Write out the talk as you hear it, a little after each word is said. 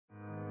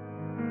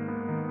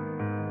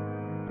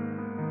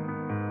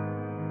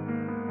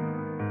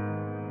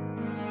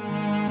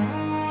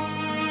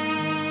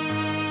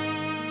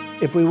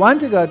If we want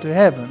to go to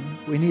heaven,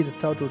 we need a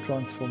total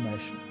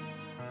transformation.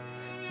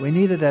 We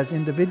need it as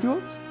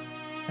individuals,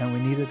 and we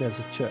need it as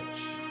a church.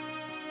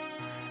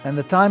 And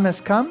the time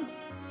has come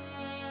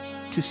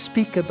to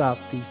speak about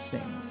these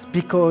things,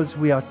 because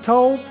we are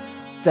told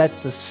that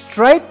the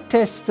straight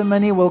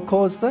testimony will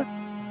cause the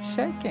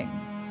shaking.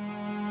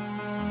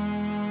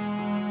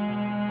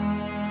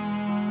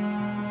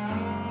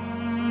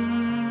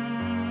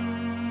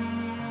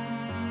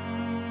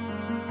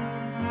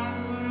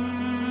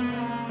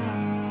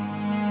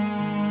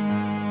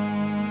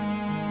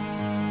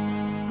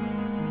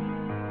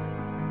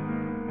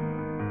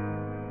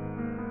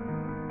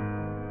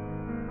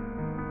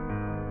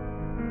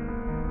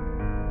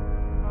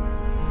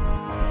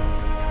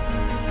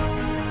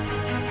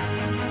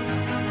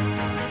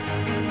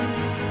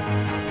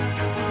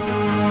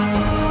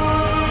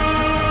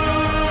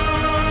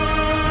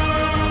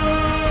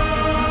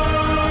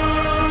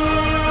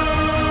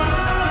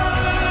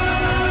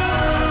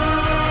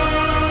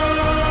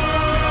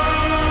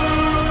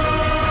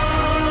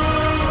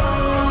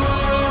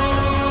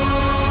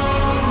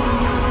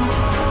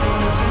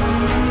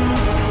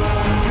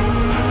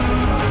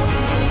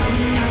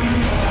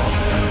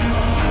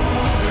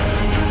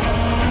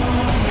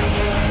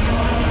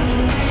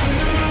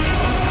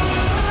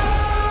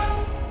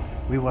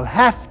 We will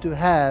have to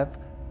have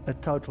a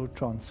total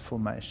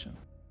transformation.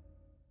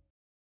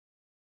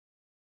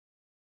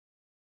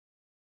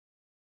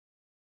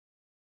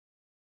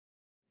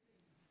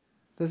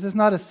 This is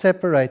not a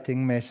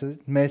separating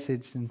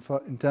message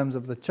in terms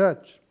of the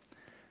church.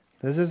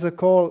 This is a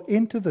call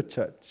into the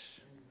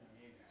church.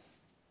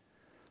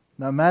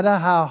 No matter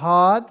how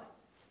hard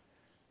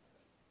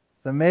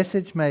the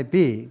message may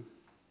be,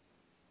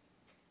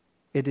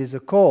 it is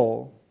a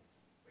call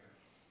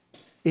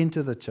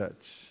into the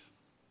church.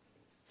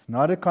 It's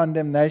not a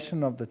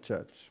condemnation of the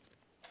church.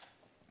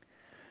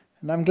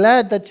 And I'm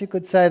glad that you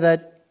could say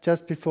that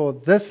just before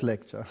this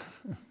lecture.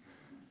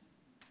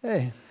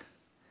 Hey,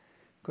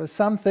 because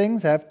some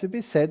things have to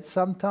be said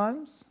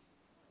sometimes,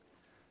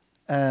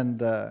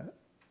 and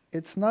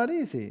it's not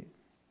easy.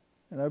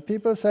 You know,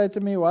 people say to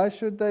me, why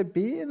should they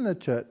be in the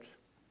church?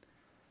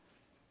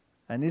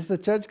 And is the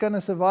church going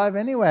to survive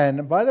anyway?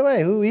 And by the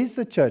way, who is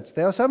the church?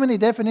 There are so many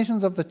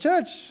definitions of the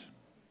church.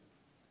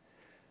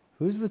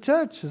 Who's the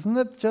church? Isn't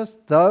it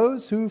just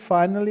those who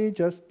finally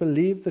just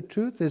believe the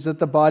truth? Is it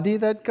the body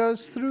that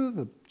goes through?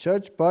 The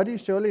church body?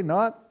 Surely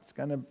not.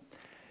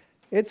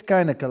 It's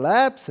going to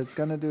collapse. It's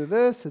going to do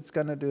this. It's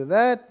going to do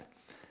that.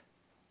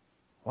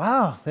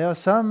 Wow, there are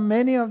so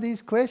many of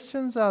these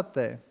questions out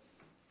there.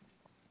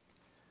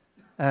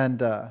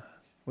 And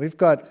we've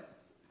got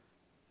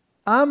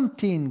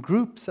umpteen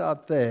groups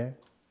out there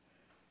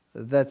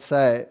that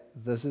say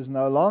this is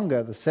no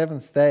longer the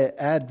Seventh-day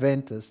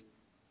Adventist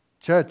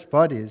church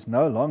body is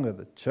no longer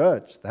the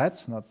church.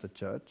 That's not the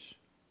church.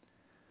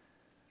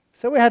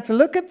 So we had to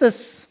look at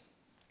this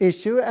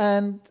issue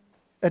and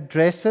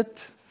address it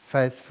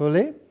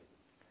faithfully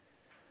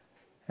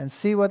and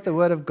see what the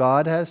Word of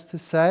God has to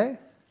say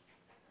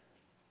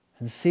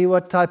and see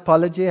what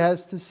typology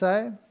has to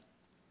say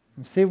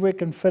and see if we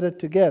can fit it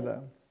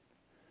together.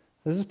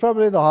 This is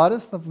probably the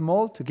hardest of them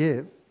all to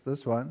give,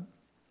 this one.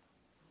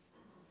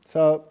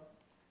 So,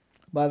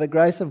 by the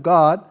grace of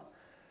God,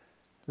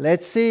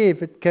 let's see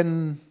if it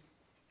can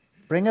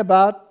bring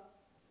about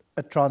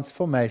a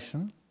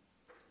transformation,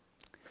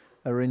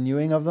 a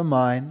renewing of the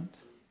mind,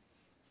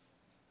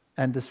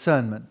 and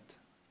discernment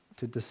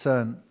to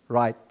discern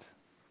right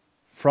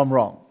from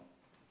wrong.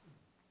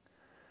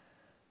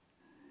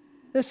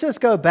 Let's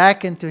just go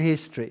back into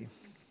history.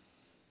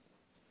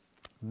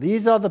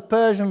 These are the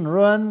Persian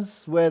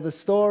ruins where the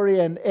story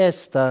in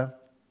Esther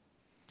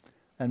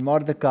and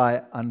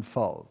Mordecai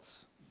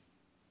unfolds.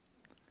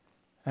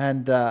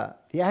 And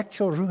the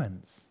actual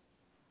ruins.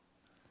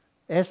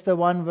 Esther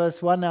 1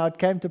 verse 1, now it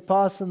came to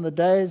pass in the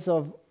days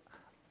of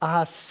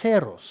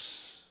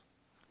Ahasuerus.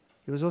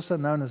 He was also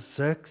known as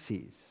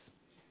Xerxes.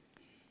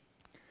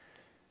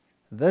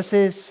 This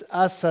is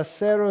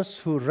Ahasuerus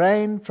who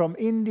reigned from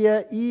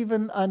India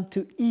even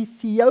unto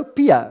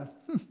Ethiopia.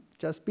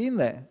 Just been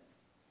there.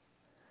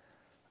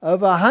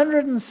 Over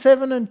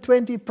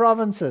 127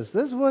 provinces.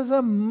 This was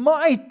a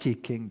mighty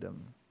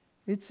kingdom.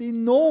 It's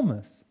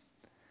enormous.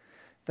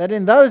 That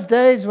in those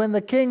days when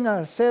the king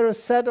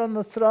Ahasuerus sat on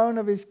the throne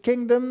of his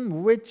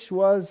kingdom, which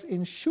was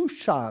in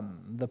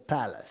Shushan, the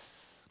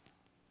palace.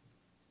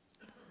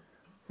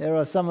 There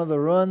are some of the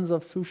ruins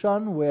of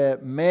Shushan where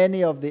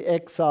many of the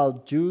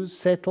exiled Jews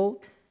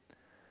settled.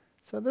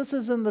 So this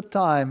is in the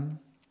time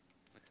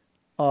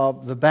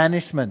of the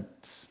banishment.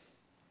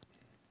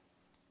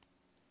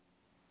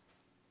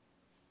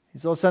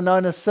 He's also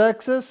known as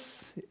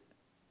Xerxes,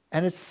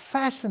 and it's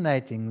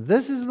fascinating.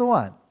 This is the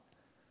one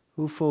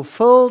who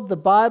fulfilled the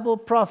Bible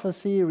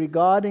prophecy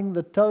regarding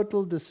the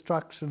total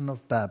destruction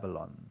of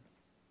Babylon.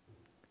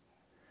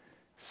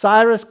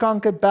 Cyrus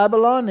conquered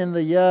Babylon in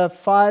the year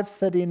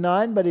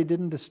 539, but he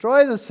didn't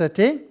destroy the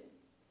city.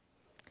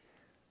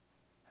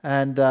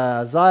 And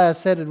Isaiah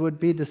said it would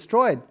be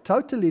destroyed,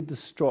 totally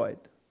destroyed.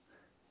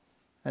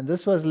 And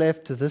this was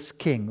left to this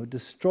king who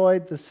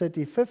destroyed the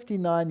city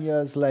 59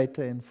 years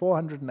later in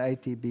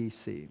 480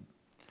 BC.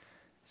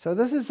 So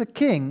this is a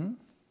king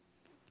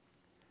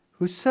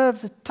who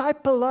serves a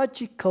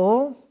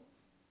typological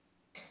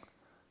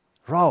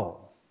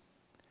role.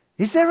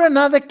 Is there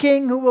another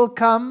king who will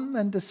come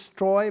and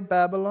destroy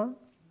Babylon?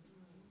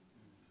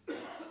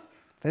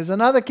 There's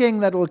another king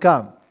that will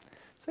come.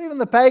 So even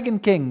the pagan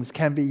kings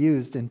can be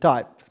used in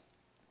type.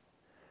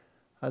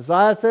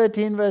 Isaiah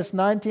 13 verse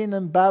 19,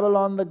 in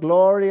Babylon the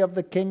glory of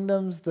the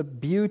kingdoms, the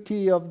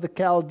beauty of the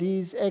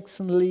Chaldees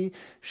excellently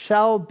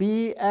shall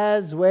be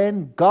as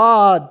when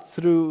God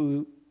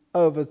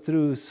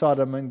overthrew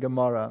Sodom and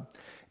Gomorrah.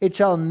 It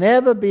shall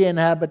never be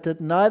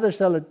inhabited, neither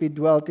shall it be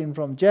dwelt in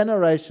from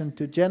generation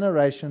to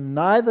generation,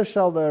 neither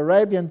shall the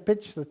Arabian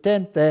pitch the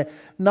tent there,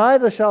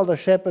 neither shall the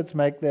shepherds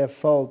make their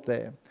fold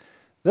there.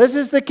 This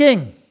is the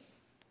king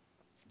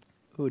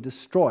who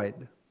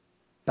destroyed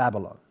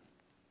Babylon.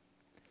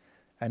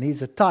 And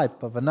he's a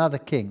type of another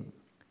king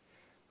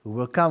who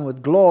will come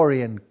with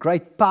glory and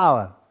great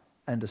power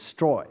and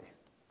destroy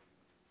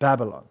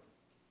Babylon.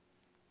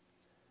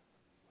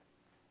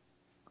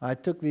 I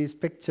took these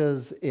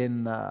pictures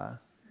in the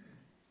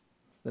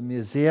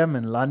museum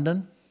in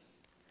London.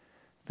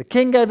 The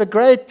king gave a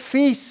great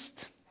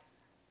feast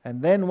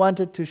and then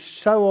wanted to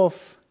show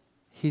off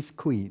his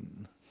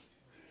queen.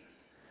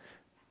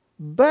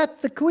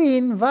 But the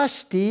queen,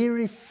 Vashti,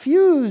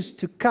 refused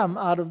to come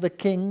out of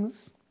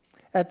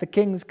at the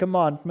king's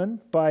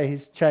commandment by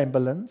his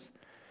chamberlains.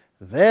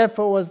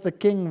 Therefore was the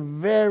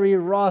king very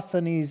wroth,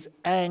 and his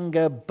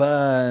anger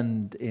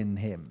burned in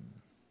him.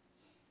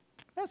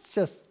 That's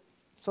just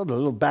sort of a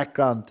little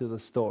background to the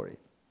story.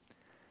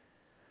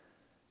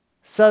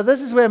 So this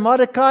is where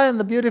Mordecai and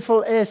the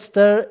beautiful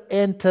Esther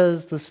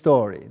enters the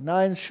story. Now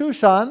in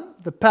Shushan,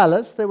 the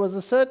palace, there was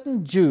a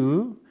certain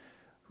Jew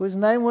whose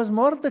name was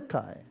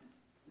Mordecai,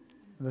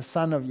 the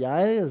son of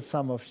Yair, the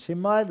son of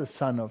Shimei, the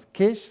son of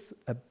Kish,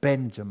 a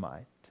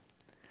Benjamite,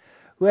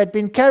 who had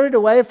been carried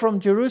away from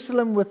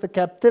Jerusalem with the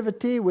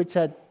captivity which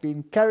had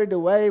been carried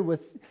away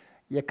with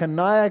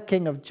Jeconiah,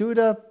 king of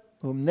Judah,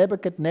 whom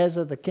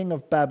Nebuchadnezzar, the king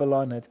of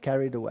Babylon, had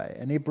carried away.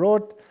 And he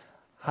brought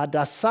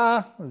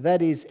Hadassah,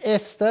 that is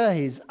Esther,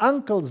 his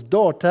uncle's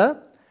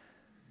daughter,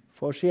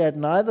 for she had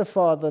neither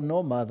father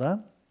nor mother,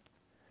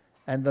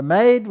 and the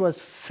maid was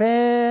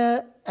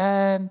fair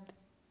and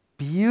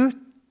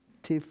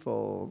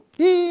beautiful.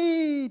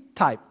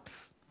 Type.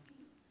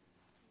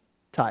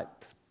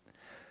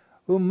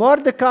 Whom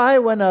Mordecai,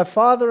 when her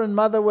father and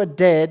mother were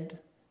dead,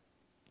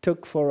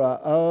 took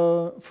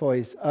for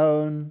his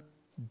own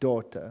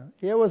daughter.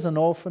 Here was an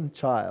orphan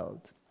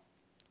child.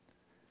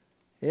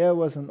 I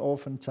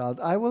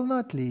will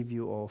not leave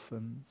you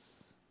orphans.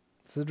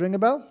 Does it ring a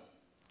bell?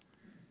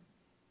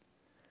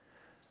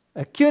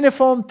 A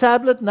cuneiform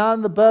tablet now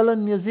in the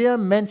Berlin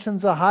Museum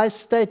mentions a high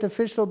state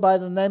official by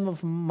the name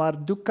of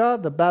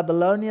Mardukah, the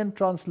Babylonian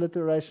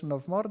transliteration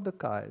of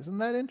Mordecai. Isn't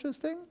that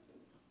interesting?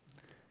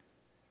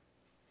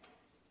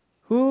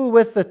 Who,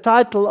 with the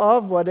title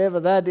of, whatever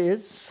that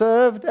is,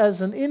 served as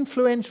an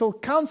influential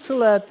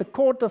counselor at the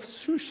court of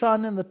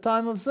Shushan in the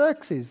time of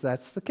Xerxes.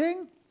 That's the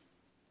king.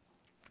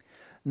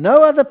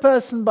 No other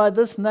person by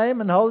this name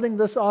and holding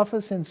this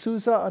office in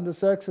Susa under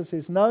Xerxes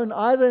is known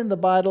either in the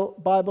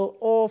Bible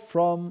or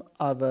from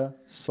other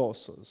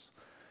sources.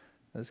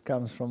 This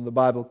comes from the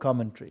Bible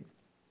commentary.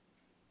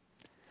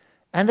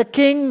 And the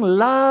king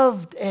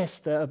loved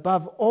Esther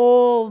above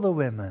all the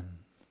women.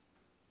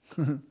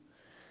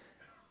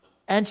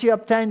 And she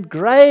obtained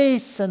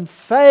grace and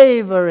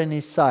favor in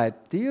his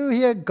sight. Do you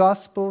hear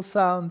gospel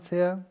sounds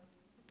here?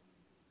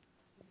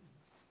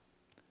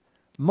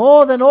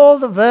 More than all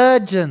the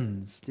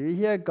virgins. Do you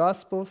hear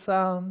gospel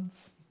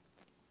sounds?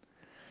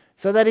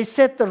 So that he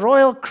set the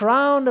royal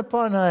crown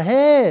upon her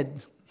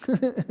head.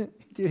 Do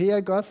you hear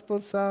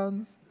gospel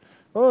sounds?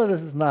 Oh,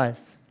 this is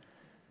nice.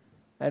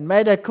 And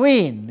made her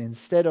queen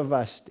instead of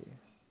Vashti.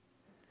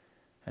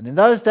 And in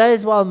those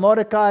days, while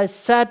Mordecai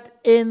sat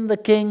in the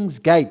king's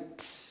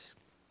gate.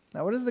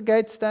 Now, what does the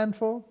gate stand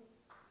for?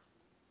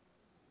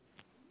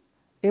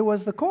 It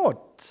was the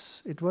court.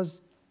 It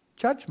was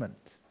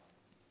judgment.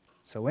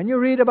 So when you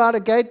read about a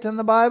gate in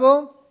the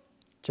Bible,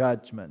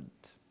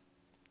 judgment.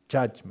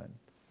 Judgment.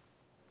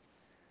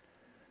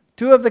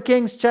 Two of the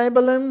king's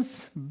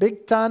chamberlains,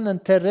 Bigtan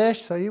and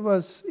Teresh, so he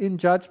was in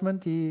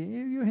judgment.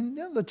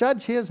 The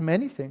judge hears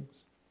many things.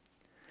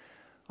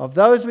 Of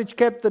those which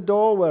kept the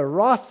door were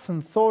wrath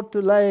and sought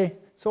to lay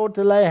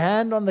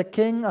hand on the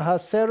king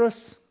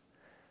Ahasuerus.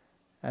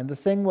 And the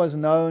thing was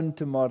known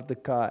to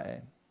Mordecai,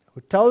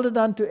 who told it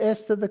unto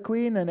Esther the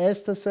queen, and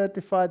Esther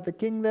certified the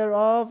king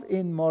thereof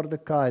in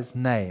Mordecai's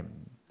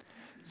name.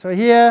 So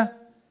here,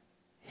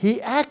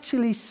 he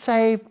actually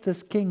saved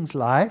this king's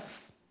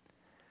life,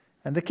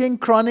 and the king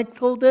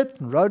chronicled it,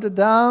 and wrote it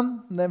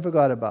down, and then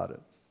forgot about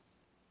it.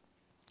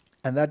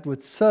 And that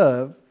would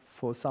serve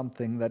for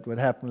something that would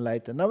happen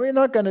later. Now, we're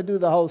not going to do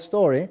the whole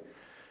story.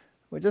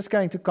 We're just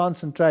going to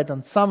concentrate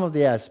on some of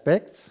the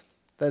aspects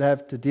that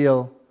have to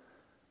deal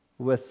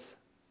with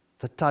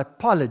the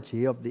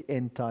typology of the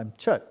end-time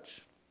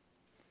church.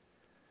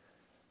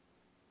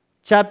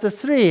 Chapter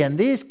 3, and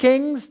these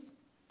kings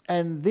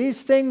and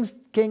these things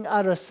King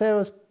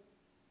Ahasuerus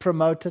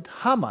promoted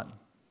Haman.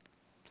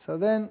 So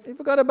then he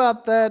forgot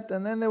about that,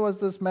 and then there was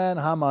this man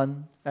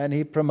Haman, and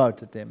he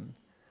promoted him.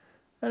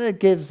 And it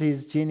gives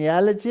his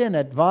genealogy and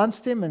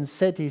advanced him and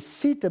set his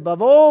seat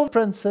above all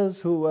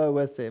princes who were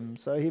with him.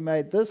 So he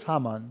made this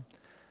Haman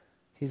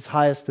his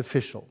highest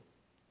official.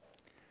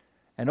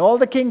 And all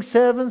the king's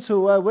servants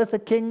who were with the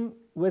king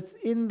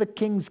within the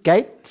king's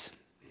gate,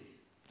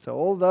 so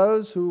all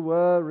those who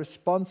were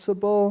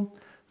responsible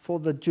for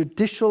the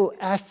judicial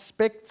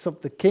aspects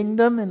of the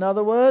kingdom, in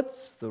other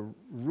words, the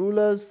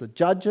rulers, the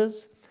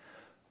judges,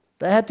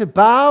 they had to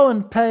bow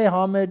and pay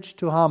homage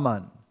to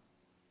Haman.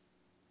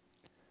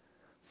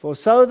 For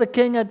so the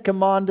king had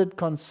commanded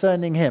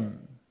concerning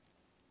him.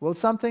 Will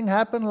something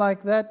happen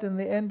like that in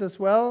the end as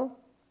well?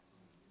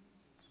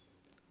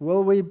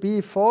 Will we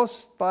be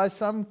forced by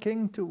some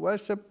king to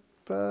worship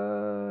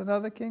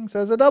another king? So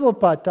there's a double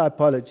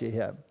typology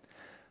here.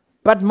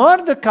 But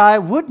Mordecai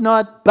would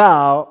not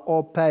bow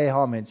or pay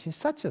homage. He's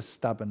such a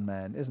stubborn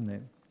man, isn't he?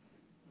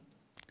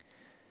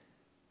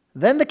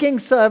 Then the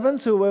king's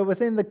servants who were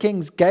within the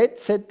king's gate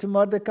said to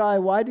Mordecai,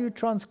 "Why do you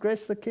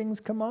transgress the king's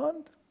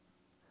command?"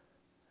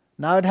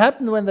 Now it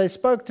happened when they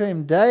spoke to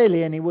him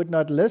daily and he would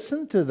not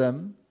listen to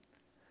them,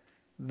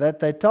 that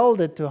they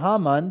told it to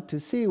Haman to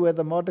see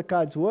whether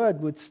Mordecai's word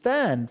would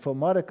stand, for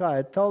Mordecai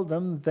had told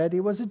them that he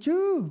was a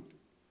Jew.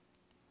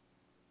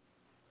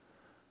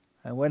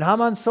 And when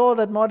Haman saw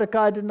that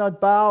Mordecai did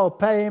not bow or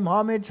pay him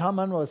homage,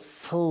 Haman was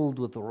filled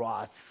with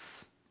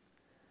wrath.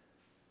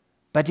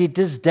 But he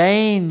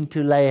disdained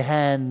to lay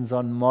hands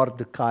on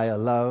Mordecai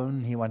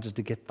alone. He wanted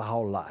to get the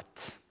whole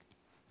lot.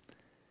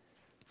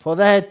 For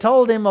they had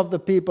told him of the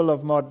people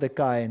of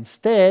Mordecai.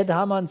 Instead,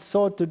 Haman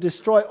sought to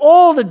destroy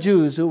all the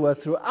Jews who were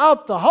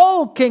throughout the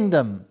whole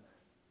kingdom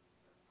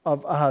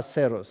of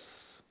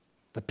Ahasuerus,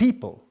 the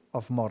people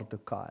of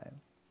Mordecai.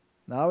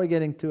 Now we're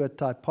getting to a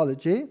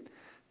typology.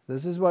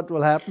 This is what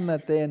will happen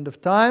at the end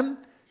of time.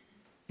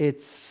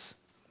 It's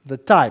the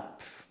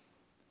type.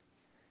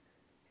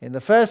 In the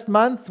first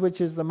month,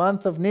 which is the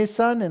month of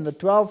Nisan, in the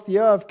 12th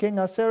year of King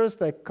Ahasuerus,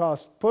 they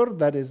cast pur,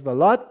 that is the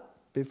lot,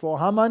 before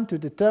Haman to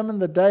determine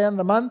the day and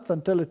the month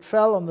until it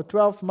fell on the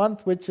 12th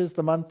month, which is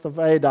the month of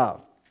Adar.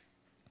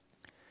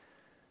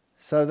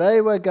 So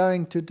they were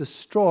going to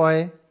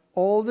destroy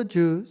all the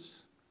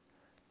Jews,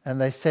 and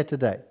they set a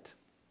date.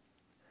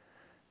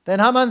 Then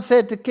Haman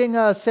said to King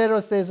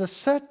Ahasuerus, "There's a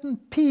certain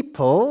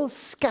people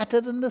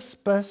scattered and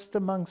dispersed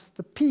amongst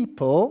the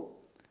people."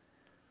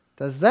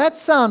 Does that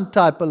sound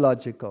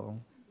typological?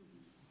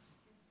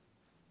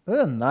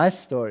 That's a nice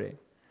story.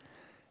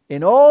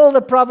 "In all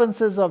the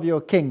provinces of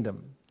your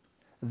kingdom,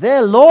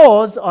 their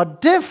laws are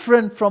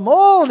different from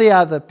all the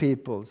other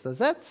peoples." Does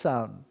that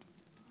sound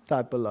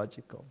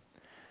typological?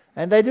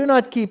 "And they do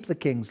not keep the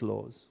king's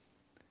laws.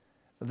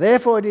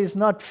 Therefore it is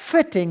not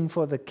fitting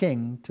for the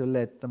king to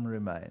let them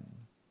remain."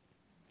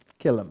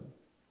 Kill them.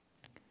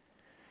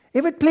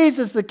 "If it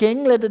pleases the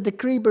king, let a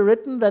decree be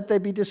written that they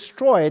be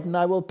destroyed, and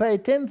I will pay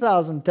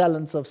 10,000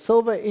 talents of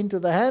silver into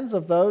the hands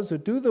of those who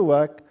do the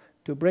work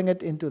to bring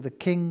it into the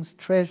king's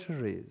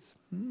treasuries."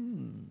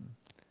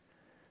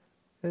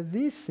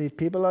 These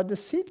people are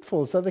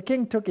deceitful. So the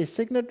king took his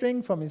signet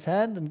ring from his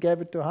hand and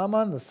gave it to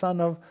Haman, the son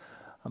of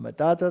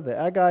Hammedatha the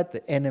Agagite,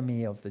 the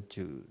enemy of the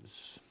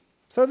Jews.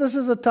 So this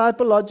is a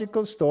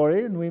typological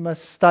story, and we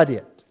must study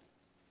it.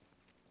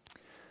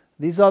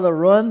 These are the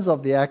ruins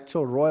of the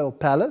actual royal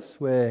palace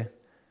where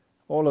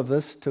all of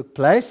this took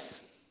place.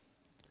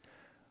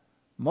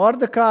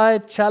 Mordecai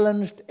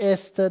challenged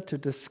Esther to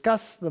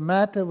discuss the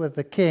matter with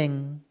the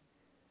king,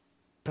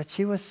 but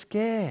she was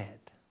scared.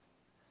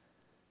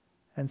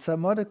 And so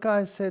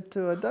Mordecai said to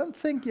her, "Don't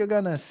think you're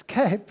going to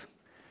escape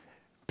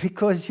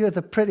because you're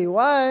the pretty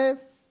wife.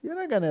 You're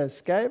not going to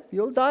escape.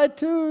 You'll die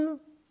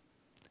too."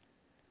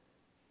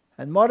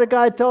 And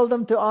Mordecai told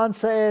them to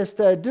answer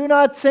Esther, "Do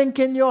not think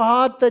in your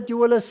heart that you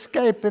will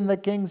escape in the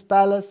king's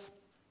palace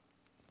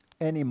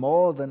any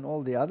more than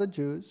all the other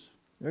Jews.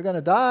 You're going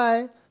to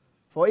die.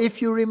 For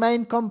if you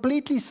remain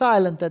completely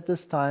silent at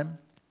this time,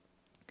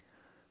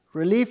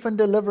 relief and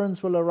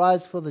deliverance will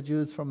arise for the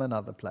Jews from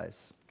another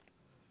place.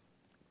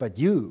 But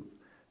you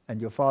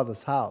and your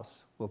father's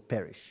house will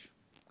perish.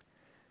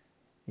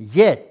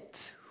 Yet,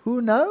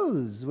 who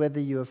knows whether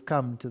you have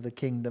come to the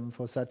kingdom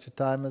for such a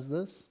time as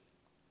this?"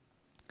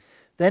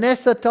 Then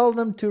Esther told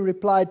them to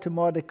reply to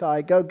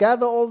Mordecai, "Go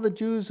gather all the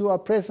Jews who are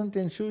present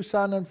in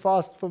Shushan and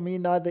fast for me,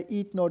 neither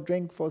eat nor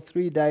drink for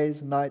 3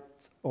 days, night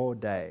or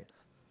day."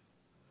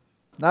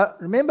 Now,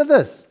 remember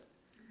this.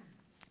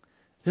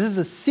 This is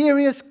a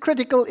serious,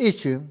 critical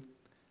issue,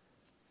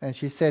 and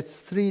she sets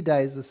 3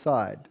 days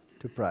aside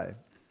to pray.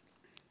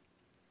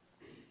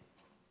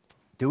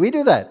 Do we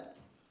do that?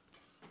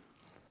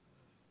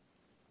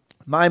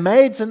 "My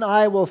maids and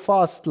I will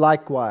fast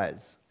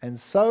likewise, and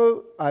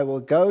so I will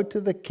go to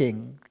the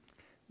king,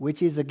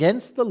 which is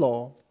against the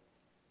law,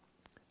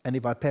 and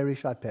if I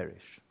perish, I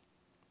perish."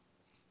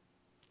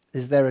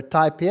 Is there a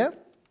type here?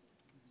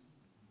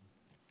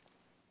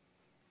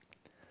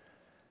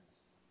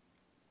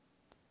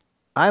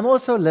 I'm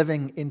also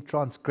living in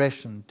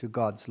transgression to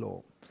God's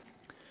law.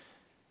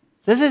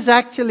 This is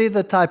actually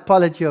the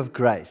typology of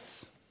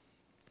grace.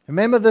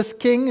 Remember, this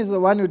king is the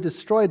one who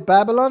destroyed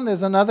Babylon.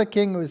 There's another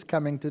king who is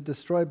coming to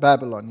destroy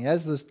Babylon. He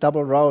has this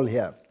double role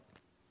here.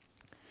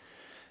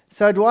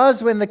 So it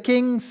was when the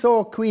king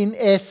saw Queen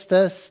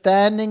Esther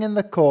standing in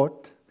the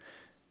court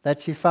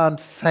that she found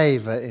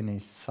favor in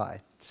his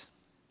sight.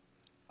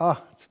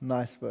 Oh, it's a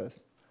nice verse.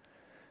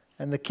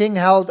 And the king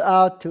held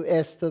out to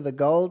Esther the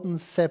golden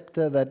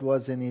scepter that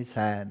was in his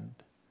hand.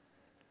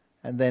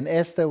 And then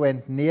Esther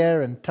went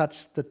near and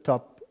touched the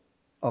top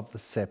of the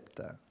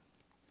scepter.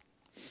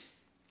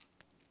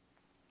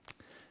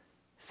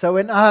 So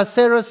when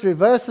Ahasuerus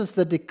reverses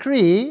the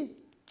decree,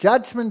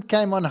 judgment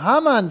came on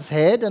Haman's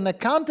head, and a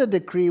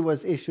counter-decree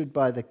was issued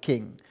by the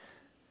king.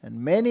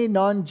 And many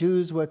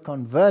non-Jews were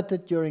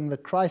converted during the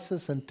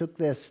crisis and took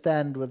their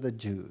stand with the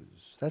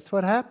Jews. That's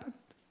what happened.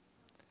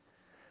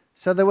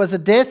 So there was a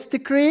death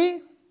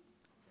decree,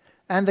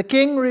 and the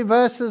king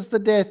reverses the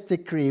death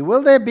decree.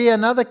 Will there be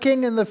another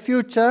king in the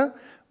future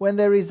when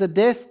there is a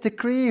death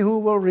decree who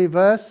will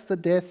reverse the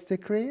death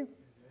decree?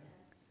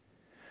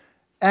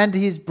 And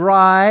his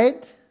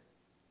bride,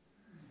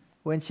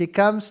 when she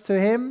comes to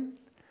him,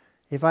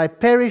 if I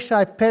perish,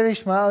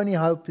 my only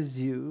hope is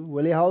you.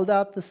 Will he hold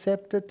out the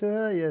scepter to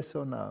her, yes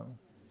or no?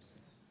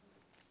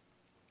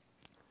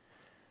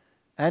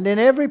 And in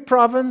every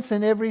province,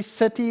 in every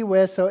city,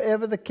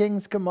 wheresoever the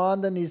king's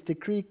command and his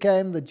decree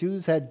came, the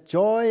Jews had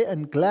joy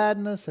and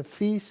gladness, a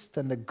feast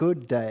and a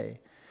good day.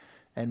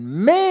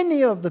 And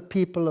many of the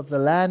people of the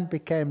land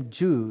became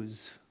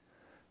Jews,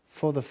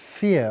 for the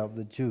fear of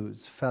the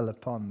Jews fell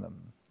upon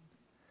them.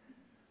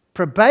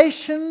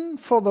 Probation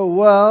for the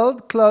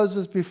world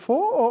closes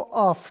before or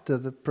after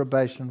the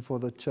probation for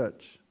the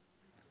church?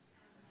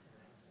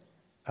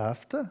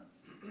 After.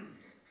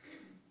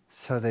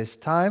 So there's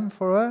time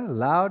for a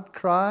loud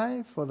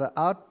cry for the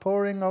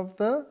outpouring of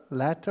the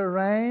latter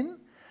rain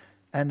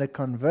and a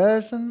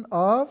conversion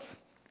of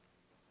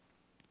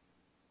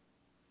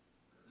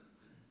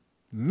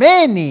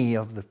many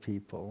of the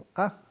people.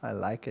 I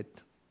like it.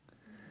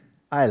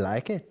 I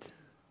like it.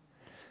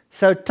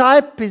 So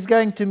type is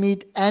going to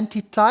meet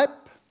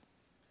antitype,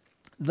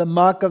 the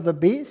mark of the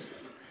beast.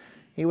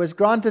 He was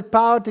granted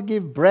power to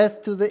give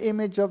breath to the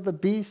image of the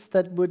beast,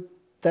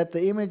 that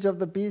the image of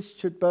the beast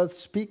should both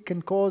speak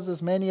and cause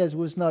as many as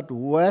was not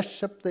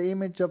worship the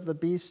image of the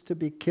beast to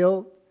be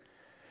killed.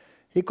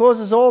 He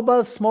causes all,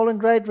 both small and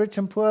great, rich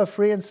and poor,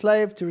 free and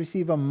slave, to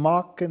receive a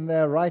mark in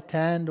their right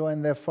hand or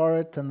in their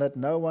forehead, and that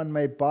no one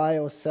may buy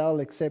or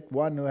sell except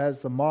one who has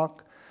the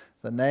mark,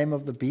 the name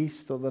of the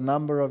beast, or the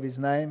number of his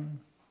name.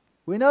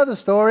 We know the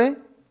story.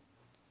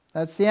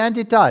 That's the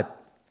antitype.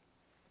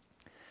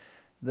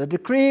 The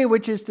decree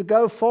which is to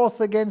go forth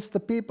against the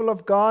people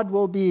of God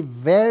will be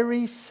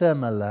very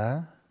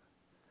similar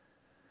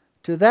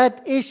to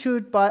that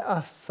issued by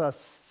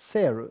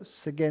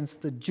Ahasuerus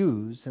against the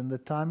Jews in the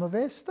time of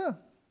Esther.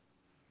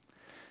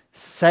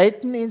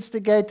 Satan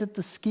instigated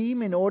the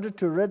scheme in order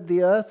to rid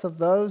the earth of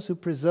those who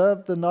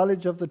preserved the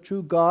knowledge of the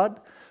true God,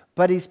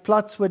 but his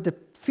plots were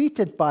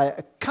defeated by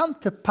a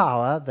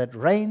counterpower that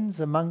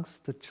reigns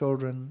amongst the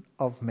children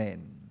of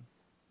men.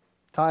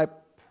 Type,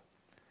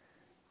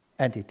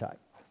 antitype.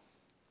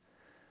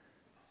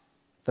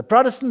 The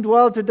Protestant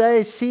world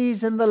today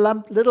sees in the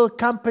little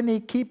company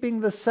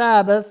keeping the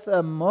Sabbath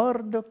a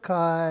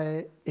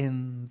Mordecai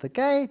in the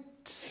gate.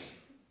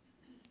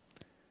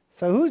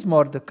 So who's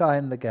Mordecai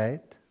in the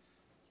gate?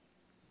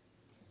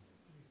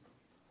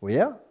 We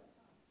are.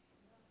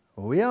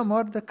 We are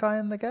Mordecai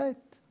in the gate.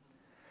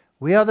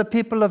 We are the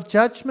people of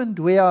judgment.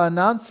 We are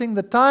announcing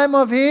the time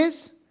of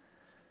his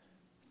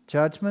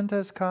judgment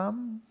has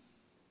come.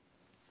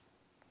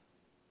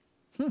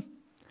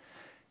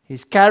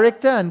 His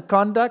character and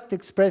conduct,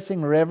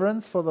 expressing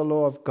reverence for the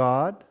law of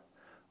God,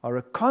 are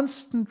a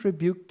constant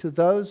rebuke to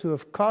those who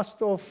have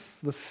cast off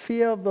the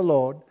fear of the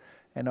Lord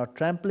and are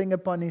trampling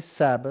upon his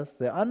Sabbath.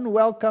 The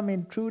unwelcome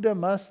intruder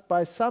must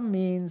by some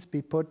means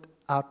be put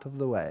out of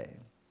the way.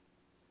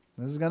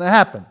 This is going to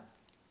happen.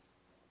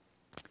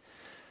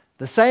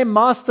 The same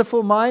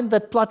masterful mind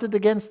that plotted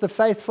against the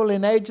faithful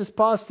in ages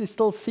past is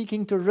still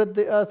seeking to rid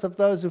the earth of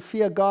those who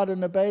fear God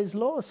and obey his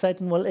law.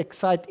 Satan will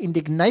excite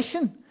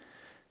indignation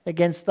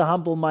against the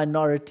humble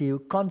minority who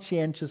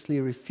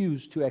conscientiously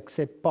refuse to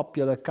accept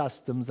popular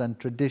customs and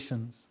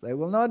traditions. They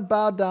will not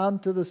bow down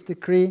to this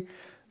decree.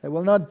 They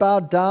will not bow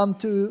down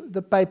to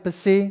the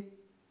papacy.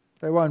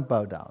 They won't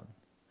bow down.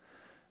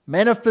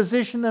 Men of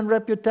position and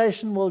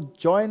reputation will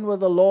join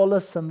with the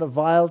lawless and the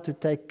vile to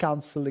take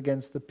counsel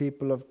against the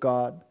people of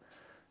God.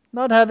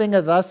 Not having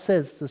a thus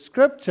says the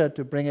Scripture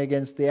to bring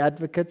against the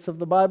advocates of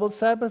the Bible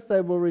Sabbath,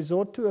 they will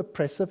resort to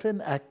oppressive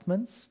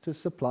enactments to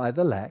supply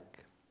the lack.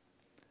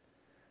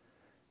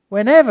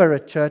 Whenever a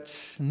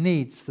church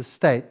needs the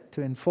state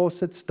to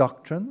enforce its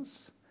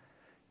doctrines,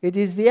 it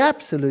is the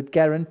absolute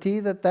guarantee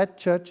that that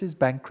church is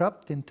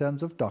bankrupt in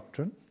terms of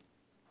doctrine.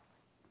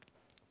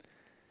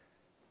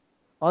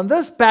 On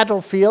this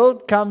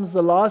battlefield comes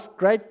the last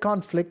great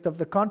conflict of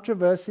the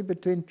controversy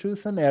between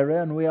truth and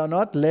error, and we are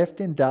not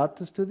left in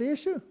doubt as to the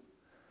issue.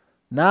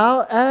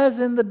 Now, as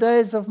in the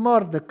days of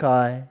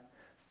Mordecai,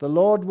 the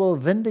Lord will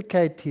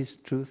vindicate his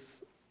truth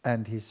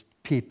and his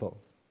people.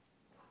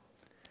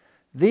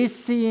 These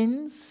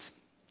scenes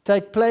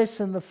take place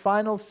in the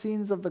final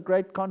scenes of the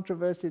great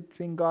controversy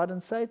between God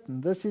and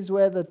Satan. This is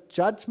where the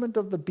judgment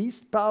of the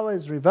beast power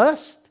is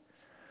reversed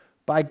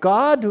by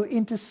God, who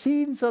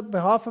intercedes on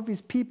behalf of his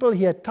people.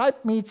 Here,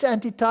 type meets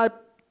antitype.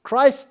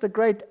 Christ, the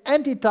great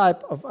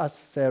antitype of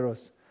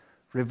Ahasuerus,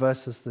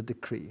 reverses the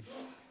decree.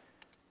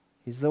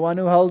 He's the one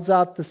who holds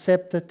out the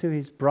scepter to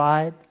his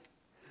bride.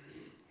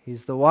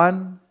 He's the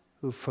one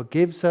who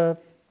forgives her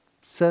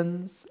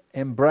sins,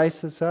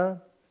 embraces her.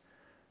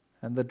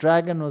 And the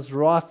dragon was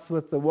wroth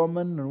with the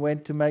woman and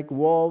went to make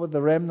war with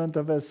the remnant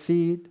of her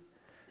seed,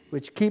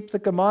 which keep the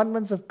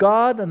commandments of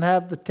God and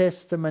have the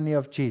testimony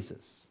of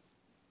Jesus.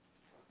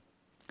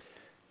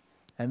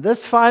 And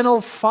this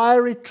final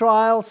fiery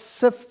trial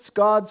sifts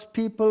God's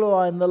people who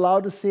are in the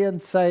Laodicean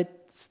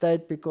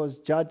state, because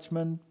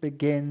judgment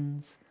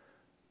begins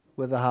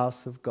with the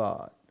house of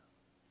God.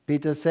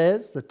 Peter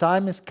says the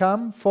time has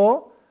come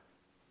for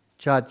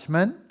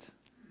judgment,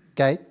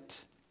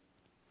 gate.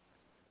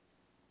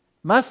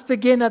 Must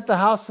begin at the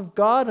house of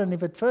God, and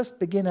if it first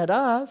begin at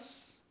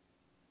us,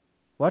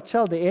 what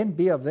shall the end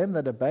be of them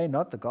that obey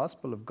not the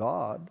gospel of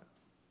God?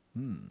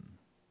 Now,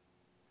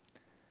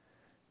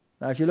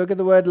 if you look at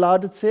the word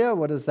Laodicea,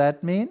 what does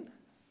that mean?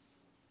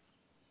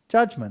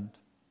 Judgment.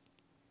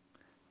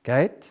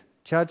 Gate,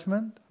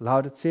 judgment.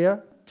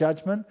 Laodicea,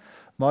 judgment.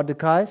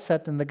 Mordecai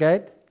sat in the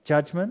gate,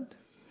 judgment.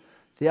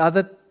 The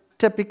other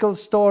typical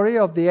story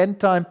of the end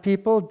time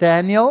people,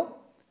 Daniel,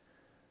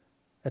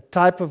 a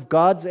type of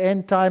God's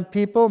end time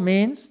people,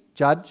 means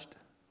judged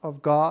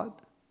of God.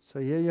 So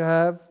here you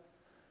have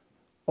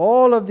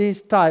all of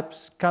these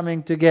types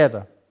coming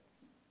together.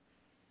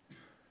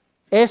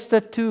 Esther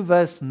 2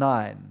 verse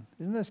 9.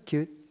 Isn't this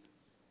cute?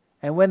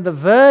 And when the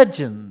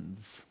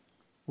virgins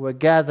were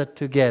gathered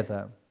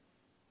together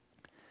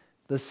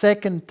the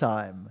second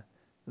time,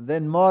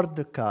 then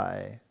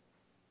Mordecai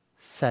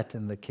sat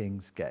in the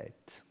king's gate.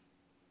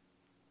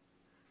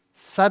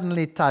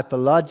 Suddenly,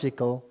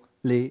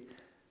 typologically,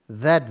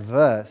 that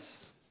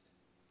verse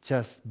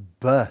just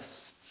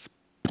bursts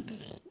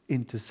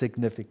into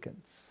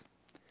significance.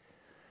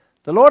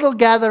 The Lord will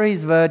gather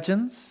his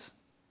virgins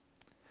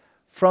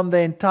from the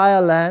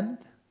entire land.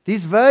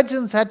 These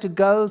virgins had to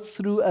go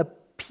through a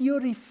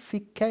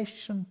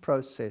purification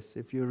process.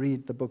 If you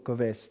read the book of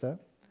Esther,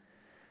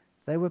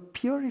 they were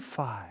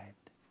purified.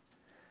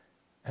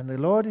 And the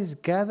Lord is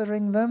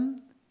gathering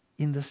them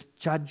in this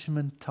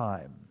judgment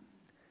time,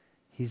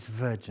 his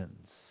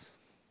virgins.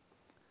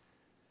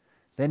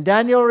 Then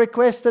Daniel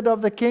requested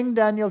of the king,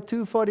 Daniel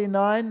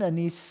 2:49, and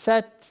he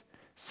set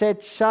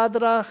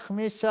Shadrach,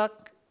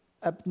 Meshach,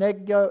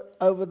 Abednego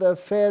over the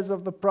affairs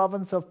of the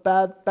province of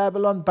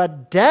Babylon,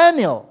 but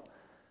Daniel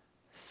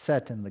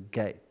sat in the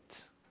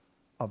gate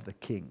of the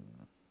king.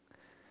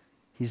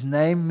 His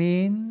name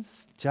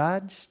means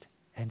judged,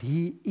 and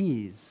he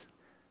is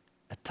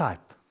a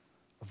type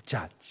of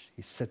judge.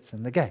 He sits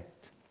in the gate.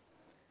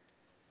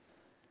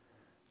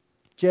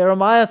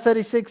 Jeremiah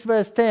 36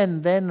 verse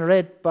 10, then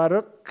read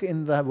Baruch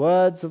in the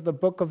words of the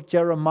book of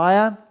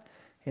Jeremiah,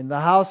 in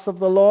the house of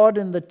the Lord,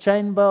 in the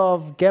chamber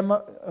of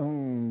Gemariah,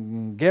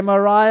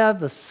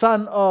 the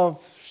son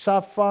of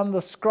Shaphan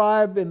the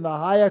scribe, in the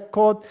higher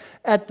court,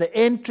 at the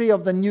entry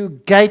of the new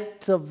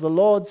gate of the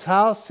Lord's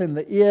house, in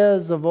the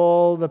ears of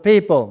all the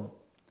people.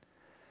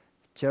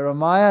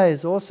 Jeremiah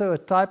is also a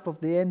type of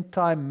the end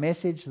time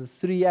message, the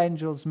three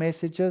angels'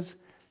 messages.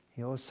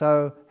 He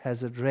also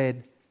has it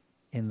read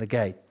in the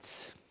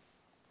gate.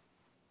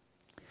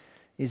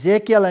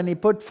 Ezekiel, and he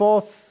put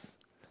forth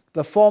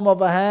the form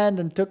of a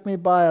hand, and took me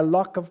by a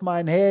lock of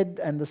mine head,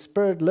 and the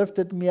Spirit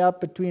lifted me up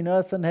between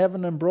earth and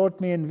heaven, and brought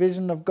me in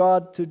vision of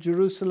God to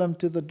Jerusalem,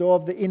 to the door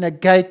of the inner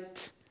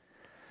gate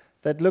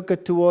that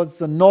looketh towards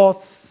the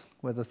north,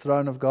 where the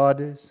throne of God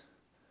is,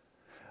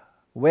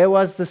 where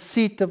was the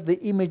seat of the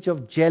image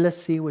of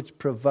jealousy, which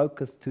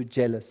provoketh to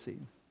jealousy.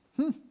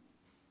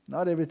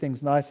 Not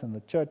everything's nice in the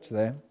church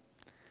there.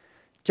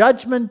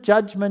 Judgment,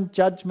 judgment,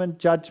 judgment,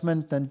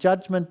 judgment, and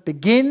judgment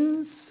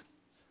begins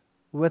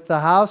with the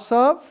house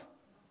of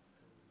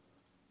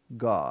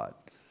God.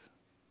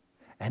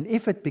 And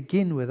if it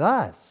begin with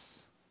us,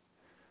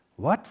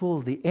 what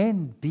will the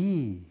end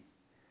be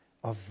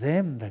of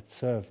them that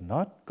serve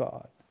not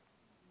God?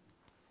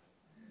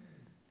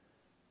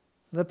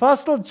 The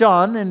Apostle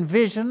John in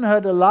vision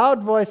heard a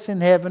loud voice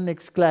in heaven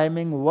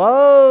exclaiming,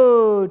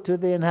 woe to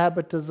the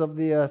inhabitants of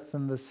the earth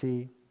and the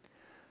sea!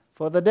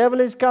 For the devil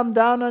is come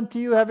down unto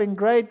you, having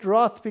great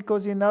wrath,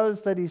 because he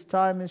knows that his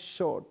time is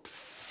short.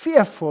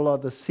 Fearful are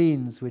the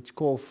scenes which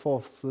call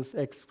forth this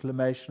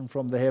exclamation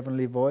from the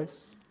heavenly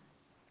voice.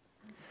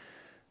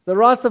 The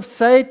wrath of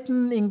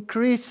Satan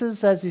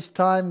increases as his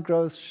time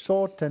grows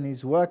short, and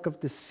his work of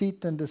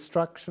deceit and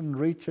destruction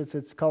reaches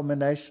its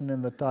culmination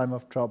in the time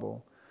of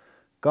trouble.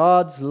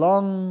 God's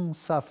long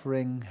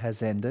suffering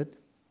has ended.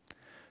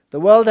 The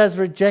world has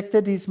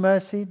rejected His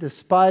mercy,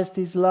 despised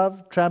His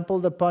love,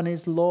 trampled upon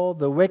His law.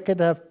 The wicked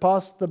have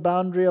passed the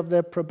boundary of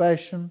their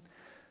probation,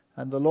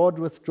 and the Lord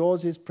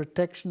withdraws His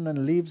protection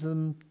and leaves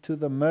them to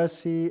the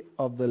mercy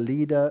of the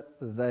leader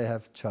they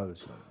have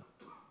chosen.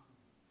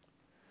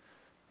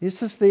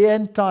 This is the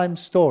end time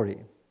story.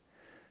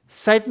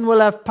 Satan will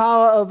have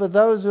power over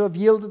those who have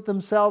yielded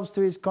themselves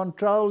to his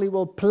control. He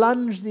will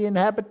plunge the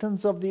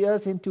inhabitants of the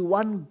earth into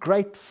one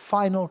great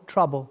final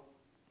trouble.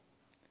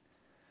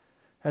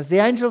 As the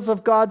angels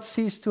of God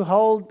cease to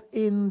hold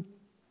in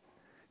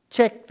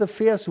check the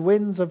fierce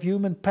winds of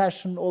human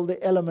passion, all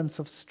the elements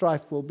of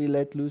strife will be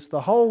let loose.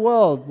 The whole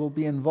world will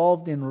be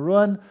involved in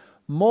ruin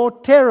more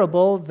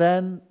terrible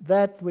than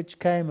that which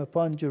came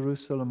upon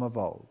Jerusalem of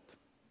old.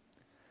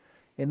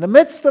 In the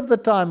midst of the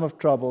time of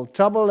trouble,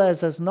 trouble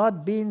as has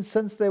not been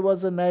since there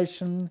was a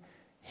nation,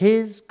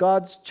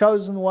 God's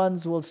chosen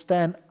ones will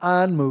stand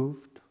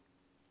unmoved.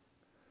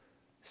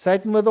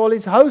 Satan with all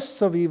his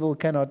hosts of evil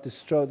cannot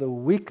destroy the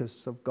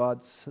weakest of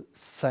God's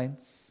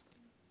saints.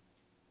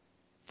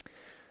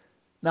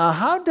 Now,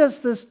 how does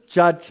this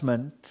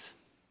judgment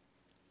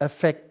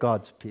affect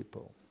God's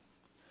people?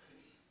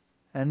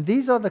 And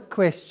these are the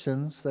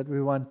questions that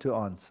we want to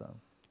answer.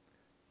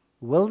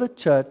 Will the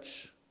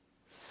church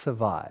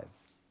survive?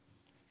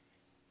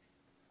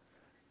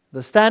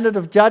 The standard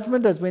of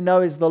judgment, as we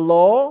know, is the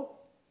law.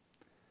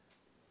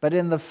 But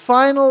in the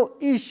final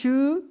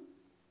issue,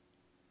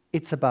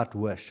 it's about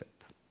worship.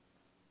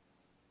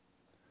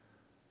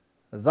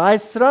 Thy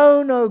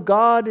throne, O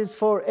God, is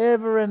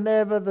forever and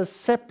ever. The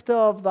scepter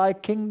of thy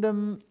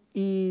kingdom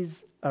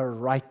is a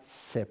right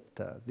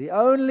scepter. The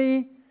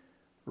only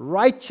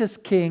righteous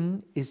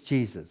king is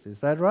Jesus. Is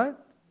that right?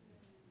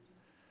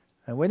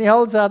 And when he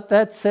holds out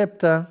that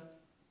scepter,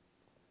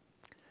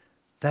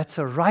 that's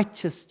a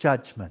righteous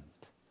judgment.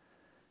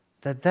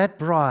 That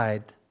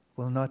bride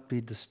will not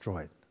be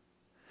destroyed.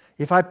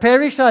 If I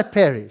perish, I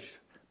perish.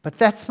 But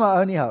that's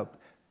my only hope.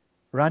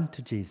 Run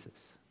to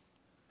Jesus.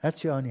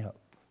 That's your only hope.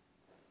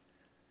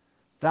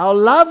 Thou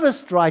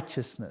lovest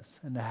righteousness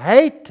and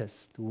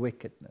hatest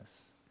wickedness.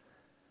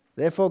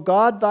 Therefore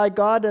God, thy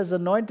God, has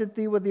anointed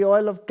thee with the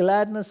oil of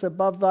gladness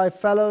above thy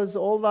fellows.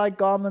 All thy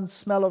garments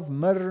smell of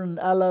myrrh and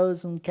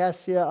aloes and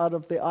cassia out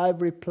of the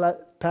ivory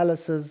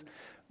palaces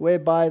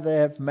whereby they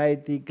have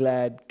made thee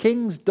glad.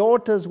 King's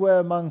daughters were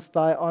amongst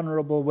thy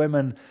honorable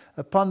women.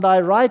 Upon thy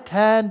right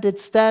hand did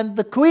stand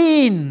the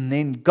queen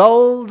in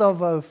gold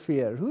of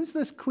Ophir. Who's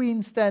this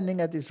queen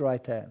standing at his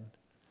right hand?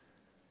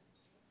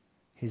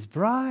 His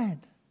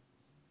bride.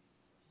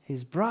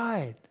 His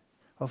bride,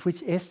 of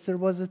which Esther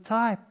was a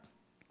type.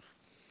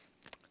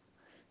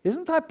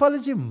 Isn't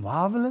typology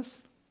marvelous?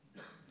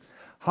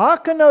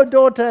 Hearken, O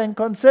daughter, and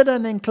consider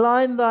and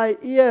incline thy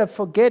ear.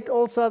 Forget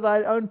also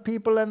thy own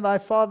people and thy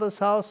father's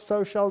house.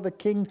 So shall the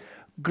king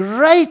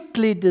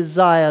greatly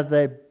desire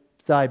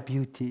thy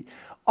beauty.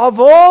 Of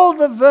all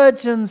the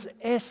virgins,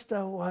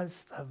 Esther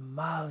was the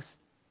most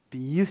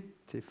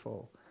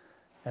beautiful,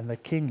 and the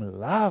king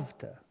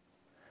loved her.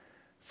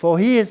 For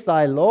he is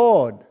thy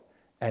Lord,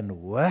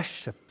 and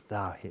worship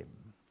thou him.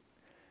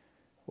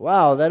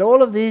 Wow, that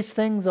all of these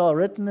things are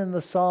written in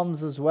the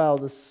Psalms as well.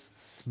 This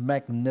is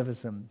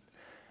magnificent.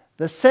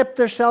 The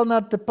scepter shall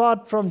not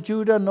depart from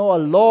Judah, nor a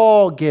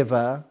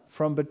lawgiver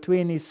from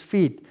between his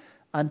feet,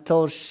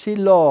 until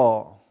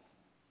Shiloh,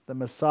 the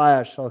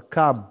Messiah, shall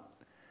come.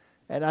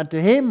 And unto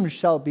him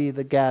shall be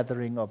the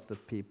gathering of the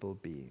people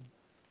be.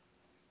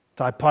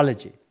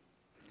 Typology.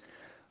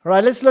 All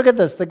right, let's look at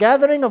this. The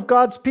gathering of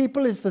God's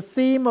people is the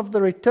theme of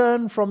the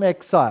return from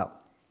exile.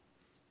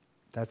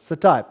 That's the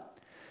type.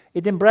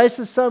 It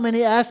embraces so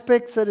many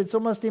aspects that it's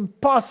almost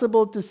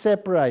impossible to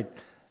separate.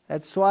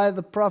 That's why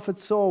the prophet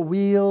saw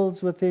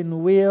wheels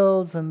within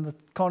wheels and the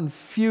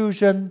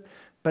confusion.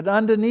 But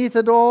underneath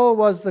it all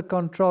was the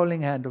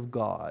controlling hand of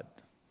God.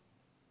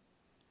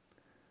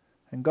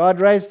 And God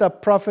raised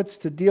up prophets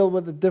to deal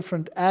with the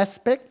different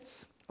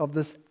aspects of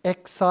this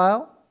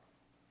exile.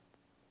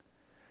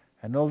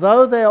 And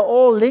although they are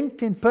all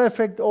linked in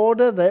perfect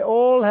order, they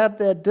all have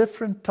their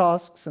different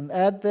tasks and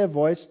add their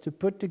voice to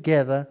put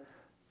together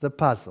the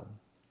puzzle.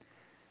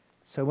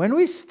 So when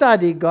we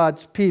study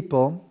God's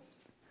people,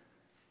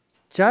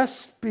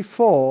 just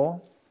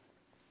before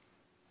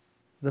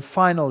the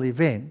final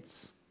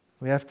events,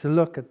 we have to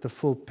look at the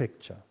full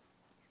picture.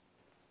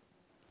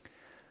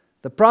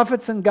 The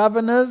prophets and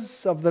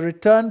governors of the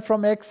return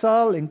from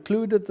exile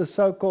included the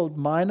so-called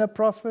minor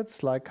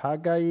prophets like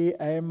Haggai,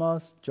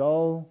 Amos,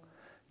 Joel,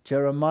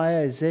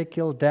 Jeremiah,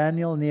 Ezekiel,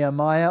 Daniel,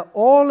 Nehemiah.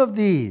 All of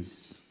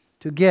these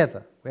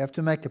together, we have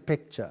to make a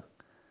picture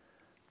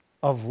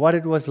of what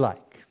it was like.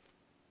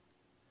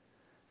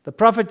 The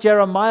prophet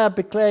Jeremiah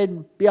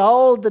declared,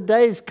 Behold, the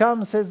days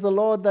come, says the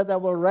Lord, that I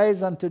will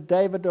raise unto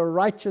David a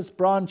righteous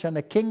branch, and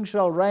a king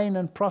shall reign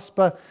and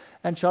prosper,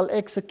 and shall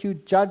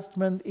execute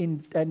judgment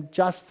and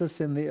justice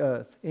in the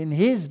earth. In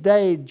his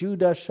day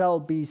Judah shall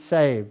be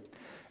saved,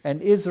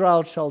 and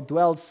Israel shall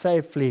dwell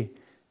safely,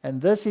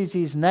 And this is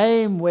his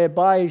name,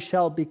 whereby he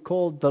shall be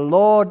called the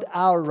Lord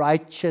our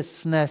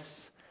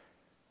righteousness.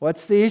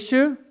 What's the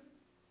issue?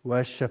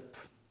 Worship.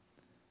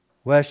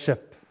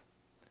 Worship.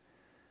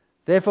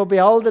 Therefore,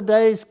 behold, the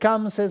days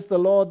come, says the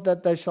Lord,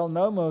 that they shall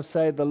no more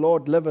say, the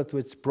Lord liveth,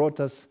 which brought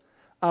us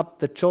up,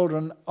 the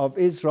children of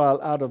Israel,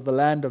 out of the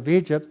land of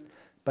Egypt.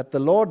 But the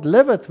Lord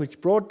liveth, which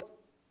brought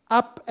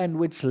up and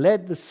which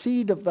led the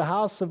seed of the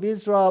house of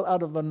Israel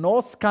out of the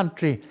north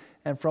country,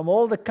 and from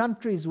all the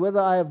countries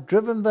whither I have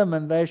driven them,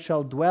 and they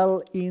shall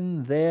dwell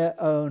in their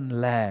own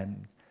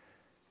land.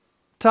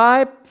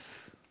 Type,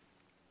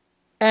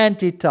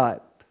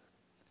 antitype.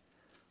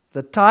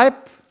 The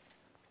type,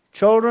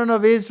 children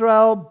of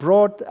Israel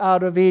brought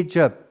out of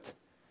Egypt.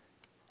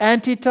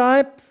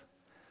 Antitype,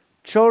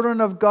 children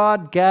of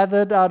God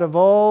gathered out of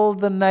all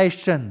the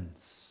nations.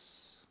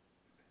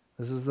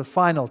 This is the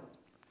final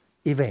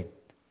event.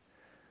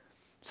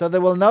 So they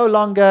will no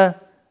longer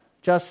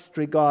just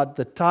regard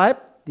the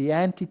type, the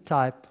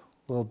antitype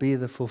will be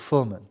the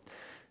fulfillment.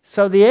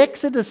 So the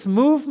Exodus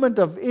movement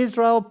of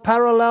Israel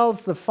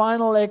parallels the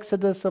final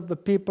Exodus of the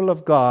people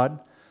of God.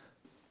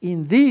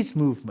 In these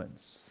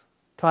movements,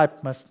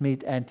 type must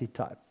meet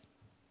antitype.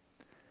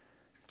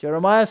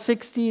 Jeremiah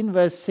 16,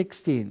 verse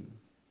 16.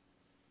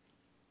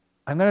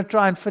 I'm going to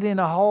try and fit in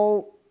a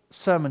whole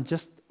sermon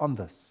just on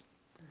this.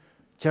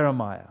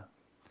 Jeremiah.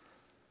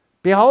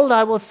 Behold,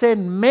 I will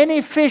send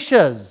many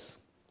fishers,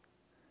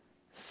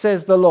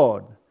 says the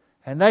Lord,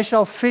 and they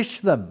shall fish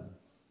them.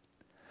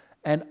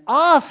 And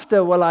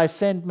after will I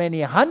send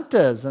many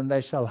hunters, and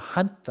they shall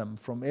hunt them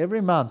from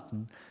every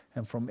mountain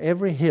and from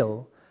every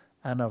hill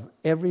and of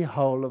every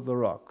hole of the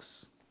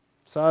rocks.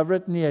 So I've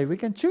written here, we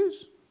can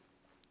choose.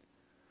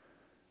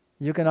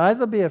 You can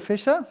either be a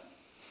fisher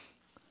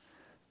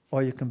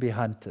or you can be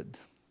hunted.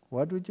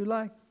 What would you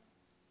like?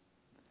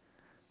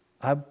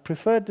 I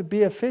prefer to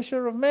be a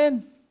fisher of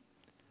men.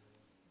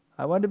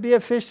 I want to be a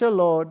fisher,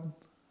 Lord.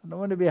 I don't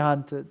want to be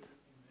hunted.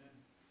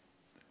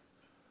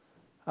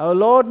 O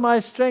Lord, my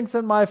strength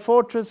and my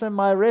fortress and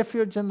my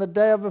refuge in the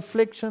day of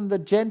affliction, the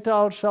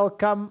Gentiles shall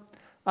come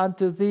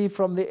unto thee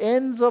from the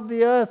ends of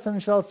the earth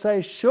and shall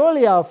say,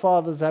 surely our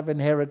fathers have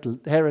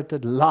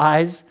inherited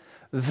lies,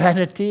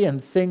 vanity,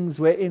 and things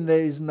wherein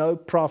there is no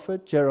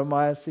profit.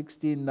 Jeremiah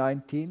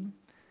 16:19.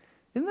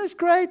 Isn't this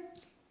great?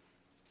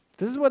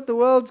 This is what the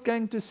world's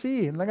going to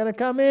see, and they're going to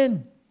come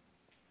in.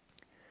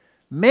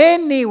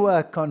 Many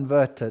were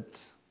converted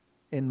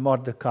in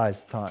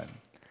Mordecai's time.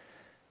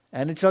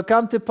 And it shall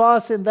come to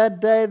pass in that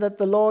day that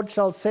the Lord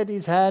shall set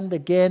his hand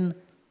again.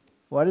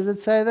 What does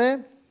it say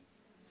there?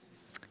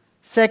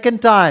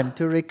 Second time,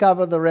 to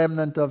recover the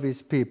remnant of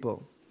his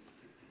people.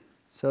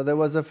 So there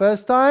was a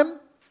first time,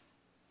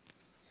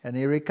 and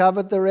he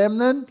recovered the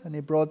remnant, and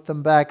he brought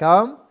them back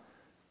home,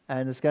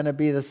 and it's going to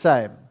be the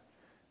same.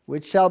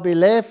 Which shall be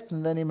left,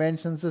 and then he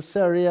mentions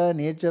Assyria and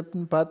Egypt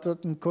and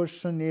Patrot and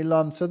Cush and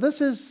Elam. So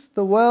this is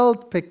the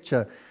world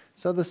picture.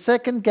 So the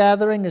second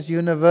gathering is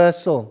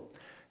universal.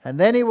 And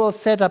then he will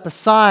set up a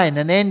sign,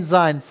 an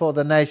ensign for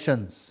the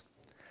nations,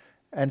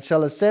 and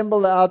shall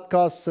assemble the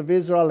outcasts of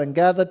Israel and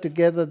gather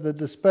together the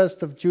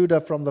dispersed of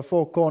Judah from the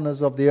four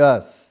corners of the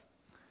earth.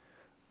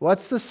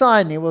 What's the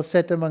sign he will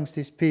set amongst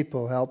his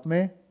people? Help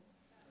me.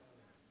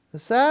 The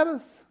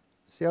Sabbath.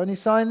 It's the only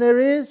sign there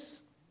is.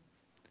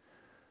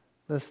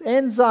 The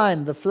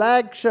ensign, the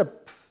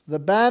flagship, the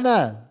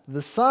banner,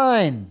 the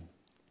sign.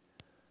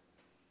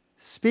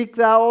 Speak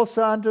thou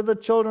also unto the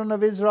children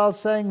of Israel,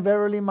 saying,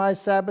 verily my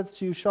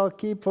Sabbaths you shall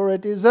keep, for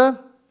it is a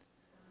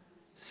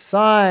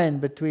sign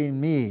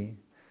between me.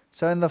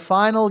 So in the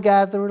final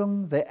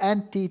gathering, the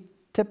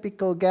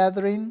anti-typical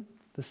gathering,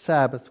 the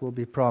Sabbath will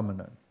be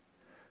prominent.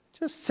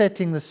 Just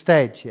setting the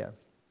stage here.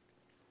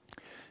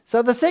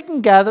 So the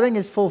second gathering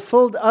is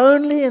fulfilled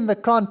only in the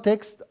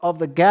context of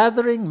the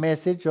gathering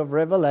message of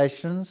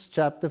Revelations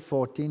chapter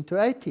 14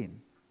 to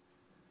 18.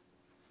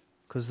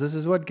 Because this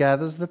is what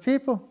gathers the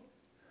people.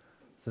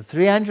 The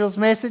three angels'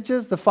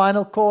 messages, the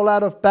final call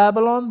out of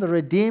Babylon, the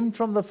redeemed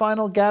from the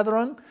final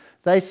gathering,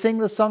 they sing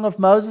the song of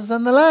Moses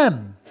and the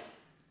Lamb.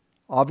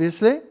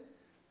 Obviously,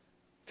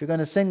 if you're going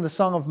to sing the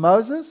song of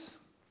Moses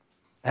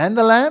and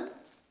the Lamb,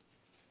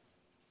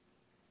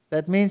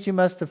 that means you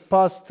must have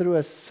passed through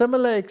a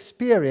similar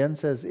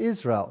experience as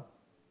Israel.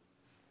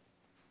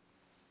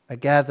 A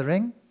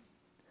gathering,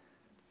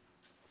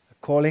 a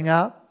calling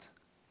out,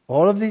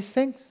 all of these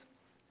things.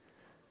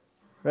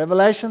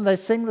 Revelation, they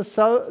sing the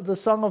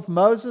song of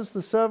Moses,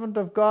 the servant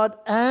of God,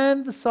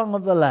 and the song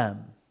of the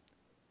Lamb.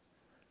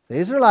 The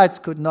Israelites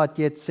could not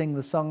yet sing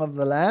the song of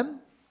the Lamb.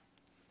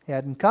 He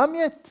hadn't come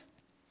yet.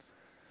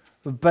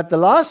 But the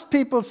last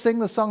people sing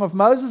the song of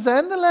Moses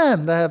and the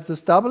Lamb. They have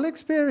this double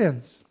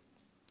experience.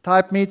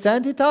 Type meets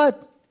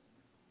antitype.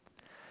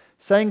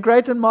 Saying,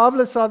 great and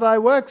marvelous are thy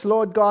works,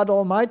 Lord God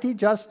Almighty.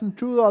 Just and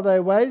true are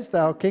thy ways,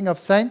 thou King of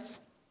saints.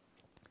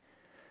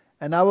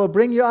 And I will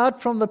bring you out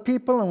from the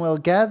people, and will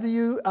gather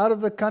you out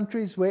of the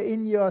countries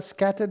wherein you are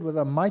scattered, with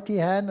a mighty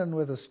hand and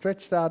with a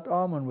stretched out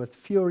arm and with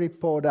fury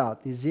poured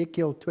out.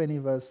 Ezekiel 20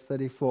 verse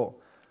 34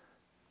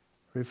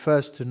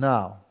 refers to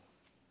now.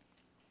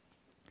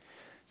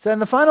 So in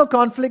the final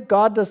conflict,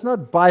 God does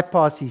not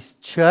bypass his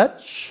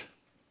church.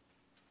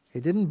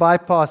 He didn't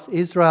bypass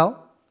Israel.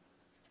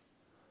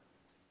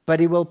 But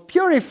he will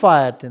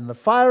purify it in the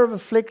fire of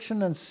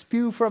affliction and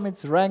spew from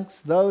its ranks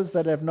those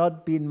that have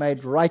not been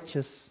made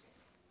righteous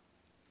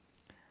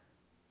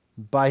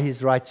by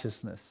his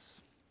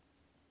righteousness.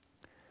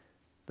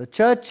 The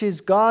church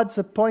is God's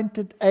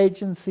appointed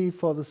agency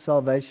for the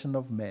salvation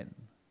of men.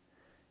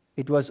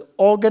 It was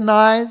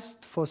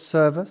organized for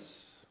service,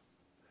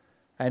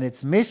 and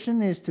its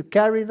mission is to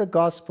carry the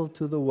gospel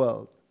to the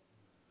world.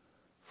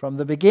 From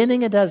the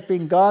beginning, it has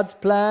been God's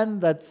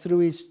plan that through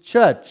his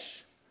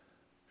church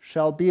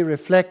shall be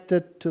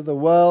reflected to the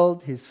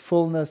world his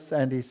fullness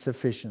and his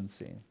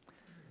sufficiency.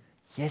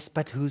 Yes,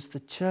 but who's the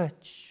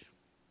church?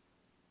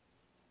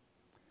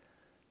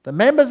 The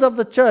members of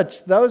the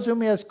church, those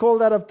whom he has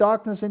called out of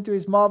darkness into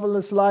his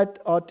marvelous light,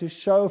 are to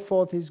show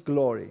forth his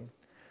glory.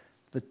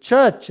 The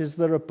church is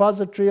the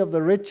repository of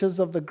the riches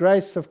of the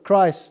grace of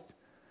Christ,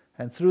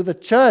 and through the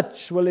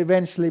church will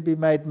eventually be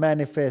made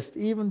manifest,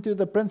 even to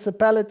the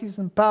principalities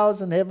and powers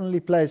in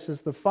heavenly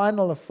places, the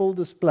final and full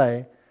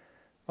display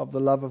of the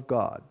love of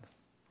God.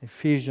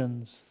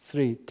 Ephesians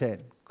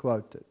 3:10,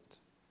 quoted.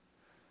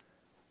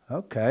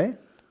 Okay.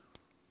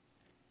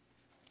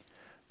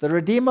 The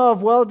Redeemer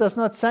of world does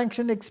not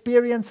sanction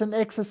experience and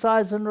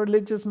exercise in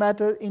religious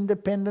matter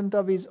independent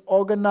of his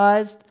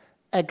organized,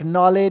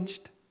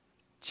 acknowledged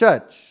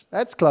church.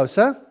 That's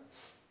closer.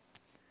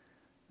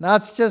 Now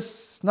it's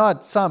just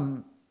not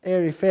some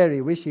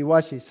airy-fairy,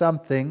 wishy-washy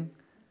something.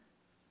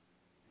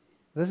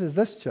 This is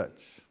this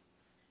church.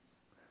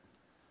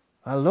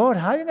 Well, Lord,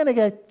 how are you going to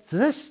get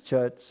this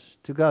church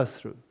to go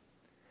through?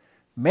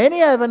 Many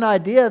have an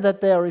idea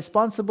that they are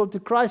responsible to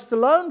Christ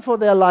alone for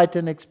their light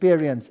and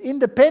experience,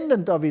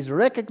 independent of his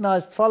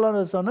recognized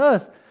followers on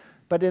earth.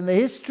 But in the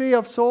history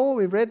of Saul,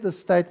 we've read this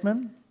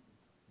statement.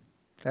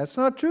 That's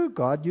not true.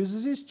 God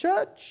uses his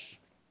church.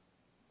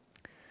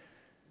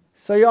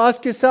 So you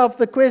ask yourself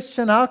the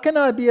question, how can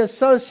I be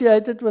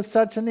associated with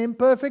such an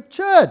imperfect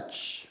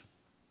church?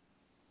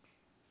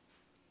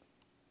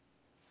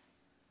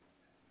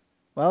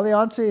 Well, the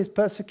answer is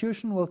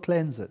persecution will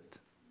cleanse it.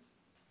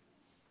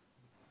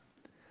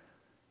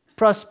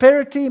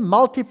 Prosperity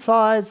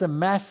multiplies a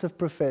mass of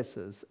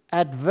professors.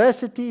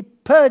 Adversity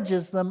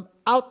purges them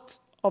out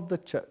of the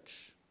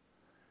church.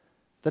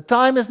 The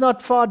time is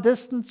not far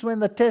distant when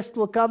the test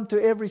will come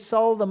to every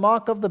soul. The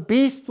mark of the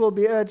beast will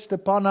be urged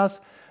upon us,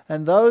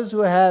 and those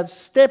who have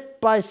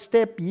step by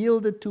step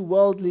yielded to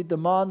worldly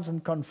demands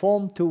and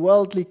conformed to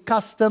worldly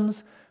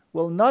customs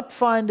will not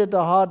find it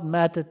a hard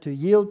matter to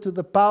yield to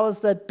the powers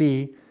that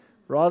be,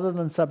 rather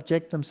than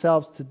subject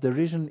themselves to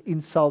derision,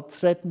 insult,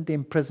 threatened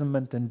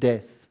imprisonment, and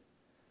death.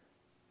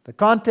 The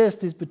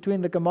contest is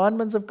between the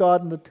commandments of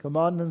God and the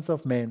commandments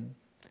of men.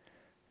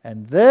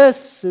 And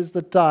this is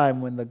the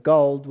time when the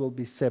gold will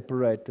be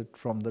separated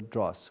from the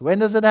dross. When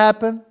does it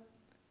happen?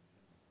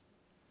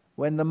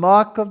 When the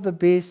mark of the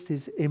beast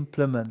is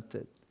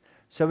implemented.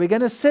 So we're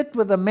going to sit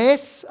with a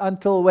mess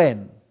until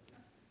when?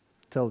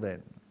 Till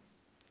then.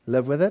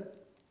 Live with it.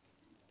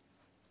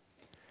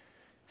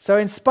 So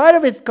in spite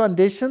of its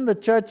condition, the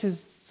church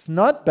is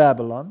not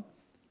Babylon,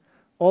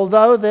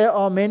 although there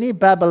are many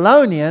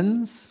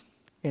Babylonians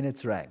in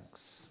its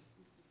ranks.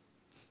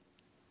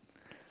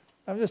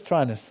 I'm just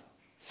trying to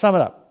sum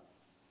it up.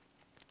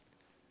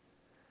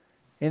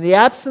 In the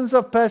absence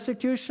of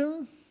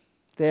persecution,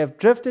 they have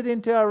drifted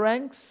into our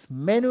ranks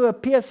men who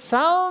appear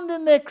sound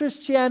in their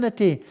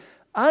Christianity,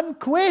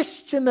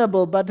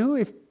 unquestionable, but who,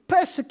 if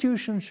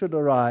persecution should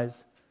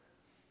arise,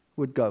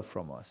 would go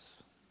from us.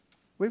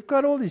 We've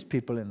got all these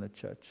people in the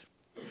church.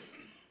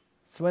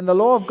 So when the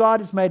law of God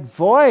is made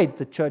void,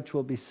 the church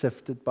will be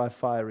sifted by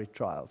fiery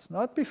trials.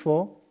 Not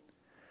before.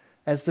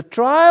 As the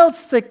trials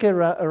thicken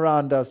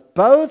around us,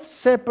 both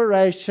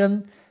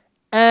separation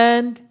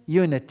and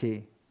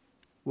unity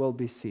will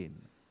be seen.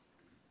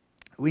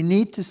 We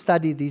need to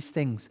study these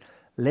things,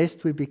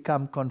 lest we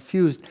become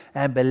confused.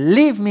 And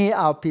believe me,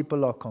 our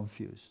people are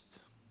confused.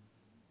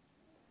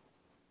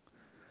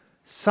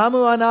 Some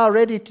who are now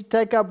ready to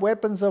take up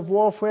weapons of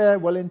warfare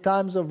will in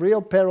times of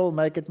real peril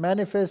make it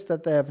manifest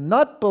that they have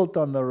not built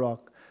on the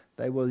rock.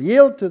 They will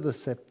yield to the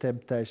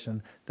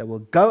temptation. They will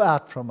go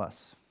out from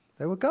us.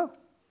 They will go.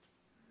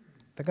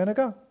 They're going to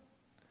go.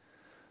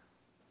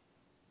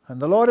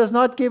 And the Lord has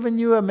not given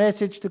you a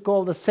message to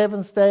call the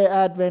Seventh-day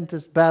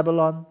Adventist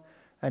Babylon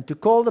and to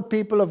call the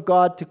people of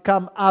God to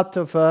come out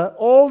of her.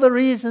 All the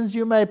reasons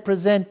you may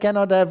present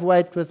cannot have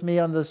weight with me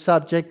on this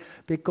subject,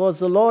 because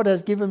the Lord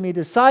has given me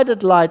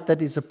decided light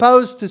that is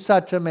opposed to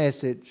such a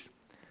message.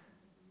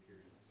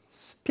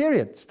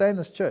 Period. Stay in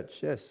this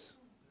church, yes.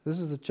 This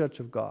is the church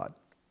of God.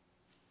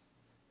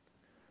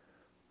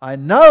 I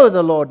know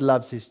the Lord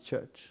loves his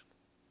church.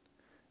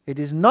 It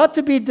is not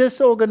to be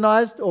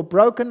disorganized or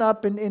broken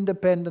up in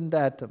independent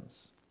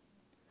atoms.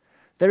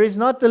 There is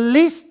not the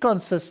least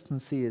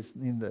consistency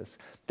in this.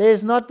 There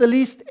is not the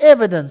least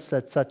evidence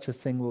that such a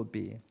thing will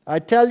be. I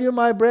tell you,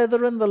 my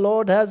brethren, the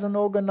Lord has an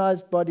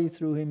organized body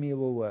through whom he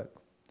will work.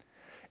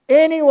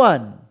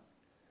 Anyone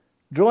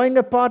drawing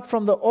apart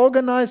from the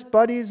organized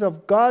bodies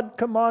of God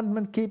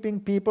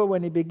commandment-keeping people,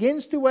 when he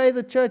begins to weigh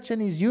the church in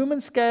his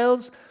human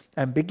scales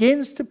and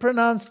begins to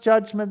pronounce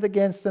judgment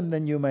against them,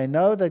 then you may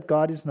know that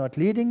God is not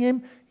leading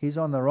him. He's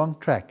on the wrong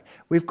track.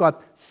 We've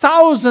got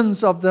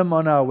thousands of them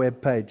on our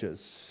web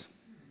pages.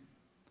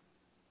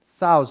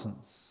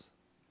 Thousands.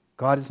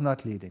 God is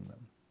not leading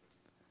them.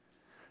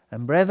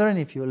 And brethren,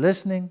 if you're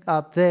listening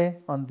out there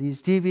on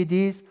these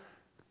DVDs,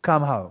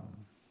 come home.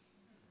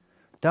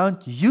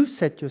 Don't you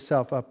set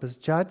yourself up as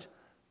judge.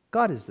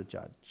 God is the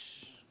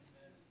judge.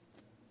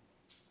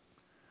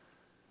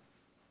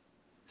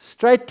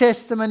 Straight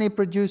testimony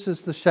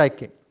produces the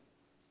shaking.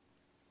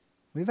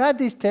 We've had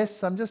these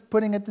tests. I'm just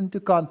putting it into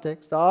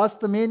context. I asked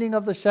the meaning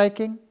of the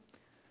shaking.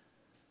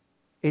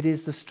 It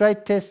is the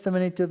straight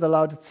testimony to the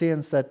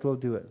Laodiceans that will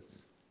do it.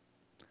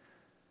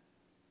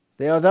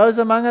 There are those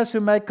among us who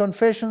make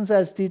confessions,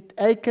 as did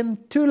Achan,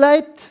 too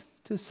late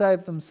to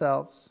save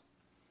themselves.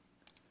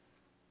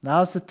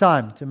 Now's the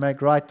time to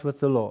make right with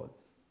the Lord.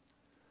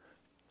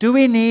 Do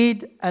we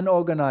need an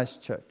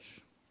organized church?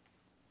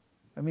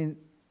 I mean,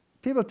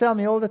 people tell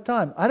me all the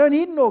time, I don't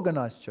need an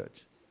organized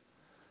church.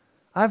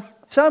 I've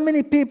so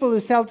many people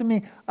who tell to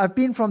me, I've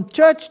been from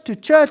church to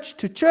church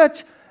to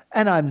church,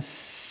 and I'm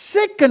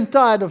sick and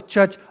tired of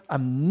church.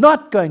 I'm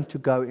not going to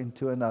go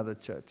into another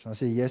church. I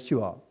say, yes,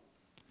 you are.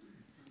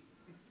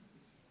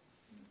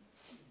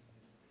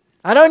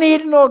 I don't need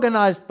an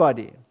organized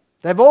body.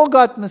 They've all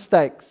got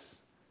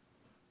mistakes.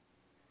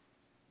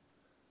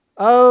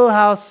 Oh,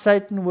 how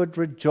Satan would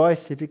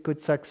rejoice if he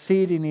could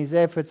succeed in his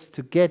efforts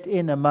to get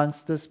in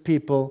amongst this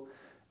people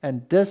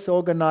and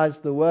disorganize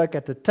the work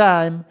at a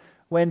time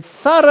when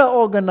thorough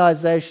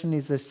organization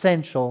is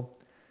essential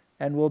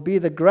and will be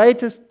the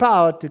greatest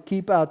power to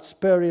keep out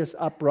spurious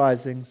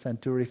uprisings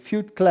and to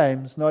refute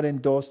claims not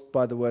endorsed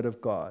by the Word of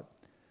God.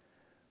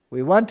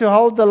 We want to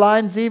hold the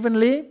lines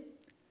evenly,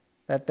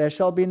 that there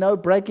shall be no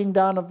breaking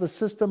down of the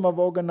system of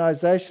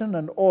organization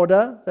and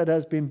order that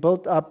has been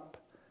built up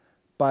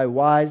by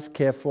wise,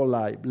 careful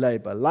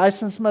labor.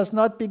 License must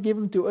not be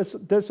given to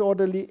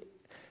disorderly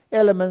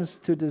elements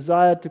to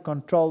desire to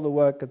control the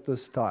work at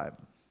this time.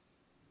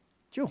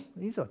 Phew,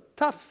 these are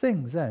tough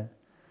things, to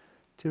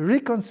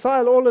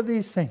reconcile all of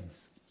these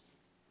things.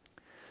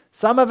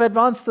 Some have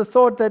advanced the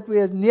thought that we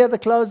are near the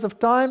close of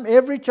time.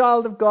 Every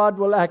child of God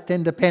will act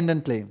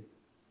independently.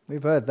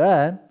 We've heard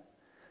that.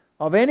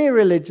 Of any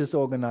religious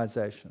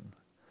organization.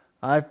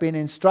 I've been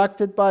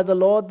instructed by the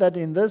Lord that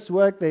in this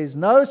work there is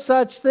no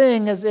such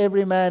thing as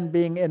every man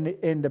being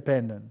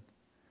independent.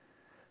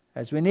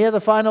 As we near the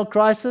final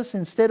crisis,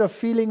 instead of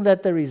feeling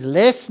that there is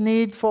less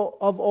need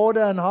of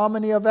order and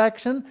harmony of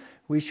action,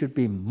 we should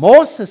be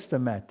more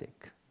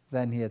systematic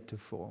than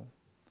heretofore.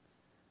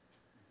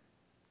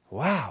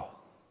 Wow.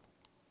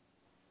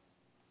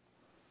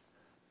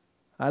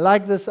 I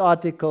like this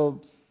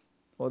article,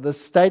 or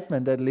this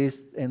statement at least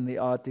in the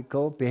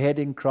article,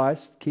 Beheading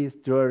Christ,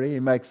 Keith Drury. He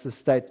makes the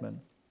statement.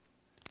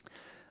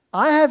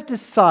 I have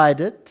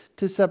decided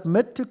to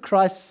submit to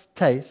Christ's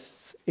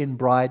tastes in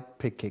bride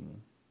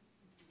picking.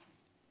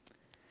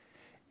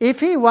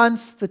 If he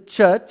wants the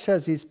church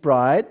as his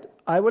bride,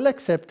 I will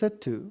accept her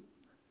too.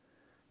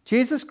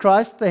 Jesus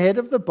Christ, the head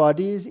of the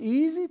body, is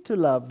easy to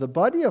love. The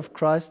body of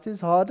Christ is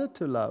harder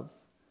to love.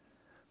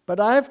 But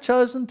I have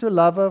chosen to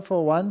love her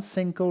for one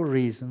single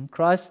reason.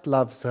 Christ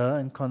loves her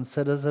and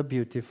considers her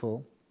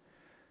beautiful.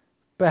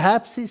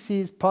 Perhaps he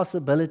sees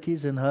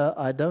possibilities in her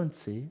I don't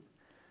see.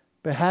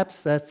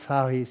 Perhaps that's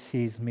how he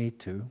sees me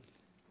too.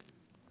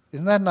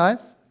 Isn't that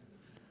nice?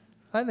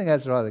 I think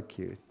that's rather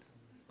cute.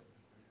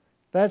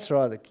 That's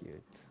rather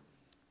cute.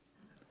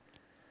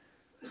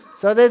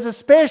 So there's a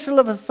special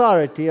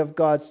authority of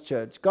God's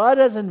church. God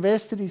has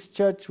invested his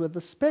church with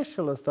a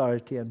special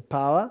authority and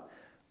power,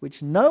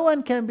 which no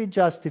one can be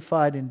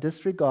justified in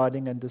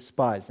disregarding and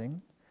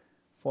despising,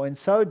 for in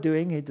so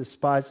doing he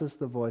despises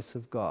the voice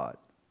of God.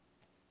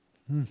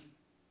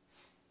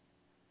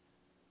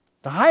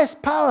 The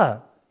highest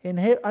power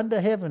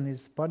under heaven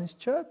is upon his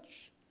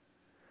church.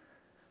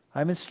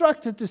 I'm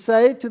instructed to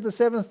say to the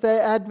Seventh-day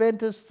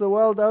Adventists the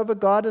world over,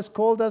 God has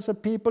called us a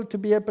people to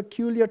be a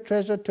peculiar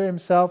treasure to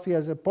himself. He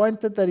has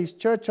appointed that his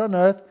church on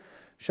earth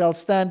shall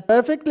stand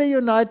perfectly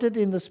united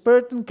in the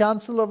spirit and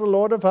counsel of the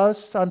Lord of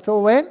hosts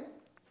until when?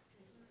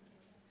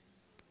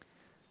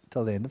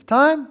 Till the end of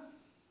time.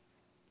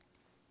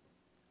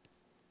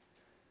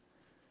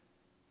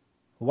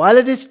 While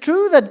it is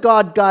true that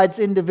God guides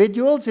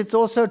individuals, it's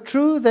also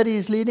true that he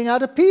is leading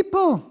out a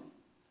people.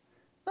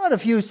 Not a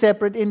few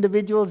separate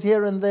individuals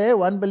here and there,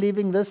 one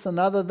believing this,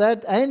 another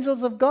that.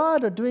 Angels of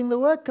God are doing the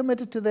work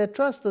committed to their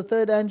trust. The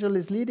third angel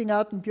is leading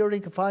out and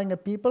purifying a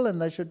people,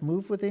 and they should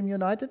move with him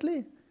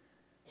unitedly.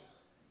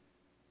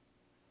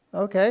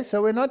 Okay,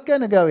 so we're not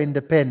going to go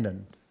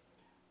independent.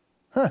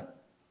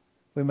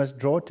 We must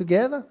draw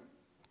together.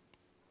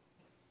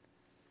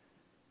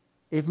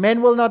 If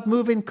men will not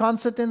move in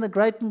concert in the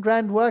great and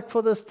grand work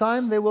for this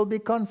time, there will be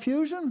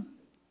confusion.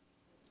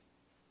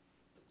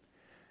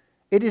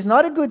 It is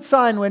not a good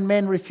sign when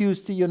men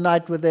refuse to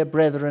unite with their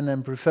brethren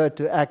and prefer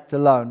to act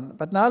alone.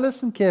 But now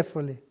listen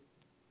carefully.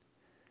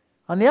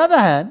 On the other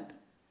hand,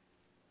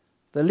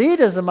 the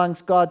leaders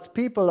amongst God's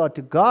people are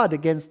to guard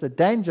against the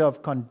danger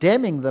of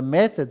condemning the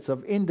methods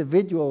of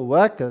individual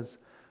workers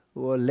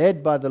who are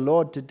led by the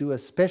Lord to do a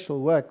special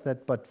work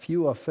that but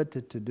few are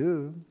fitted to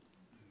do.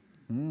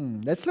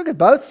 Let's look at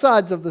both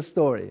sides of the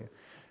story,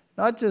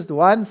 not just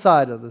one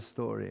side of the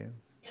story.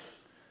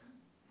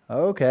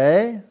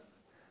 Okay.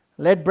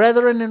 Let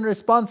brethren in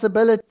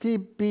responsibility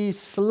be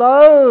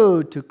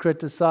slow to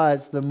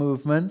criticize the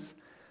movements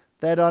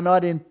that are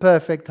not in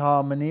perfect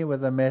harmony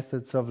with the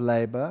methods of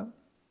labor.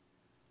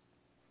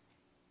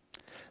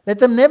 Let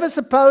them never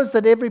suppose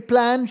that every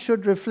plan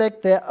should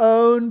reflect their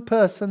own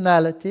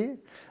personality.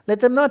 Let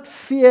them not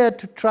fear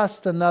to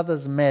trust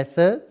another's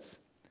methods.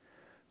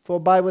 For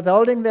by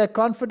withholding their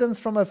confidence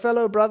from a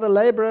fellow brother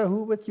laborer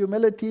who with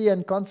humility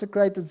and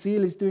consecrated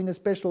zeal is doing a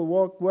special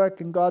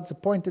work in God's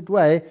appointed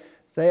way,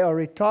 they are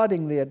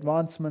retarding the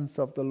advancements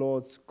of the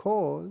Lord's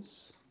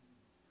cause.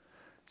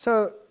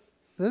 So,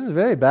 this is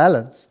very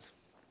balanced.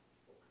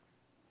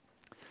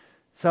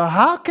 So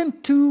how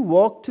can two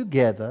walk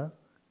together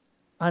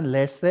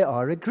unless they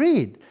are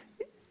agreed?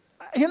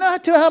 You know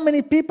to how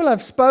many people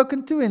I've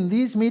spoken to in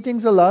these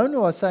meetings alone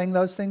who are saying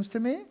those things to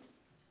me?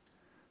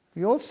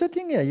 You're all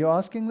sitting here, you're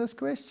asking this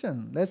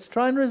question. Let's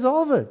try and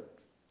resolve it.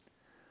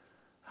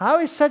 How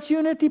is such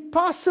unity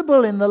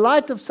possible in the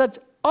light of such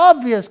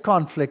obvious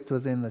conflict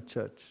within the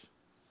church?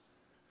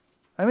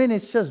 I mean,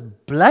 it's just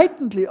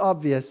blatantly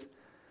obvious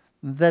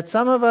that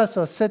some of us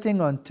are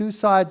sitting on two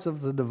sides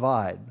of the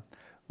divide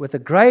with a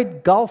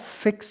great gulf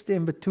fixed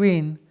in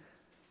between.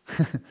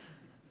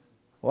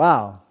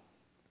 Wow.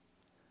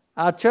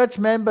 Our church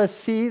members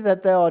see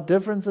that there are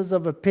differences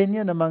of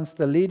opinion amongst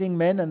the leading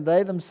men, and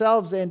they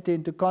themselves enter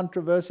into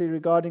controversy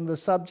regarding the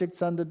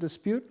subjects under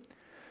dispute.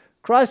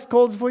 Christ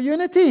calls for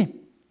unity.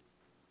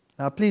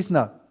 Now please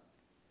note,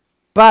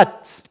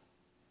 but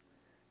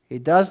He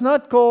does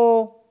not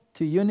call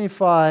to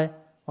unify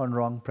on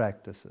wrong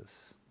practices.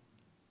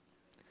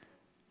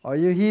 Are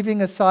you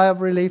heaving a sigh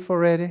of relief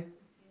already?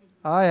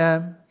 I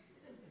am.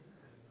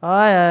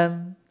 I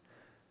am.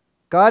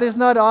 God is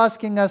not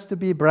asking us to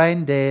be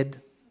brain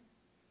dead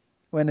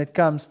when it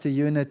comes to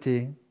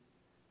unity.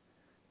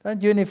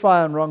 Don't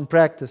unify on wrong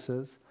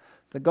practices.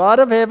 The God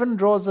of heaven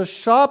draws a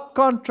sharp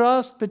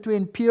contrast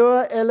between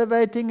pure,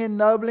 elevating,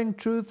 ennobling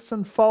truths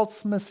and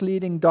false,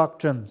 misleading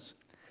doctrines.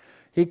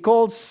 He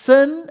calls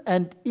sin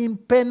and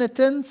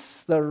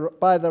impenitence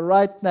by the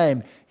right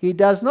name. He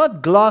does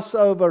not gloss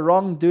over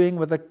wrongdoing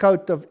with a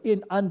coat of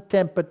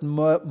untempered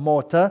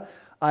mortar.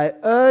 I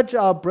urge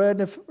our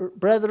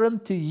brethren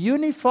to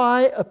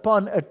unify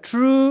upon a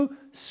true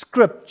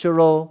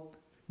scriptural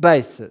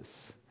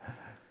basis.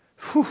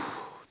 Whew,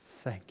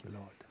 thank you,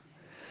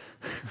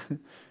 Lord.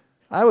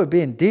 I would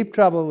be in deep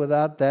trouble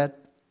without that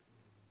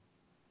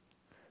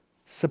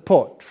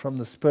support from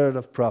the spirit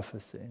of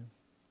prophecy.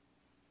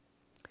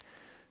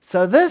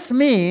 So this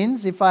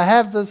means, if I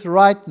have this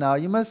right now,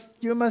 you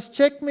must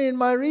check me in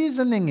my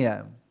reasoning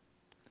here.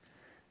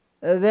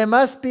 There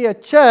must be a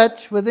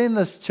church within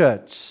this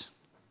church.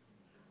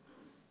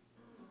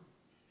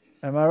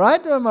 Am I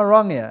right or am I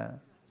wrong here?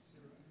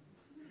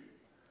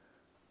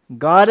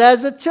 God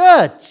has a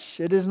church.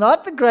 It is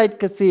not the great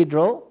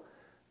cathedral.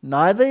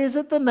 Neither is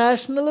it the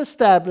national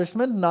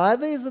establishment.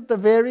 Neither is it the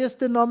various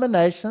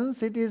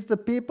denominations. It is the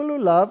people who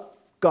love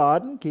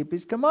God and keep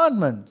His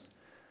commandments.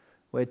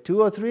 Where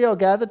two or three are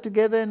gathered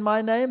together in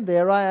my name,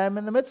 there I am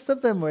in the midst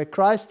of them. Where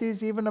Christ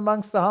is even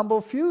amongst the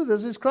humble few,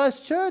 this is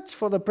Christ's church.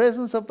 For the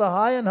presence of the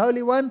High and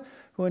Holy One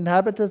who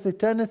inhabiteth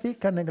eternity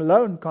can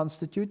alone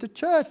constitute a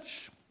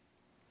church.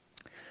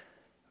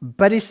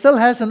 But He still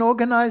has an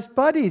organized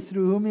body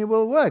through whom He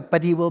will work.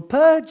 But He will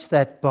purge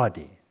that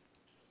body.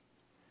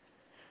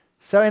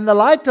 So in the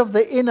light of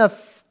the inner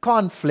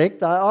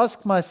conflict, I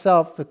ask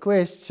myself the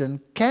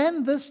question,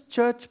 can this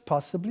church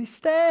possibly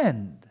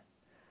stand?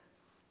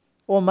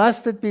 Or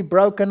must it be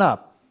broken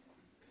up?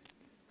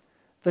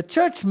 The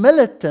church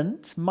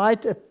militant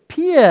might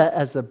appear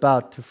as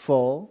about to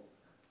fall,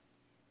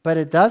 but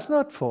it does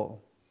not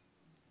fall.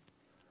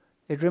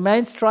 It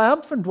remains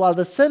triumphant, while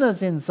the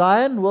sinners in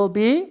Zion will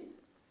be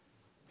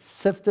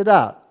sifted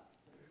out.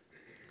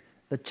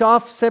 The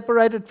chaff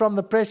separated from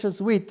the precious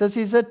wheat. This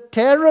is a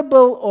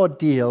terrible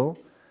ordeal,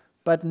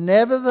 but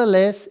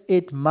nevertheless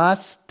it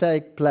must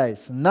take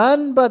place.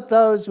 None but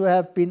those who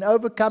have been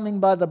overcoming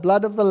by the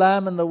blood of the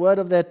Lamb and the word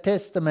of their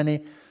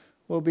testimony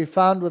will be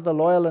found with the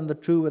loyal and the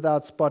true,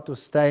 without spot or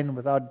stain,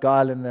 without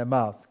guile in their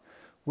mouth.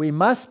 We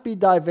must be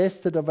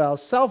divested of our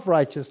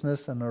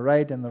self-righteousness and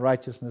arrayed in the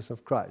righteousness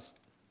of Christ.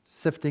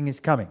 Sifting is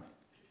coming.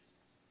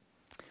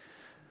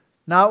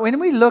 Now, when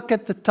we look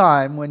at the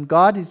time when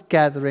God is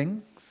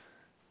gathering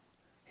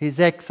His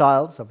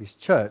exiles of His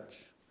church,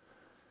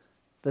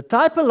 the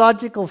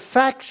typological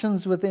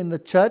factions within the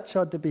church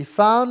are to be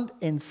found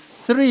in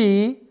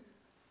three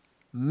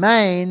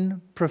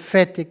main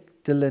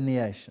prophetic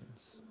delineations.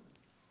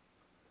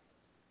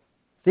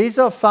 These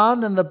are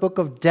found in the book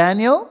of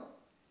Daniel,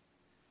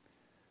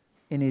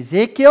 in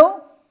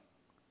Ezekiel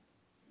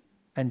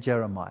and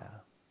Jeremiah.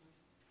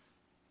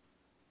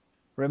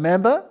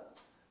 Remember,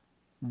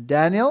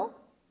 Daniel,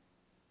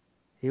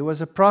 he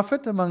was a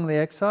prophet among the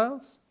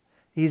exiles.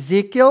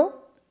 Ezekiel,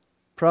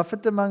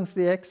 prophet amongst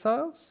the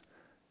exiles.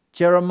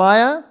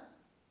 Jeremiah,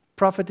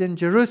 prophet in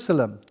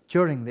Jerusalem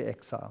during the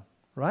exile,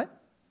 right?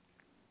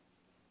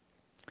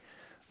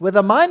 With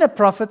the minor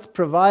prophets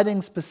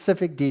providing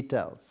specific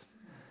details.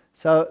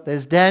 So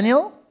there's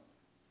Daniel,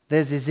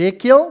 there's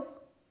Ezekiel,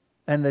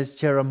 and there's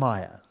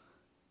Jeremiah.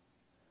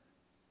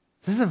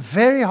 This is a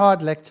very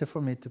hard lecture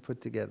for me to put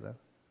together.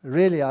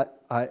 Really,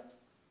 I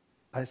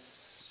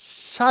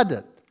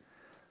shuddered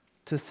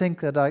to think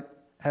that I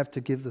have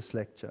to give this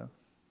lecture.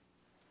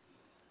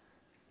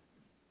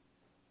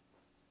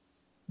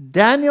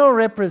 Daniel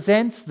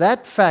represents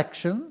that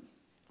faction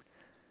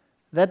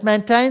that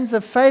maintains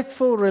a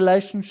faithful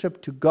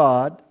relationship to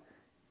God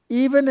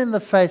even in the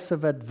face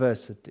of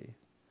adversity.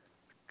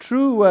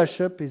 True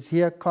worship is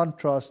here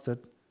contrasted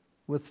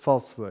with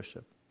false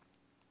worship.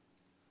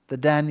 The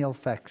Daniel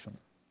faction.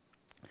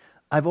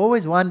 I've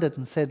always wondered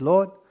and said,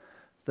 Lord,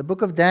 the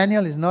book of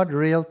Daniel is not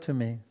real to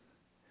me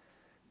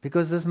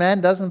because this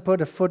man doesn't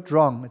put a foot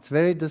wrong. It's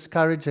very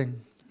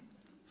discouraging.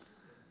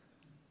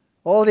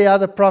 All the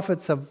other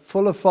prophets are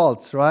full of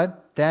faults, right?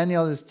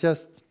 Daniel is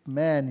just,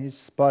 man, he's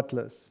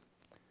spotless.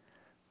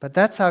 But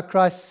that's how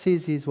Christ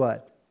sees his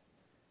what?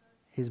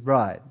 His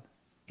bride.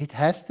 It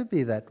has to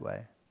be that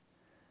way.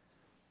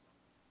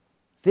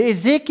 The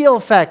Ezekiel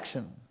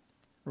faction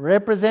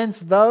represents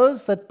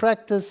those that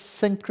practice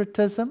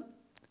syncretism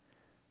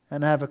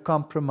and have a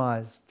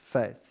compromised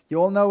faith.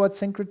 You all know what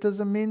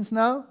syncretism means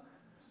now?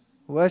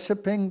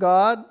 Worshipping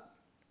God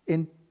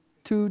in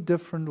two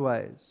different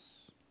ways.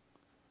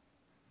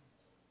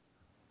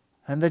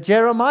 And the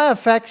Jeremiah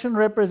faction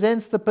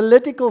represents the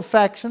political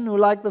faction who,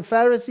 like the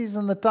Pharisees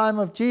in the time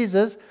of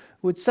Jesus,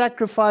 would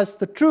sacrifice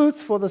the truth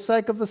for the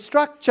sake of the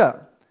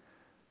structure.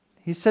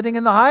 He's sitting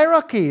in the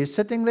hierarchy. He's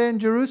sitting there in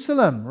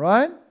Jerusalem,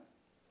 right?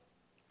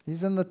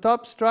 He's in the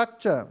top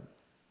structure.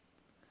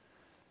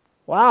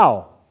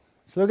 Wow.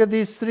 Let's look at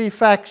these three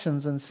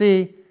factions and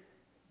see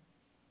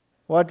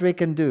what we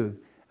can do.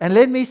 And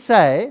let me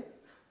say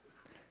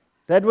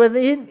that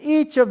within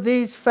each of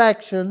these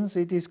factions,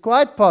 it is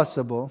quite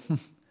possible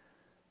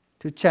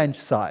to change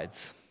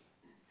sides.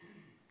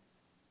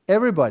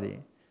 Everybody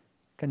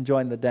can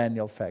join the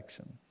Daniel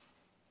faction.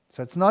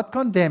 So it's not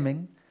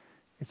condemning.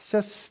 It's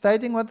just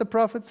stating what the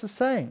prophets are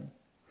saying.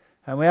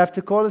 And we have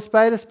to call a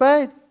spade a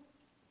spade.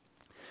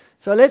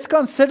 So let's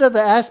consider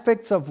the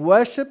aspects of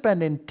worship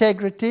and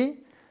integrity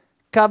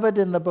covered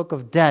in the book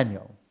of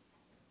Daniel.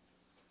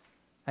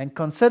 And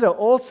consider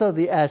also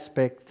the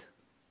aspect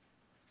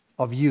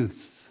of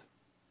youth.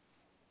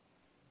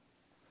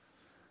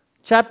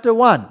 Chapter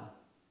 1.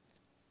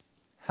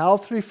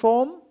 Health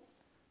reform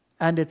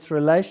and its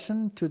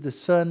relation to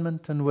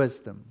discernment and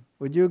wisdom.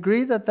 Would you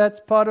agree that that's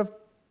part of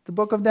the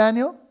book of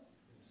Daniel?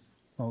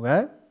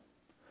 Okay.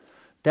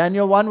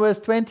 Daniel 1 verse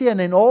 20,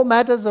 and in all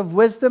matters of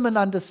wisdom and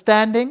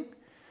understanding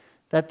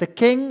that the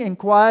king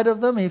inquired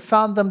of them, he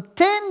found them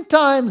 10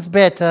 times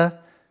better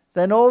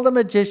than all the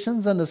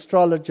magicians and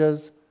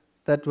astrologers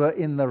that were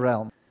in the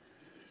realm.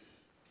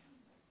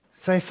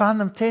 So he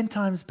found them 10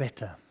 times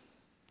better.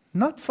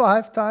 Not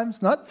 5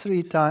 times, not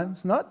 3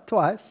 times, not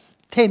twice,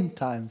 10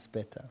 times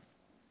better.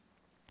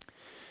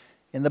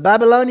 In the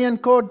Babylonian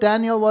court,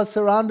 Daniel was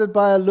surrounded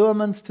by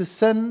allurements to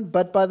sin,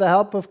 but by the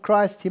help of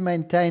Christ he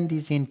maintained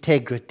his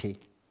integrity.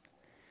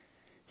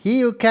 He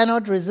who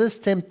cannot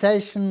resist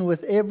temptation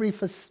with every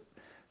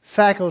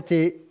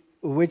faculty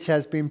which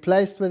has been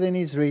placed within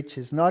his reach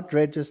is not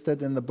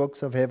registered in the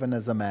books of heaven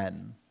as a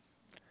man.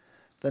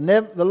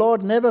 The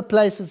Lord never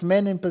places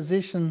men in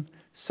position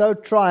so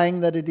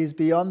trying that it is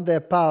beyond their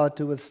power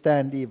to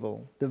withstand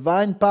evil.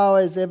 Divine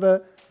power is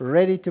ever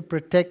ready to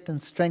protect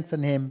and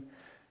strengthen him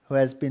who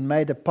has been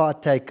made a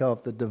partaker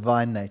of the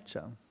divine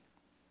nature.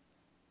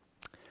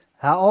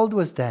 How old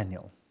was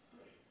Daniel?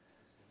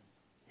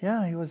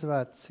 Yeah, he was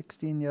about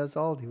 16 years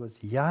old. He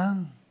was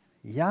young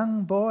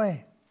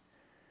boy.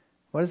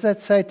 What does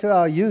that say to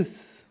our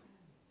youth?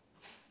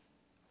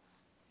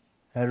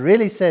 It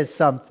really says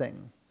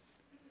something.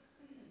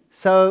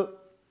 So,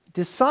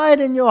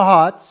 decide in your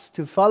hearts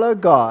to follow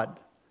God.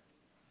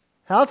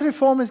 Health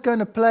reform is going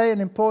to play an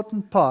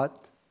important part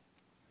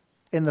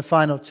in the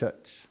final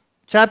church.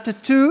 Chapter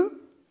 2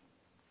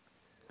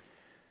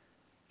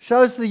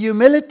 shows the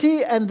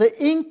humility and the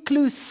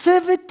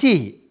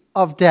inclusivity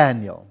of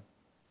Daniel.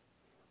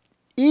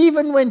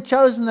 Even when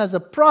chosen as a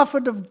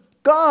prophet of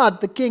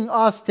God, the king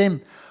asked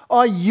him,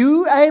 "Are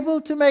you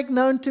able to make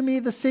known to me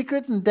the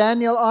secret?" And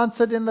Daniel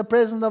answered in the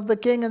presence of the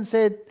king and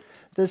said,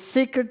 "The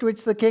secret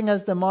which the king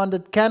has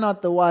demanded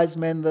cannot the wise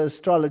men, the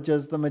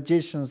astrologers, the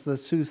magicians, the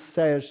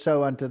soothsayers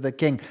show unto the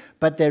king.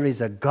 But there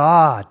is a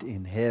God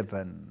in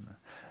heaven.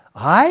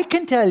 I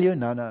can tell you,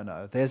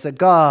 no. There's a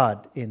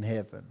God in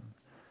heaven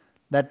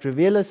that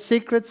revealeth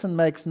secrets and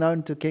makes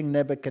known to King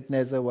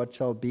Nebuchadnezzar what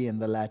shall be in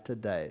the latter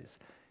days."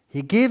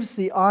 He gives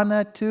the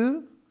honor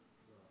to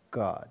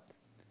God.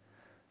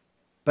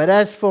 But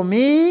as for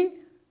me,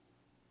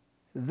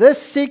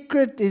 this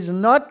secret is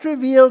not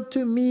revealed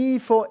to me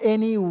for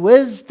any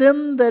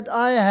wisdom that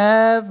I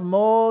have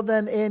more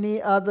than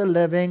any other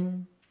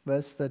living.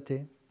 Verse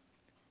 30.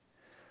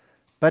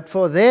 But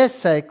for their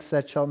sakes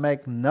that shall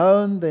make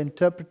known the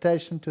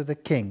interpretation to the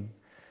king,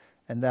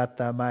 and that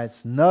thou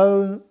mightst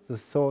know the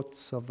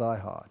thoughts of thy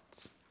heart.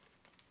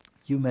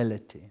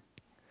 Humility.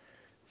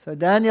 So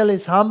Daniel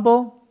is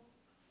humble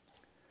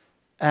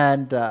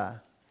and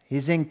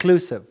he's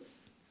inclusive.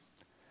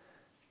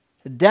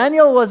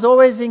 Daniel was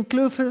always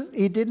inclusive.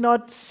 He did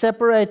not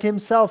separate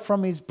himself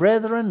from his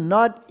brethren,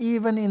 not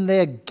even in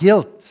their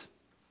guilt.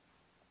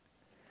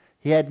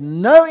 He had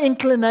no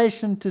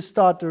inclination to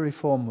start a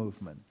reform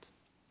movement.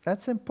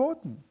 That's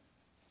important.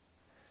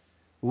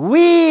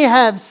 We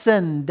have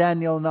sinned,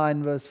 Daniel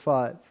 9 verse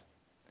 5,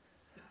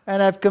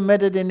 and have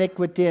committed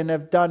iniquity and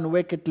have done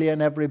wickedly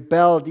and have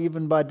rebelled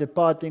even by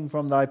departing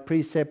from thy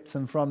precepts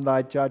and from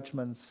thy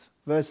judgments.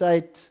 Verse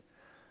 8,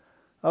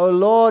 O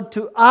Lord,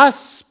 to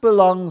us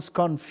belongs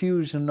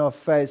confusion of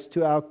face,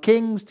 to our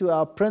kings, to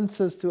our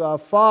princes, to our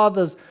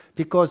fathers,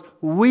 because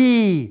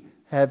we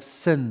have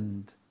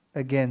sinned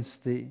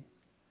against thee.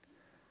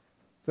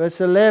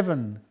 Verse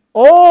 11,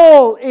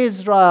 all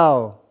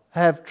Israel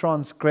have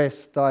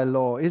transgressed thy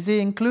law. Is he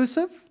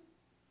inclusive?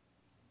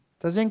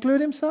 Does he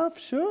include himself?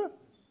 Sure.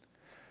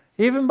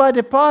 Even by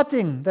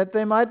departing, that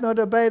they might not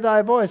obey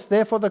thy voice.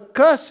 Therefore the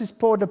curse is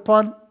poured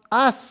upon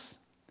us.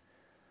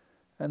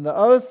 And the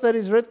oath that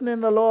is written in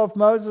the law of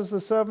Moses,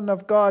 the servant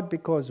of God,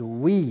 because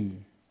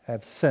we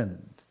have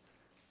sinned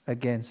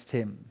against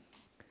him.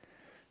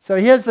 So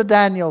here's the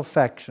Daniel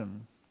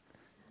faction.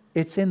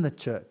 It's in the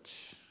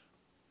church.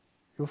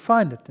 You'll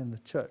find it in the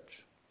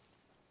church.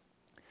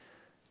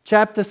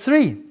 Chapter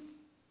 3,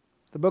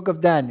 the book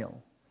of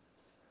Daniel.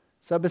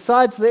 So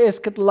besides the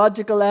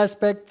eschatological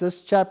aspect,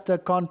 this chapter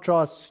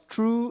contrasts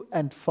true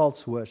and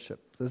false worship.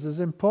 This is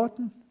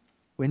important.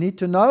 We need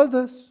to know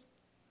this.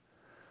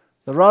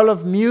 The role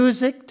of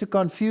music to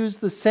confuse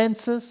the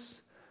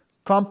senses,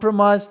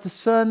 compromise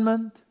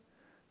discernment,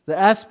 the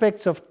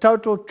aspects of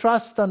total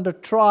trust under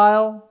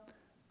trial,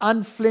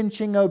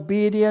 unflinching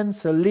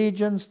obedience,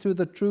 allegiance to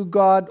the true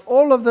God,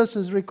 all of this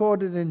is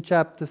recorded in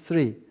chapter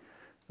 3.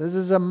 This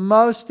is a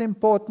most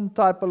important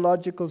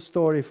typological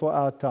story for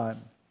our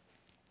time.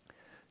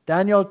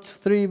 Daniel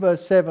 3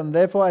 verse 7,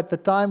 therefore at the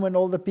time when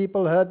all the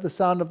people heard the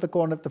sound of the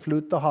cornet, the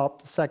flute, the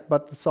harp, the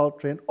sackbut, the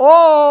psaltery, and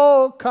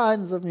all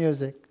kinds of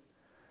music,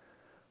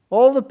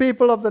 all the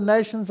people of the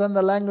nations and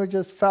the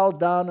languages fell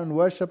down and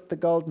worshipped the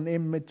golden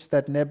image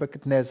that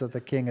Nebuchadnezzar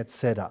the king had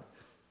set up.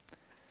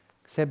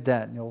 Except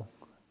Daniel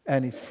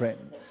and his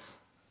friends.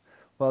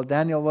 Well,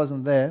 Daniel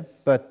wasn't there,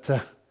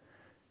 but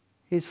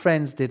his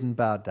friends didn't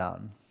bow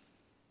down.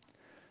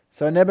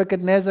 So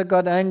Nebuchadnezzar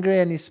got angry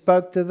and he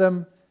spoke to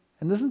them.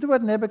 And listen to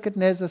what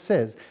Nebuchadnezzar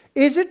says.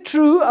 Is it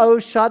true, O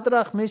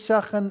Shadrach,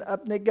 Meshach, and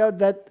Abednego,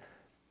 that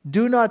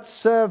do not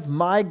serve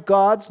my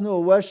gods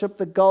nor worship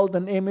the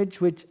golden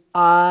image which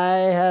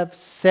I have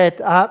set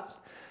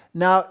up?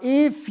 Now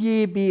if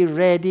ye be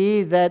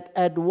ready, that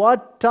at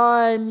what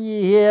time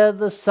ye hear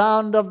the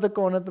sound of the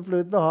cornet, the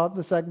flute, the harp,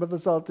 the sackbut, the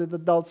psaltery, the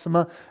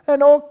dulcimer,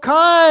 and all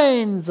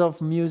kinds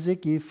of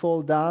music, ye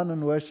fall down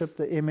and worship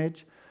the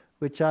image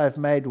which I have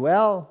made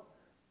well.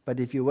 But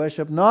if you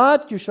worship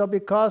not, you shall be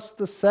cast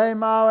the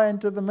same hour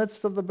into the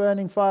midst of the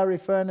burning fiery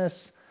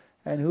furnace.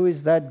 And who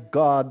is that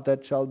God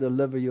that shall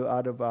deliver you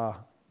out of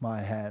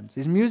my hands?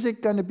 Is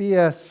music going to be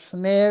a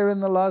snare in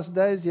the last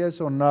days?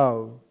 Yes or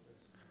no?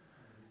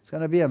 It's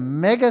going to be a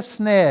mega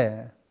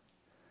snare.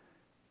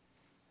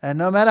 And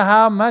no matter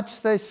how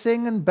much they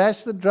sing and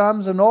bash the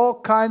drums and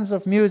all kinds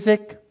of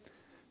music,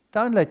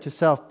 don't let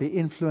yourself be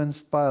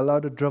influenced by a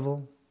load of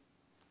drivel.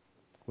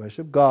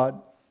 Worship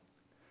God.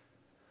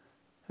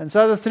 And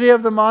so the three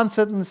of them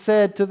answered and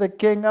said to the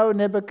king, O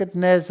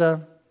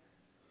Nebuchadnezzar,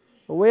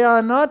 we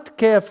are not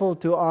careful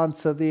to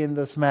answer thee in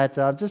this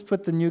matter. I've just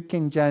put the New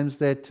King James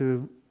there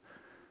to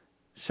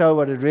show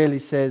what it really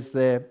says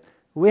there.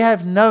 We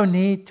have no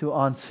need to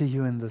answer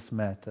you in this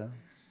matter.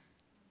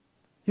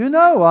 You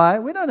know why?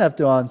 We don't have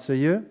to answer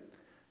you.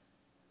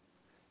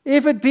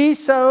 If it be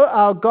so,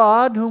 our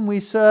God, whom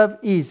we serve,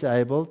 is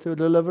able to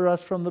deliver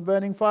us from the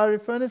burning fiery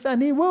furnace,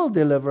 and he will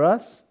deliver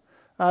us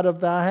out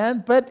of thy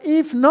hand. But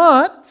if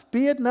not,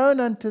 be it known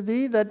unto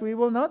thee that we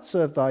will not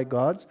serve thy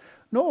gods,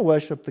 nor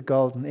worship the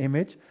golden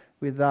image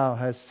which thou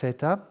hast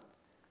set up.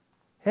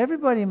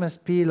 Everybody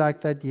must be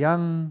like that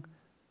young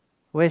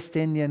West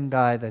Indian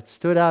guy that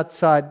stood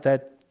outside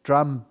that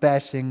drum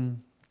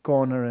bashing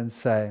corner and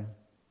say,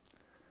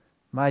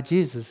 my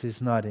Jesus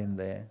is not in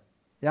there.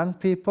 Young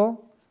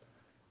people,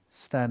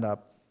 stand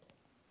up.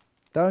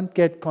 Don't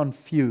get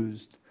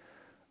confused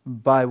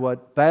by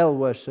what Baal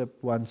worship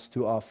wants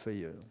to offer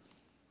you.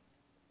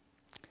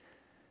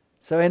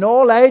 So in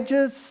all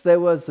ages,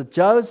 there was a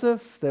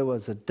Joseph, there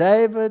was a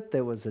David,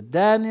 there was a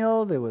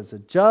Daniel, there was a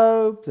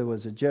Job, there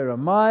was a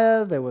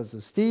Jeremiah, there was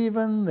a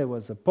Stephen, there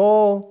was a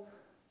Paul,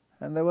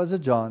 and there was a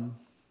John.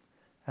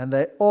 And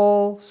they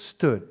all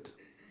stood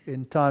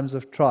in times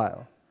of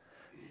trial.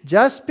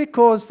 Just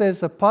because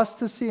there's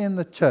apostasy in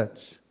the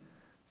church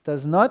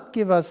does not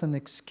give us an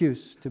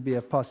excuse to be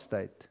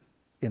apostate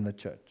in the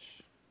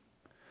church.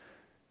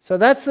 So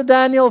that's the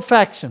Daniel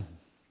faction.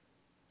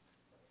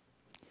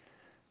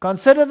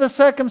 Consider the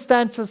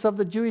circumstances of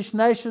the Jewish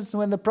nations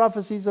when the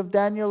prophecies of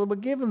Daniel were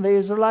given. The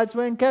Israelites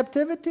were in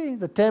captivity.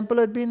 The temple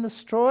had been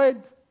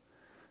destroyed.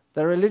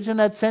 The religion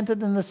had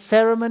centered in the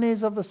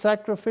ceremonies of the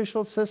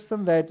sacrificial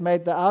system. They had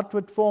made the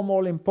outward form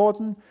all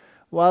important,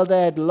 while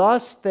they had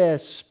lost their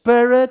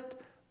spirit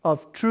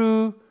of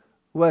true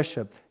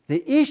worship.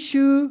 The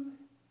issue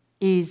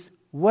is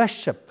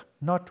worship,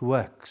 not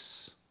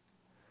works.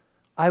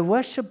 I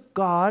worship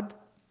God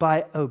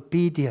by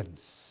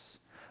obedience.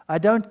 I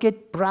don't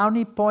get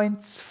brownie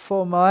points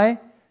for my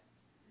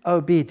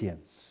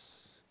obedience.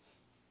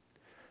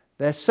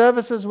 Their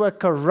services were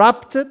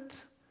corrupted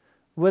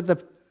with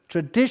the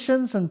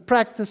traditions and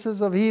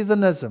practices of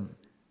heathenism.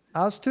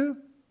 Ours too.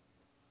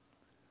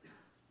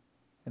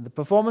 In the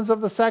performance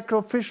of the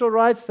sacrificial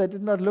rites, they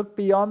did not look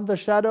beyond the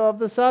shadow of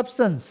the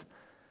substance.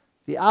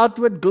 The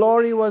outward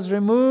glory was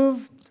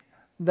removed,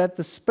 that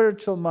the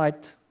spiritual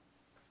might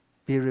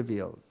be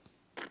revealed.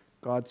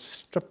 God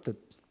stripped it.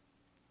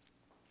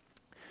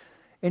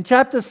 In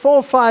chapters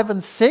 4, 5,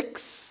 and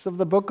 6 of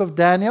the book of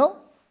Daniel,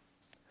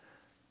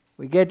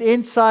 we get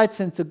insights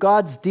into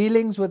God's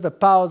dealings with the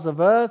powers of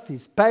earth,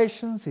 His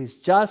patience, His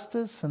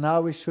justice, and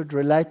how we should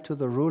relate to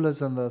the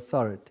rulers and the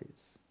authorities.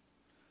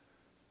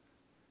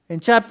 In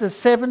chapters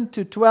 7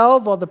 to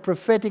 12 are the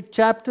prophetic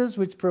chapters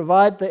which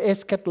provide the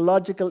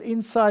eschatological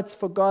insights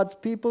for God's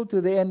people to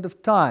the end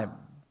of time.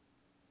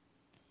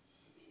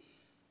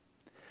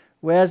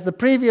 Whereas the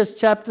previous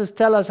chapters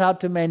tell us how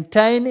to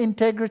maintain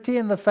integrity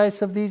in the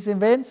face of these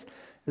events,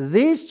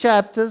 these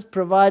chapters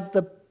provide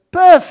the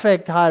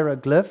perfect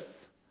hieroglyph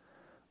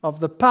of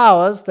the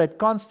powers that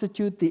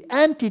constitute the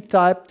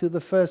antitype to the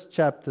first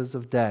chapters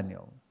of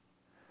Daniel.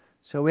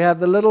 So we have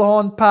the little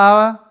horn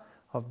power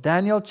of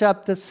Daniel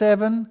chapter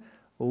 7,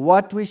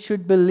 what we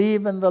should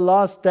believe in the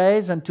last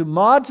days, and to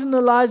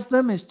marginalize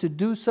them is to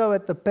do so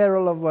at the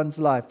peril of one's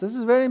life. This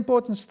is very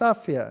important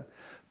stuff here.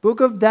 Book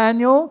of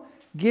Daniel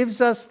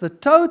gives us the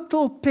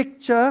total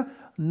picture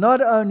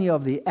not only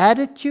of the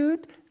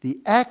attitude, the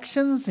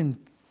actions in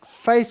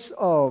face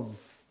of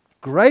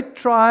great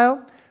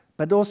trial,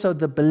 but also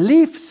the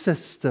belief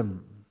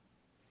system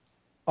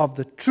of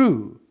the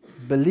true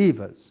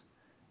believers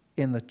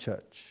in the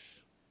church.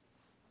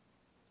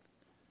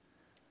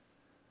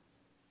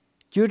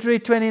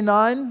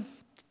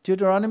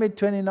 Deuteronomy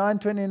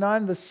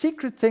 29:29, the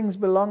secret things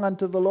belong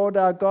unto the Lord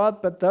our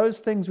God, but those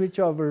things which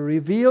are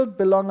revealed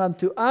belong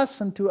unto us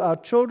and to our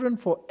children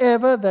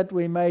forever, that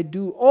we may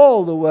do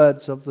all the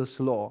words of this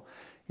law.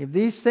 If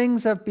these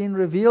things have been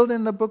revealed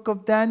in the book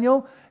of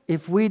Daniel,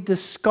 if we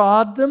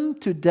discard them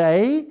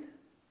today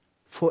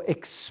for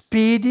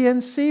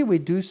expediency, we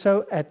do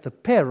so at the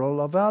peril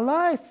of our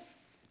life.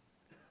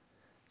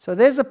 So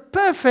there's a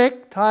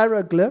perfect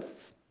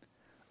hieroglyph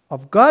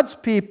of God's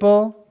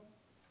people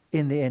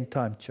in the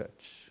end-time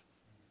church.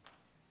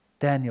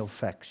 Daniel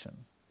faction.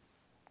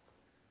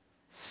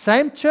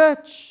 Same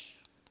church.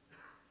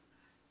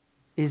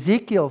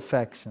 Ezekiel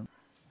faction.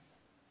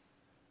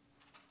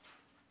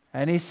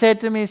 And he said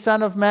to me,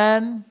 Son of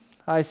man,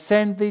 I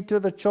send thee to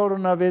the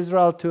children of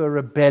Israel, to a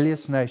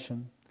rebellious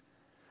nation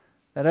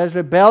that has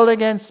rebelled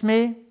against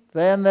me.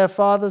 They and their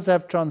fathers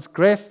have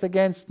transgressed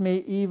against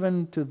me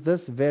even to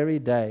this very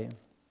day.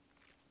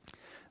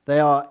 They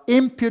are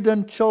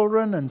impudent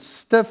children and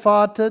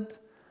stiff-hearted.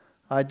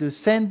 I do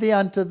send thee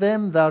unto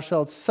them. Thou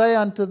shalt say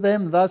unto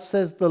them, Thus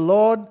says the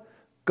Lord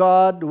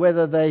God,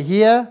 whether they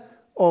hear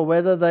or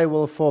whether they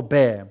will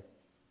forbear.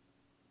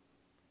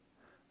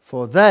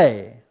 For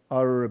they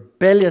are a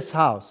rebellious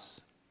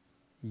house,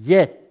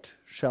 yet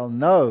shall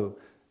know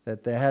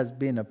that there has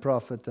been a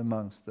prophet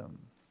amongst them.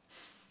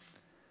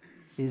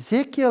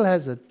 Ezekiel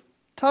has a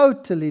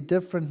totally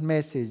different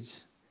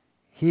message.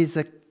 He's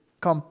a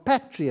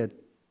compatriot.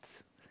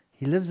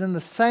 He lives in the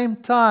same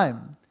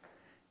time.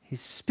 He's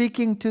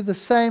speaking to the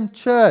same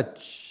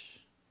church.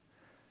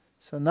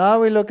 So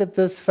now we look at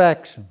this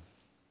faction.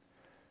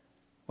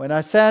 When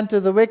I say unto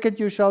the wicked,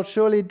 you shall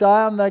surely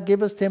die, and thou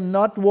givest him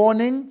not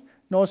warning,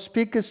 nor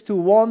speakest to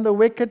warn the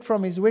wicked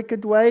from his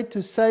wicked way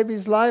to save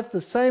his life,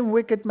 the same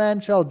wicked man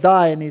shall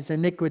die in his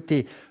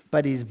iniquity,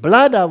 but his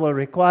blood I will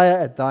require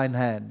at thine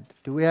hand.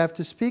 Do we have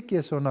to speak,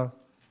 yes or no?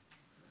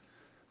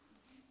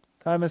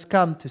 Time has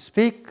come to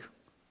speak.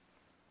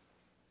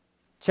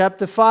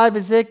 Chapter 5,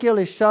 Ezekiel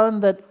is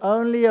shown that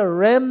only a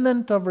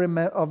remnant of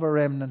a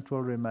remnant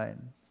will remain.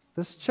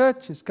 This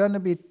church is going to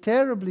be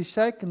terribly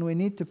shaken. We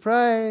need to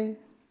pray.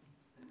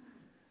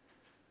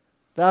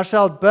 Thou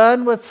shalt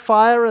burn with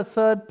fire a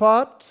third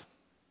part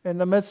in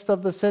the midst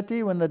of the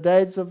city when the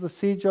days of the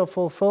siege are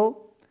fulfilled.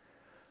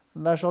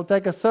 And thou shalt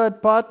take a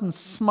third part and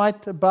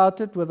smite about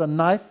it with a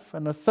knife,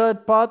 and a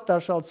third part thou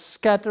shalt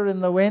scatter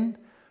in the wind,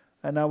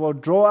 and I will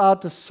draw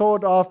out a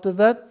sword after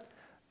that.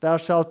 Thou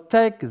shalt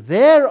take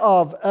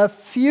thereof a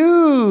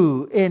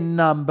few in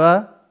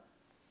number,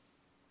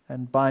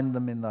 and bind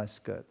them in thy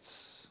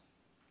skirts.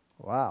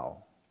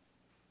 Wow.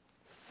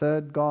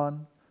 Third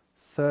gone,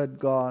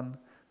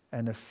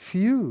 and a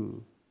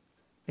few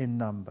in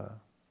number.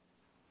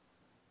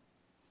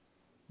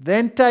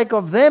 Then take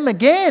of them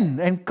again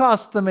and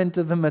cast them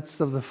into the midst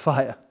of the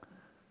fire.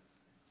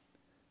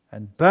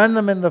 And burn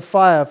them in the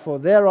fire, for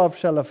thereof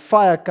shall a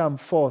fire come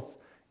forth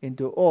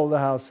into all the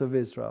house of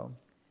Israel.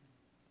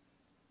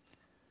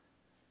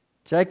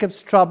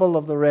 Jacob's trouble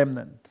of the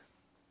remnant.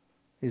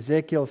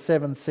 Ezekiel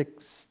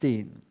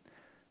 7:16.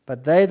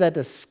 But they that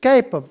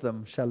escape of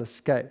them shall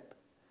escape,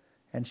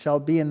 and shall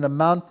be in the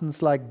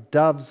mountains like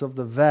doves of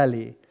the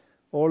valley,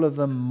 all of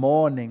them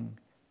mourning,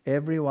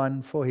 every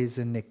one for his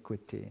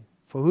iniquity.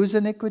 For whose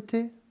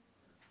iniquity?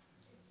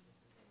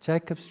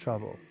 Jacob's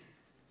trouble.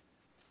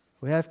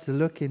 We have to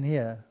look in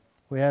here.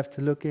 We have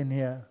to look in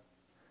here.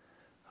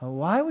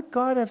 Why would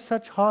God have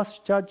such harsh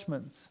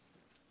judgments?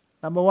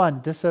 Number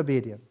one,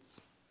 disobedience.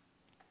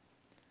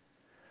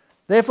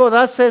 Therefore,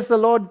 thus says the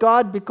Lord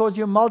God, because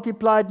you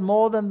multiplied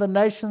more than the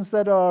nations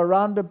that are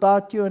around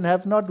about you, and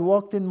have not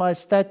walked in my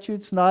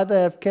statutes, neither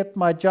have kept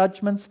my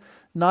judgments,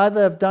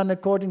 neither have done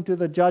according to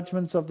the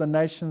judgments of the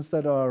nations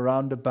that are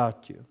around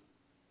about you.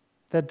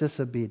 They're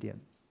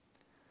disobedient.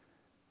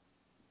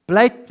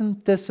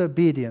 Blatant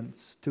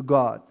disobedience to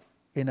God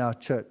in our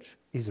church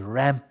is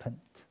rampant.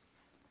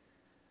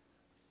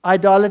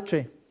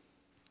 Idolatry.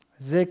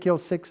 Ezekiel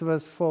 6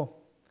 verse 4.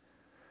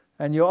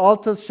 And your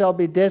altars shall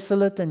be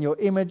desolate, and your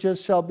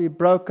images shall be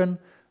broken,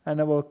 and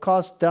I will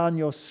cast down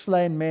your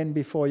slain men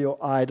before your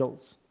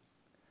idols.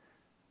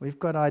 We've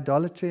got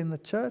idolatry in the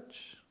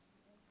church.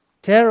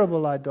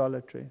 Terrible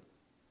idolatry.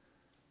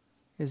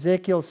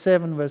 Ezekiel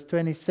 7 verse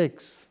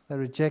 26. They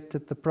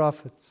rejected the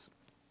prophets.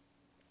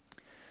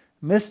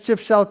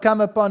 Mischief shall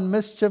come upon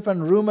mischief,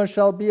 and rumor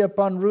shall be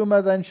upon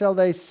rumor. Then shall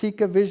they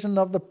seek a vision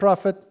of the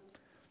prophet.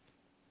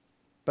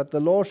 But the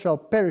law shall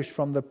perish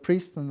from the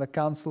priest, and the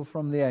counsel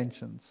from the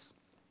ancients.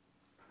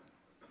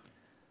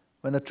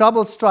 When the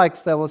trouble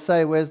strikes, they will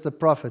say, where's the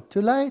prophet?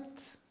 Too late.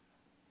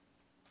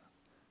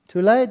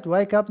 Too late.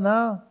 Wake up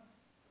now.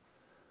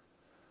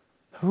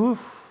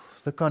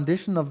 The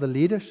condition of the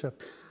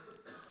leadership.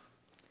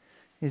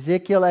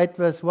 Ezekiel 8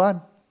 verse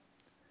 1.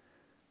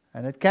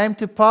 And it came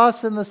to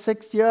pass in the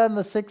 6th year, and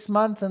the 6th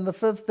month, and the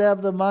 5th day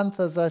of the month,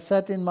 as I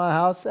sat in my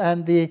house,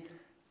 and the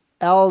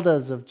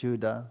elders of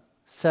Judah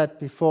sat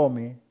before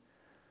me,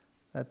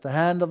 that the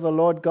hand of the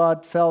Lord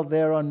God fell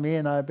there on me,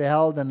 and I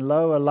beheld, and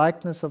lo, a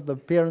likeness of the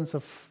appearance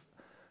of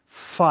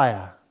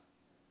fire.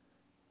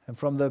 And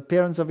from the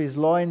appearance of his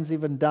loins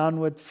even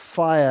downward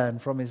fire,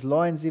 and from his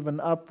loins even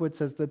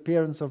upwards as the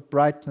appearance of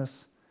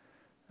brightness,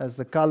 as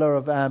the color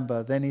of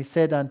amber. Then he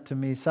said unto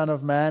me, Son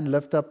of man,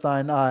 lift up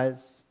thine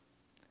eyes.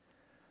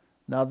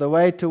 Now the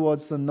way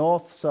towards the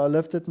north, so I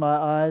lifted my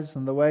eyes,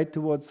 and the way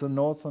towards the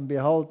north, and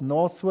behold,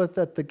 northward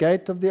at the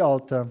gate of the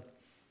altar,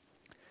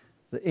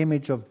 the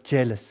image of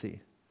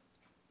jealousy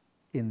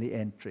in the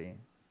entry.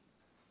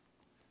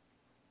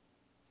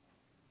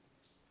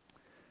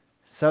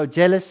 So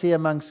jealousy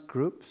amongst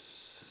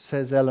groups,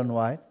 says Ellen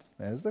White.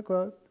 There's the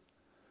quote.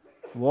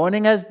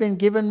 Warning has been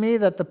given me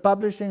that the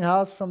publishing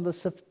house from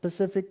the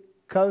Pacific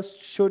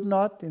Coast should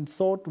not, in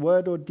thought,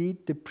 word, or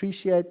deed,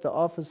 depreciate the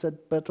office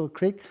at Battle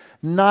Creek.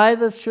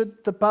 Neither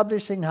should the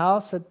publishing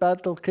house at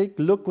Battle Creek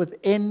look with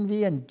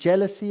envy and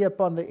jealousy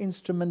upon the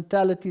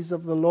instrumentalities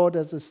of the Lord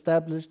as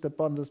established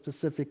upon the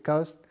Pacific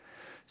Coast.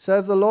 So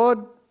if the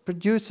Lord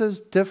produces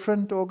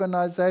different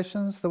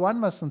organizations, the one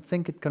mustn't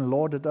think it can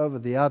lord it over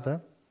the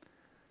other.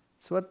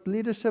 It's what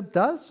leadership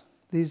does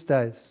these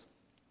days.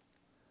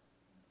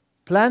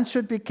 Plans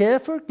should be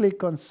carefully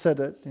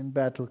considered in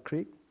Battle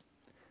Creek.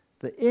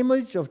 The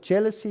image of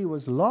jealousy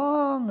was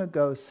long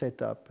ago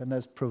set up and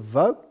has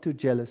provoked to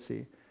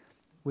jealousy,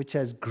 which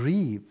has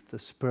grieved the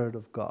Spirit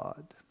of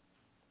God.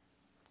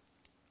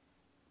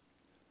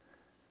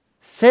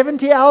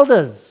 70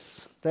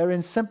 elders, they're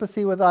in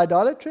sympathy with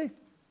idolatry.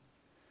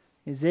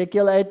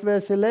 Ezekiel 8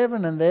 verse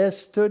 11, and there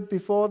stood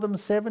before them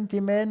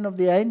 70 men of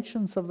the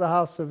ancients of the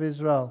house of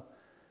Israel.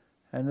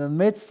 And in the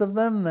midst of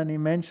them, then he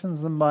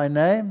mentions them by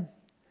name,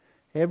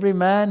 every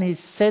man his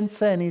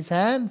censer in his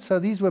hand. So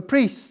these were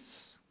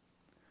priests,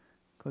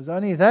 because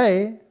only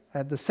they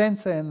had the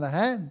censer in the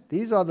hand.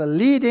 These are the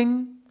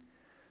leading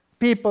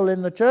people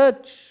in the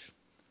church.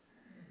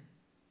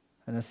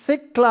 And a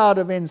thick cloud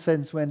of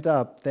incense went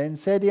up. Then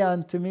said he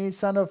unto me,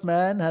 Son of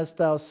man, hast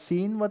thou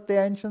seen what the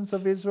ancients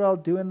of Israel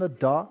do in the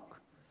dark?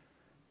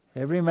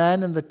 Every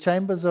man in the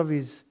chambers of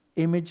his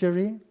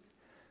imagery.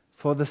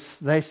 For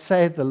they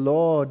say, the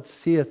Lord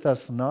seeth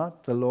us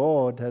not, the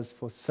Lord has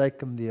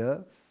forsaken the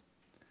earth.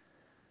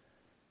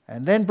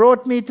 And then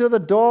brought me to the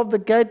door of the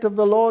gate of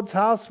the Lord's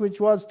house,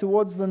 which was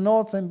towards the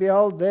north, and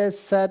behold, there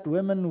sat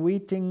women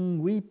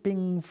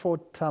weeping for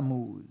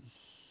Tammuz.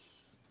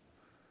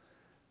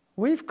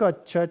 We've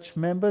got church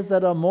members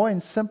that are more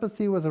in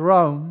sympathy with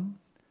Rome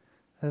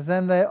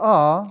than they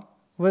are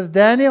with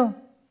Daniel.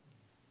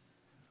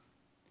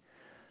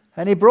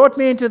 And he brought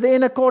me into the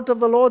inner court of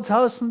the Lord's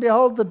house, and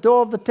behold, the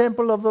door of the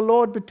temple of the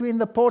Lord between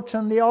the porch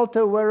and the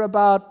altar were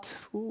about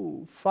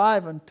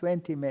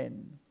 25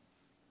 men.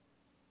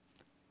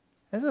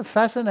 This is a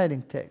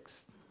fascinating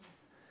text.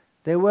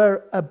 There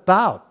were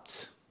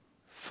about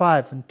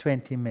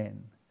 25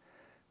 men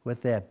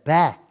with their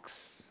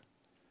backs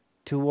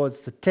towards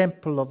the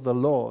temple of the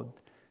Lord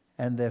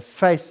and their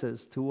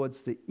faces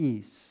towards the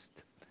east,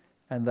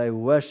 and they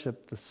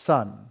worshipped the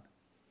sun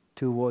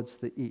towards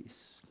the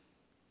east.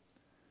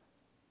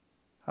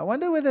 I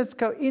wonder whether it's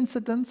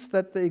coincidence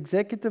that the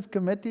executive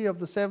committee of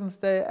the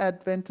Seventh-day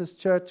Adventist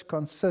Church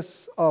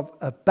consists of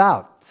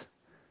about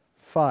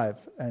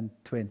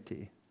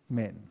 25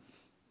 men.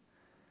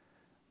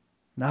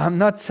 Now, I'm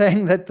not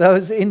saying that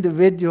those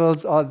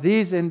individuals are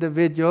these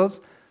individuals.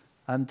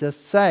 I'm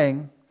just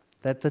saying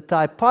that the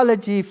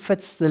typology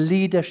fits the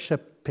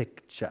leadership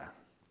picture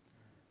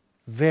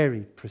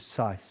very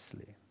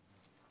precisely.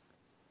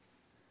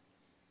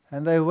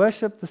 And they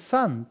worship the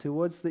sun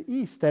towards the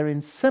east. They're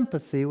in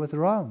sympathy with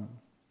Rome.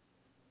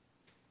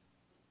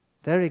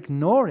 They're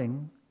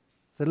ignoring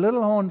the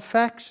little horn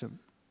faction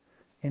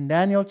in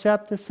Daniel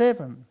chapter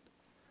 7.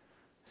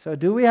 So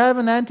do we have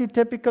an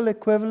antitypical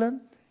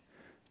equivalent?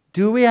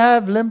 Do we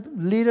have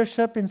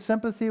leadership in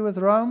sympathy with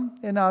Rome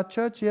in our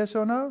church, yes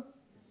or no?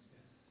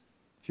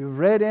 If you've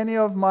read any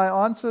of my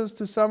answers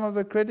to some of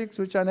the critics,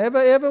 which I never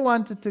ever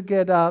wanted to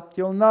get out,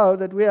 you'll know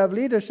that we have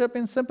leadership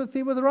in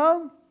sympathy with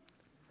Rome.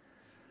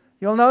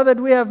 You'll know that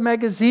we have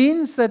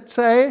magazines that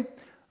say,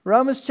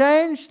 Rome has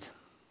changed.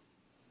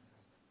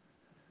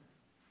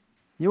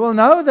 You will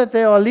know that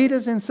there are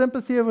leaders in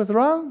sympathy with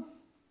Rome.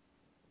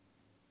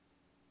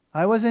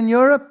 I was in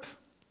Europe.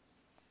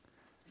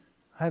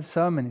 I have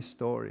so many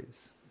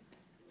stories.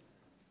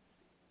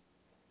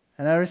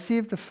 And I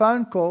received a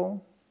phone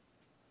call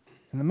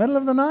in the middle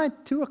of the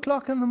night, 2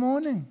 o'clock in the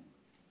morning.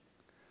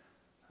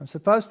 I'm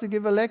supposed to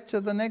give a lecture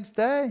the next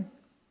day.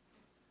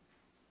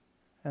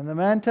 And the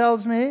man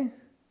tells me,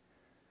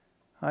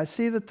 I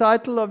see the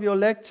title of your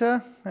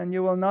lecture, and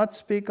you will not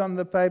speak on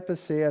the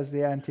papacy as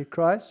the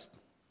Antichrist.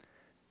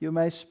 You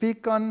may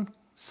speak on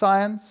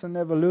science and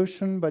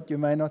evolution, but you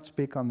may not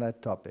speak on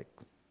that topic.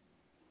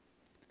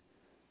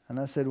 And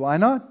I said, why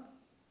not?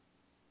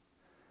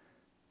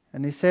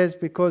 And he says,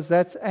 because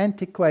that's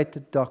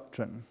antiquated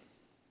doctrine.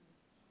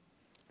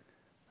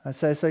 I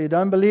say, so you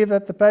don't believe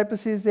that the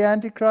papacy is the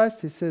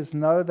Antichrist? He says,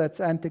 no, that's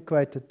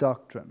antiquated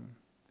doctrine.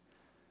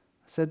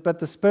 I said, but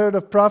the spirit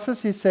of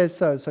prophecy says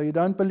so. So you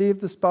don't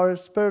believe the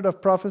spirit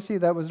of prophecy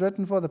that was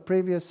written for the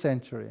previous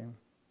century?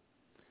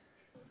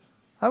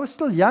 I was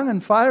still young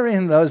and fiery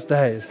in those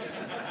days.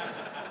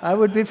 I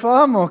would be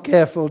far more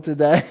careful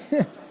today.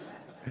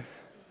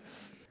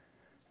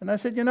 And I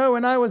said,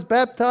 when I was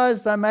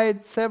baptized, I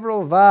made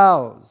several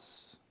vows.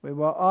 We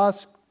were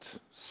asked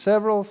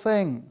several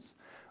things.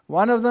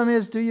 One of them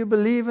is, do you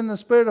believe in the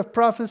spirit of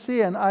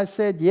prophecy? And I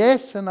said,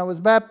 yes, and I was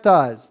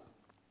baptized.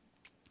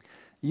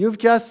 You've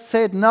just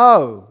said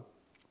no.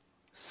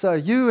 So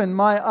you, in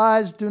my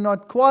eyes, do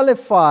not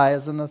qualify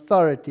as an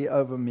authority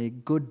over me.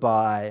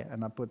 Goodbye.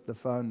 And I put the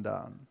phone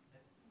down.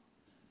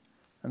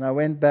 And I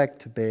went back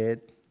to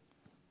bed.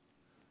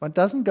 One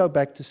doesn't go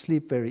back to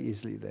sleep very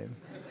easily then.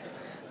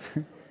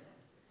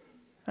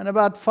 And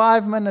about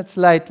 5 minutes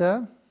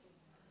later,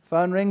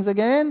 phone rings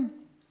again.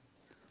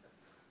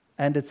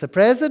 And it's a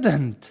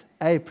president.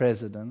 And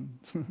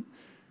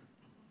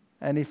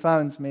he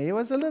phones me. He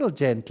was a little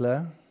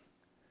gentler.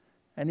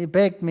 And he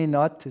begged me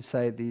not to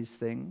say these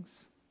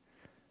things.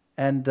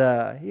 And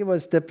he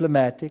was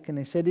diplomatic. And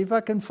he said, if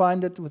I can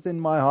find it within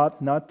my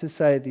heart not to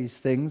say these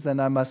things, then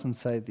I mustn't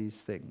say these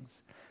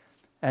things.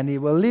 And he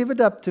will leave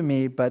it up to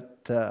me,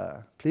 but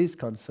please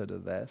consider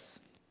this.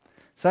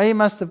 So he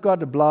must have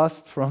got a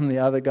blast from the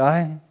other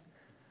guy.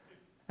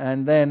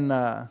 And then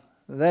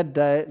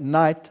that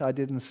night I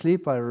didn't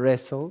sleep, I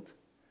wrestled.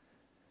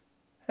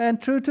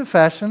 And true to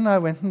fashion, I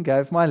went and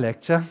gave my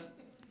lecture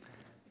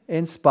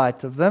in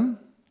spite of them.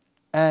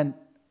 And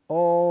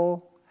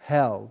all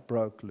hell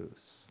broke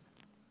loose.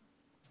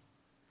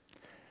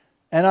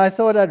 And I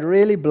thought I'd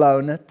really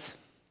blown it.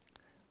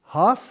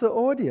 Half the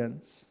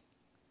audience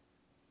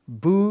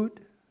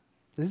booed.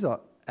 These are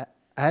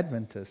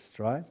Adventists,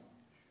 right?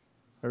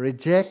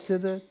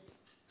 Rejected it,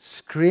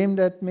 screamed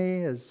at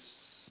me as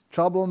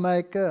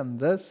troublemaker and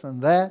this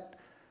and that.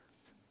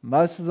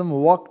 Most of them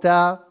walked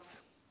out.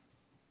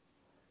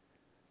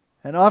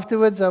 And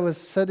afterwards I was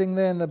sitting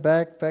there in the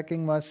back,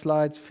 packing my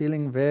slides,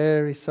 feeling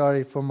very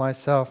sorry for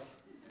myself.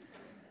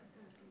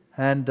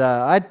 And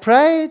I'd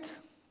prayed,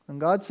 and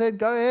God said,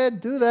 go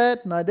ahead, do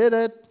that, and I did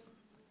it.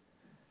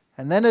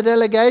 And then a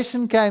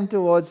delegation came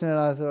towards me, and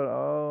I thought,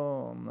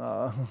 oh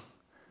no.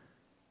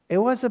 It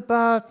was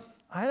about,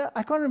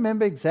 I can't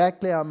remember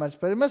exactly how much,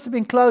 but it must have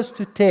been close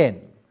to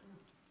 10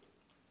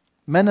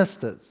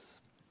 ministers,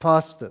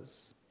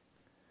 pastors,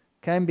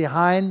 came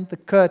behind the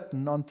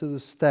curtain onto the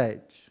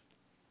stage.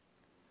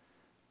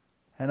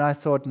 And I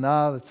thought,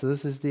 now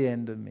this is the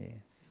end of me.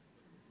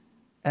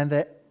 And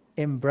they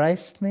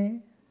embraced me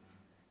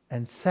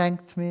and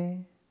thanked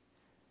me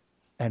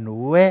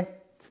and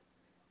wept.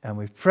 And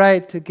we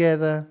prayed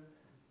together.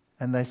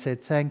 And they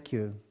said, thank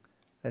you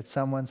that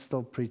someone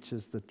still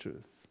preaches the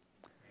truth.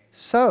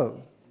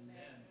 So,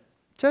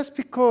 just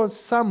because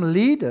some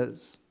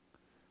leaders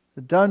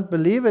don't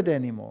believe it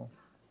anymore.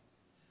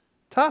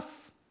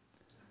 Tough.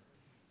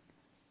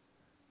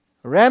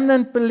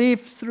 Remnant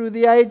beliefs through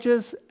the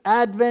ages,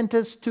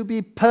 Adventists to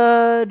be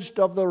purged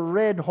of the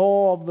red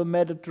whore of the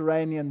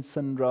Mediterranean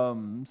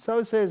syndrome.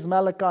 So says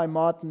Malachi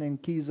Martin in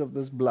Keys of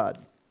This Blood.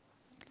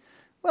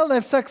 Well,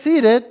 they've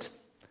succeeded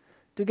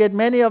to get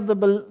many of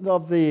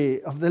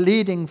the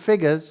leading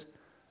figures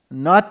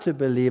not to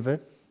believe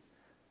it.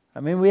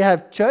 I mean, we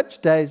have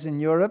church days in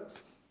Europe,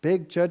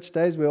 big church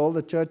days where all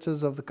the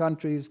churches of the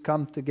countries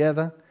come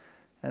together.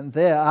 And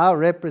there our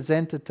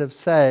representatives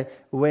say,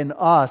 when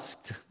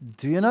asked,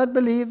 do you not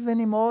believe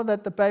anymore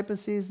that the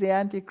papacy is the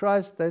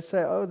Antichrist? They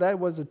say, oh, that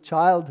was a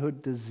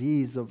childhood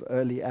disease of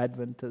early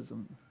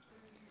Adventism.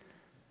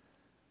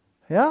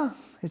 Yeah,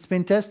 it's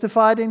been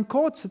testified in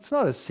courts. It's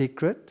not a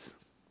secret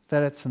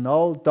that it's an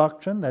old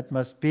doctrine that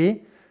must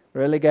be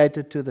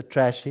relegated to the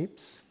trash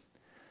heaps.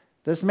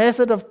 This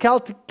method of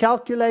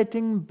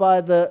calculating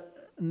by the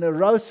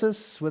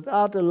neurosis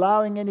without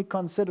allowing any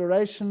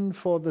consideration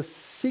for the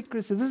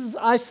secrecy. This is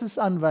ISIS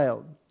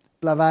unveiled,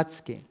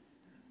 Blavatsky.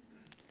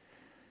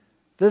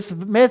 This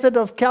method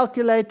of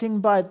calculating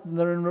by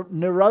the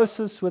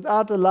neurosis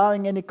without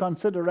allowing any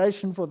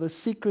consideration for the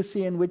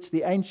secrecy in which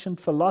the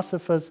ancient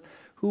philosophers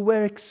who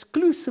were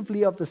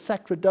exclusively of the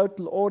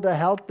sacerdotal order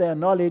held their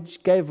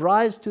knowledge gave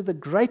rise to the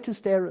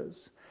greatest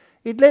errors.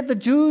 It led the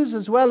Jews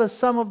as well as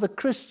some of the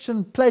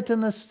Christian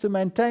Platonists to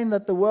maintain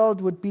that the world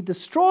would be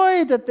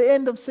destroyed at the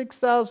end of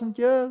 6,000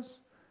 years.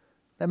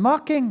 They're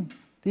mocking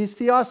these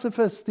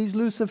theosophists, these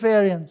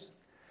Luciferians.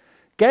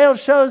 Gale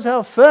shows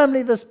how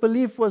firmly this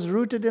belief was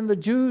rooted in the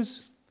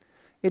Jews.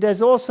 It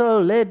has also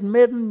led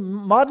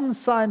modern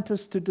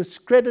scientists to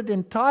discredit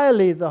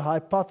entirely the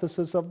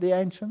hypothesis of the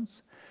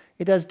ancients.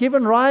 It has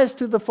given rise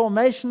to the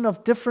formation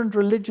of different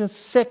religious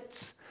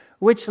sects,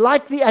 which,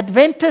 like the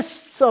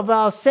Adventists of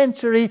our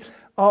century,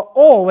 are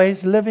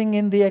always living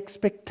in the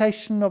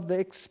expectation of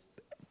the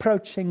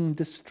approaching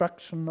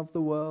destruction of the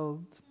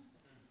world.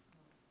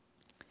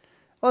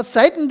 Well,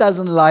 Satan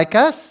doesn't like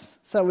us,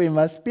 so we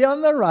must be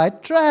on the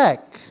right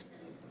track.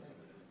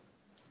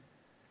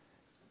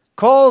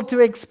 Called to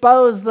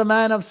expose the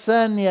man of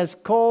sin, he has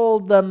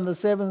called them, the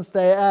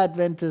Seventh-day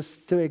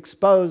Adventists, to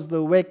expose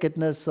the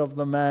wickedness of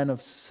the man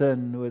of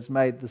sin who has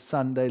made the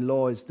Sunday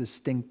law his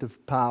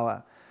distinctive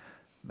power.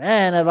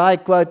 Man, have I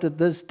quoted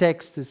this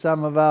text to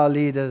some of our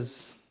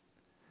leaders.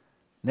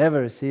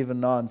 Never receive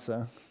an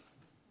answer.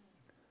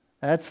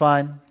 That's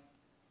fine.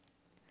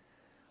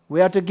 We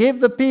are to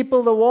give the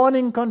people the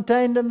warning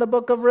contained in the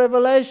book of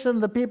Revelation.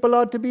 The people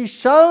are to be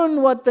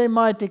shown what they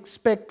might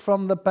expect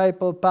from the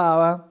papal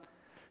power.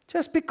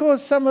 Just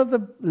because some of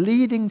the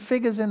leading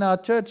figures in our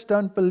church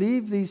don't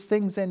believe these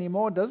things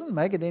anymore doesn't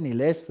make it any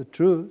less the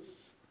truth.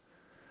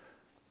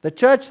 The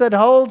church that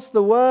holds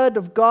the Word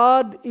of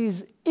God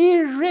is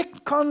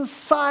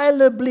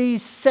irreconcilably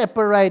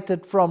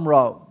separated from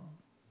Rome.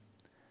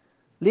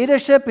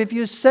 Leadership, if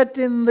you sit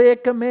in the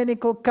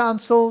ecumenical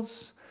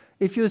councils,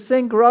 if you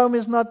think Rome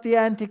is not the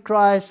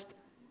Antichrist,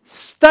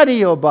 study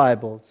your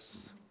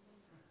Bibles.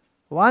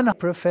 One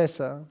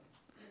professor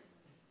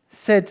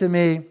said to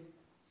me,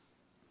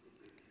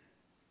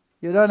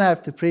 you don't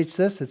have to preach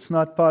this, it's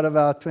not part of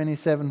our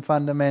 27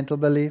 fundamental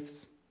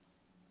beliefs.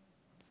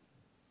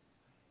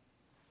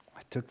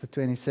 I took the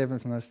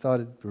 27th and I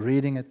started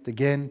reading it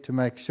again to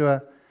make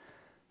sure.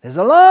 There's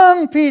a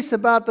long piece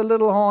about the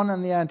little horn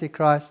and the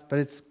Antichrist, but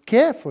it's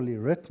carefully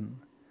written.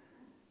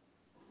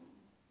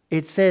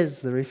 It says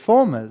the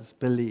reformers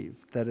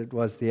believed that it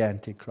was the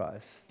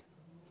Antichrist.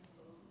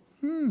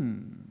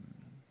 And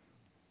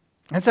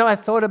so I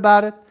thought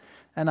about it,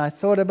 and I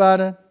thought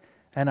about it,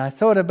 and I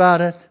thought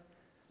about it,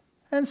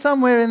 and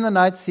somewhere in the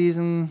night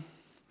season,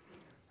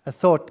 a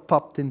thought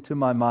popped into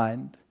my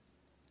mind.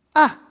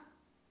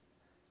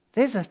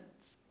 There's a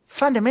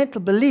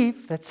fundamental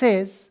belief that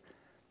says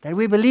that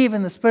we believe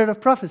in the spirit of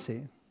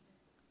prophecy.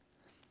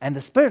 And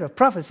the spirit of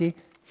prophecy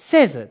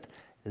says it.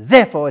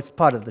 Therefore, it's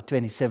part of the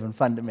 27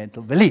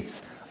 fundamental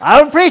beliefs.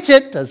 I'll preach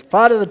it as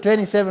part of the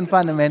 27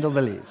 fundamental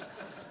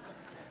beliefs.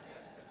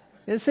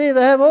 You see,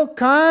 they have all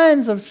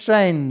kinds of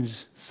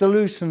strange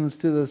solutions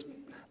to this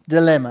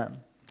dilemma.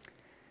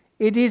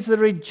 It is the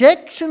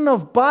rejection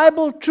of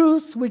Bible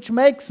truth which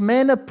makes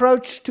men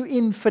approach to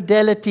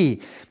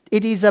infidelity.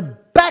 It is a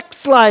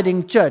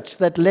backsliding church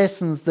that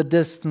lessens the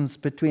distance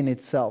between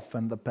itself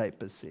and the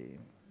papacy.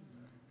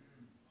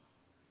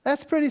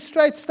 That's pretty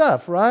straight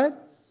stuff, right?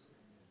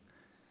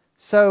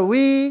 So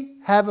we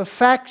have a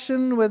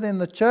faction within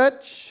the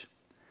church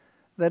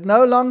that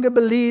no longer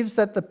believes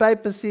that the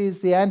papacy is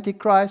the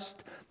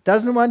Antichrist,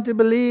 doesn't want to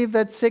believe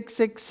that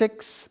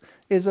 666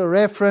 is a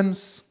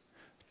reference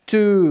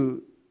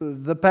to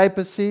the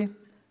papacy,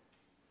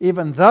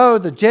 even though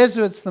the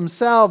Jesuits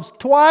themselves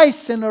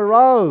twice in a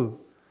row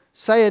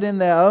say it in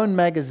their own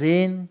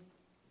magazine.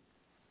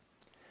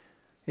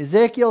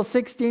 Ezekiel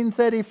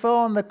 16:34,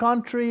 on the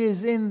contrary,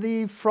 is in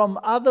thee from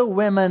other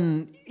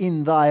women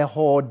in thy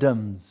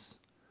whoredoms.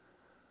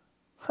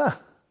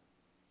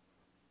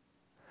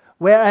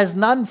 Whereas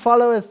none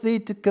followeth thee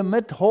to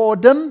commit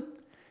whoredom,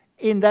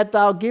 in that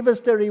thou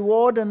givest a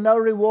reward, and no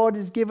reward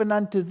is given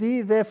unto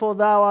thee, therefore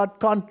thou art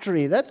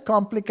contrary. That's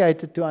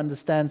complicated to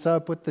understand, so I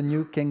put the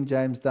New King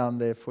James down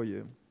there for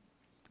you.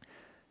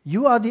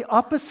 You are the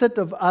opposite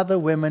of other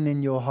women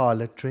in your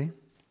harlotry,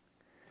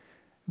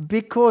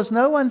 because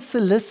no one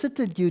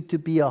solicited you to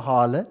be a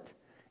harlot,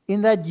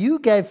 in that you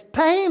gave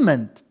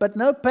payment, but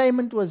no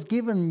payment was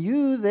given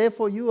you,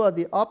 therefore you are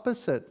the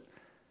opposite.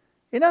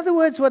 In other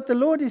words, what the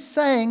Lord is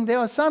saying, there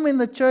are some in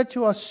the church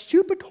who are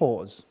stupid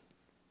whores.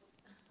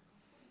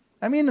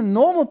 I mean, a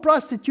normal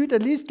prostitute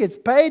at least gets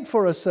paid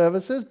for her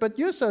services, but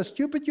you're so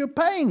stupid you're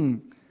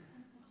paying.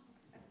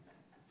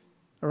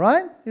 All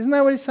right? Isn't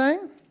that what he's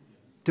saying?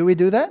 Do we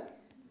do that?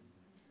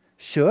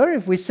 Sure,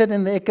 if we sit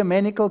in the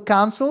ecumenical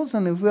councils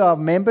and if we have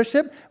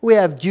membership, we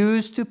have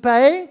dues to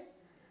pay,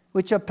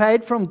 which are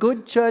paid from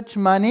good church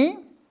money.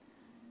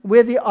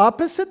 We're the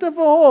opposite of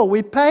a whore.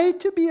 We pay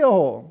to be a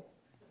whore.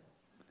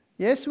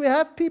 Yes, we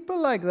have people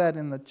like that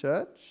in the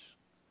church.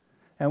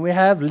 And we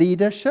have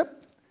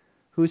leadership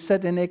who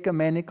sit in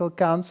ecumenical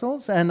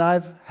councils, and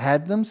I've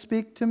had them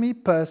speak to me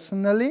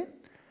personally,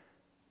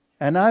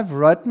 and I've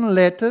written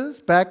letters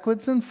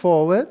backwards and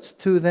forwards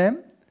to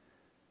them,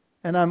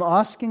 and I'm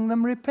asking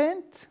them,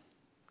 repent.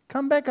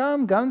 Come back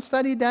home, go and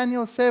study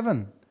Daniel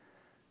 7.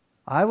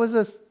 I was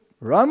a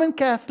Roman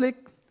Catholic,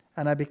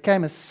 and I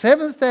became a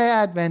Seventh-day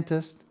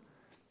Adventist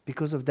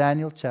because of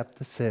Daniel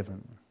chapter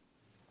 7.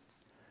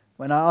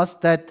 When I asked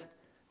that,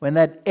 when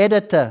that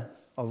editor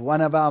of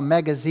one of our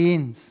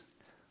magazines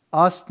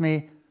asked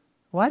me,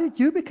 why did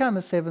you become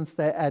a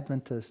Seventh-day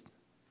Adventist?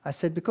 I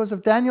said, because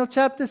of Daniel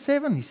chapter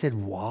 7. He said,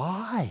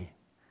 why? I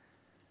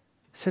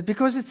said,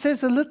 because it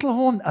says a little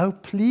horn. Oh,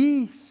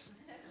 please.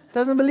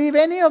 Doesn't believe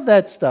any of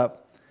that stuff.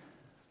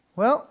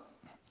 Well,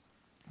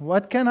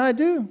 what can I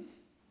do?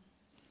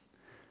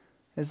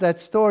 There's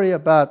that story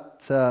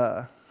about,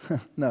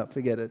 no,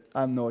 forget it.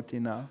 I'm naughty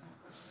now.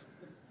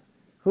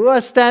 Who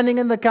are standing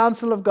in the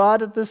council of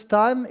God at this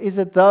time? Is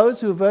it those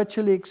who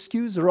virtually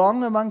excuse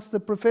wrong amongst the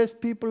professed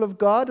people of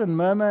God and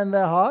murmur in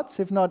their hearts,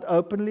 if not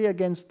openly,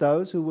 against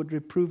those who would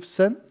reprove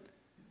sin?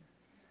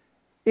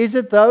 Is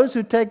it those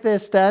who take their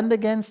stand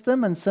against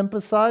them and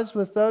sympathize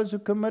with those who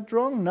commit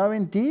wrong? No,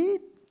 indeed.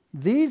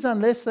 These,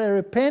 unless they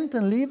repent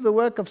and leave the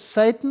work of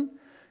Satan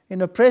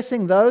in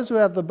oppressing those who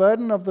have the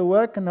burden of the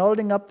work and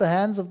holding up the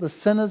hands of the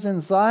sinners in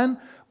Zion,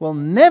 will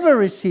never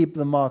receive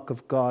the mark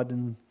of God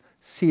and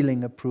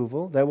sealing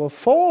approval. They will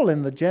fall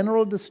in the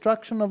general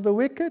destruction of the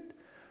wicked,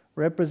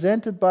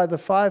 represented by the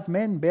 5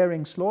 men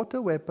bearing slaughter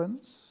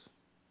weapons.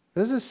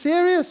 This is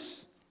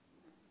serious.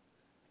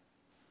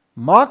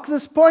 Mark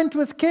this point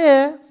with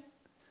care.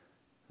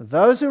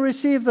 Those who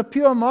receive the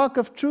pure mark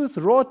of truth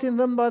wrought in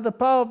them by the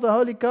power of the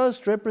Holy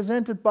Ghost,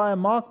 represented by a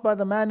mark by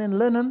the man in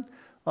linen,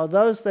 are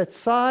those that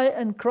sigh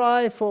and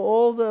cry for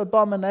all the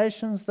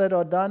abominations that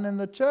are done in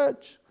the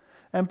church.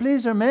 And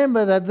please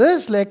remember that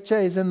this lecture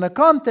is in the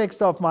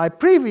context of my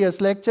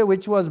previous lecture,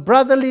 which was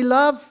brotherly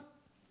love.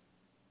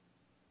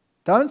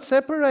 Don't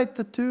separate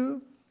the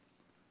two.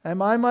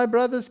 Am I my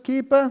brother's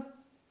keeper?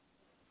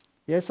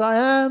 Yes, I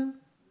am.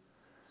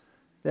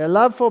 Their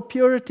love for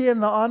purity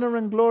and the honor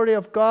and glory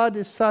of God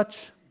is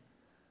such,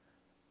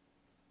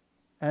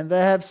 and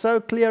they have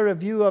so clear a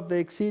view of the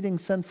exceeding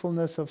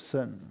sinfulness of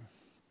sin.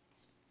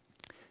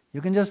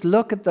 You can just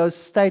look at those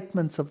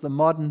statements of the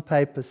modern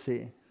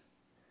papacy.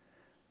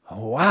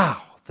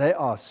 Wow, they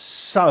are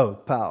so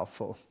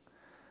powerful.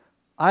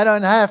 I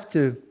don't have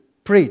to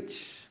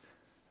preach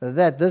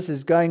that this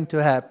is going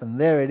to happen.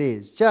 There it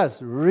is. Just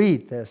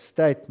read their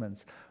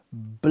statements.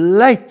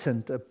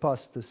 Blatant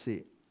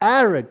apostasy,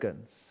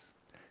 arrogance.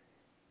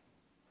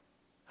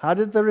 How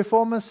did the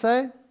Reformers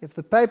say? If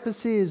the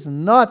papacy is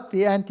not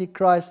the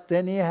Antichrist,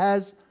 then he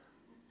has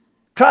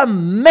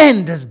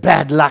tremendous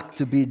bad luck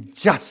to be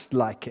just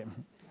like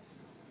him.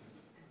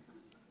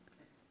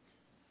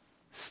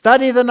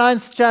 Study the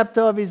 9th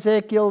chapter of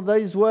Ezekiel.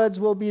 These words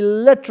will be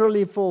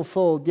literally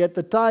fulfilled. Yet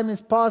the time is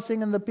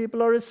passing and the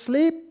people are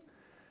asleep.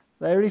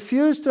 They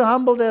refuse to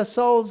humble their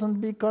souls and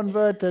be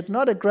converted.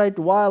 Not a great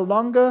while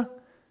longer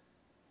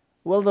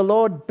will the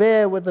Lord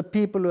bear with the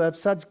people who have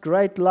such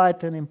great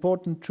light and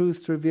important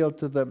truths revealed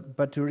to them,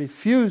 but who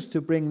refuse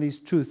to bring these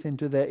truths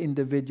into their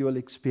individual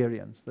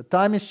experience. The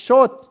time is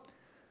short.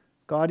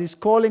 God is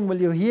calling.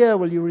 Will you hear?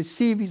 Will you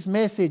receive His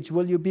message?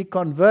 Will you be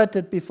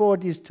converted before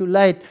it is too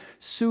late?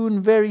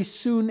 Soon, very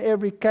soon,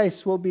 every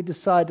case will be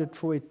decided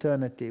for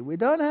eternity. We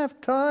don't have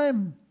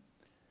time.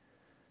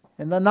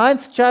 In the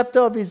 9th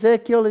chapter of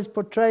Ezekiel is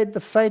portrayed the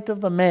fate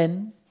of the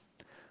men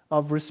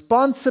of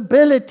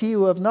responsibility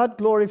who have not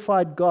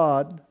glorified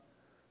God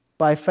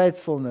by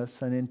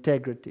faithfulness and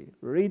integrity.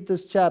 Read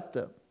this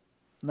chapter.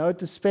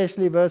 Note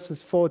especially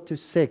verses 4 to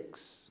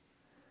 6.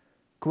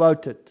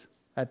 Quote it.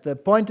 At the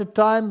appointed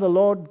time, the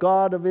Lord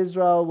God of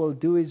Israel will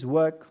do His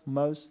work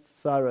most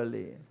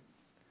thoroughly.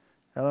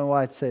 Ellen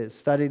White says,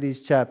 study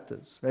these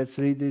chapters. Let's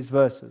read these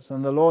verses.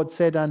 And the Lord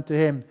said unto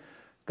him,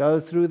 Go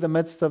through the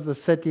midst of the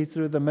city,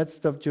 through the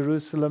midst of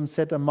Jerusalem,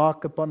 set a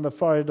mark upon the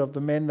forehead of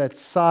the men that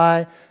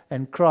sigh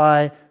and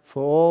cry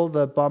for all the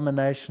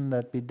abomination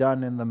that be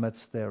done in the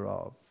midst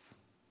thereof.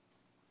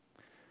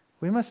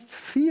 We must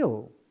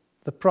feel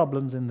the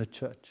problems in the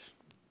church.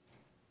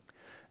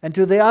 And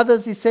to the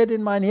others he said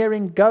in mine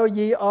hearing, Go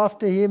ye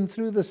after him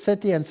through the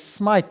city and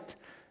smite.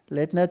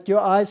 Let not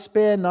your eyes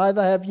spare,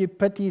 neither have ye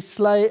pity.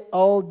 Slay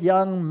old,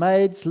 young,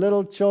 maids,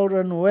 little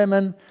children,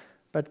 women,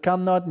 but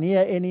come not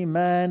near any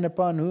man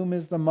upon whom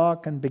is the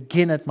mark, and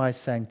begin at my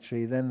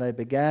sanctuary. Then they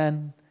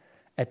began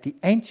at the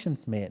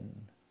ancient men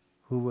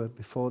who were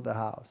before the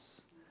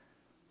house.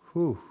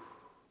 Whew,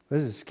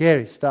 this is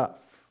scary stuff.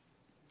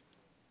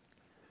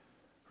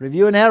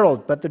 Review and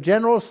herald, but the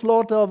general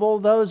slaughter of all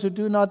those who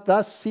do not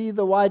thus see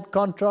the wide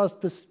contrast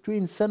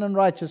between sin and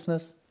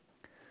righteousness,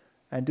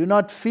 and do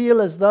not feel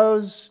as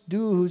those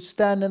do who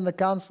stand in the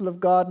council of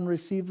God and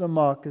receive the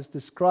mark, is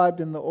described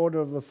in the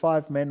order of the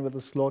 5 men with the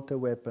slaughter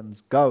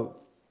weapons. Go,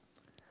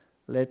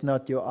 let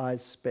not your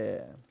eyes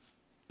spare.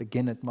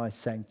 Begin at my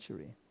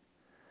sanctuary.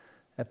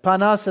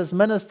 Upon us as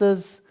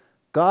ministers,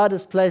 God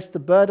has placed the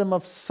burden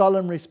of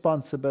solemn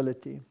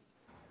responsibility.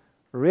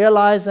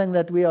 Realizing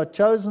that we are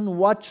chosen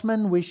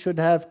watchmen, we should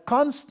have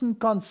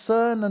constant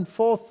concern and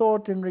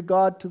forethought in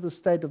regard to the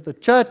state of the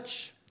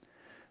church.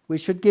 We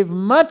should give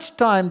much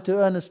time to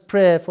earnest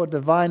prayer for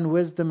divine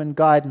wisdom and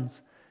guidance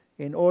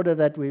in order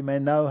that we may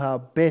know how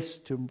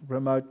best to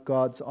promote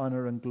God's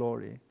honor and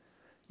glory.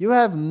 You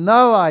have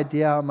no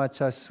idea how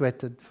much I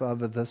sweated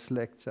over this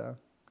lecture.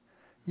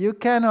 You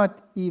cannot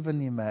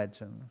even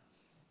imagine.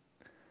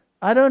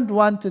 I don't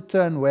want to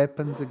turn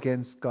weapons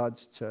against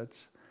God's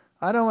church.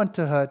 I don't want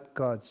to hurt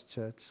God's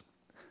church.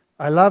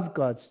 I love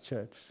God's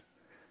church.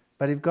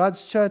 But if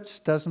God's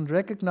church doesn't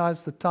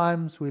recognize the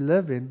times we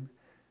live in,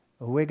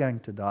 we're going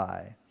to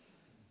die.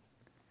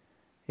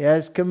 He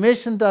has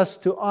commissioned us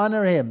to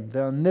honor Him,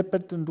 the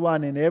omnipotent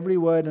one, in every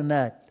word and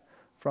act.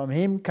 From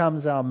Him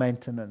comes our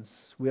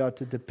maintenance. We are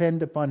to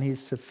depend upon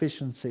His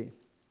sufficiency.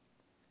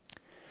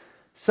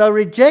 So,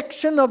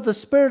 rejection of the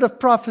spirit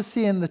of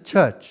prophecy in the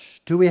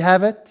church. Do we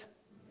have it?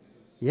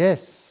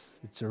 Yes,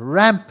 it's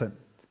rampant.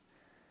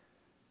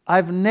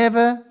 I've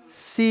never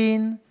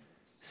seen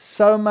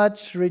so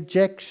much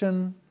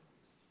rejection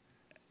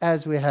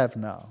as we have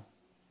now.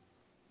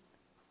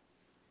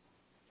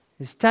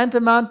 It's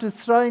tantamount to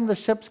throwing the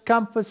ship's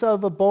compass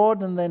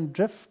overboard and then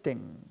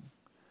drifting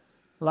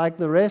like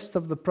the rest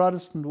of the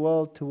Protestant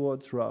world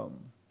towards Rome.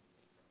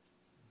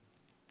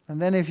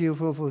 And then, if you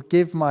will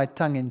forgive my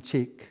tongue in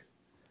cheek,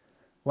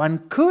 one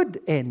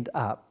could end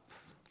up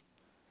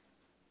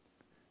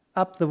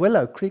the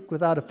Willow Creek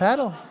without a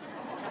paddle.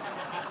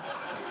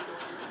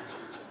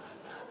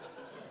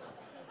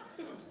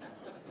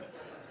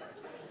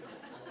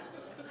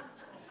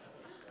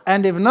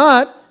 And if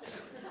not,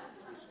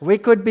 we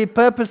could be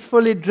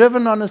purposefully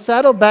driven on a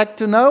saddleback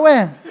to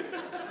nowhere.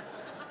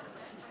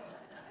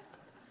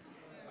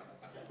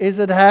 Is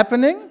it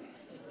happening?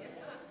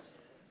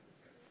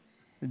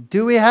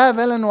 Do we have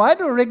Ellen White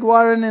or Rick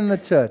Warren in the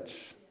church?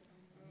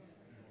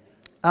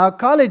 Our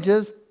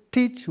colleges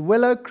teach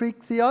Willow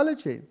Creek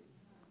theology.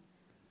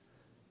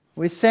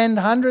 We send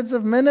hundreds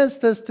of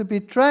ministers to be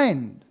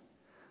trained.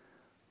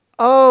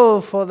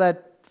 Oh, for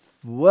that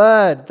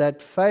word, that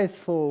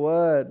faithful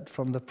word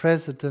from the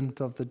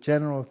president of the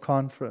General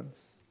Conference,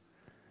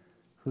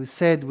 who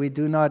said we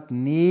do not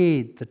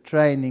need the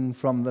training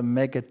from the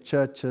mega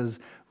churches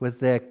with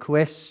their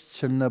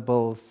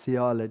questionable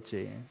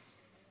theology.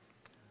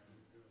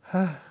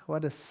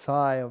 What a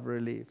sigh of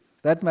relief.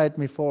 That made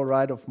me fall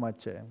right off my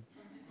chair.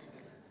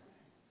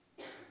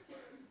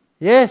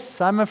 Yes,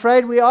 I'm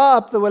afraid we are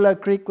up the Willow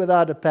Creek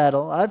without a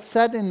paddle. I've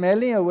sat in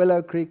many a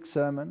Willow Creek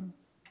sermon.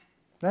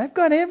 They've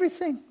got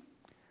everything.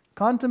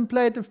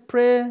 Contemplative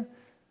prayer.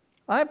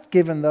 I've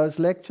given those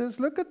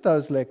lectures. Look at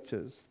those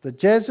lectures. The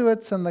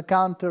Jesuits and the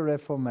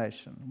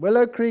Counter-Reformation.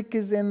 Willow Creek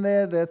is in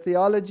there. Their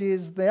theology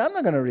is there. I'm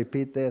not going to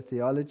repeat their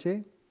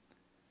theology.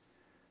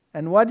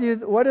 And what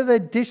do they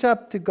dish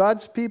up to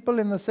God's people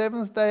in the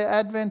Seventh-day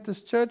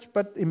Adventist church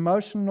but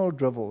emotional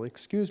drivel?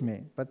 Excuse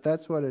me, but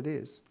that's what it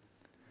is.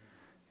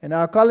 In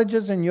our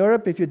colleges in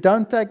Europe, if you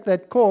don't take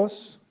that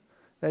course,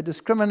 they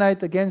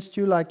discriminate against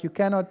you like you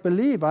cannot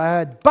believe. I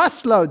had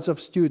busloads of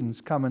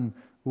students come and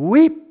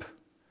weep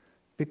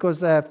because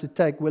they have to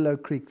take Willow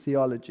Creek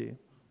theology.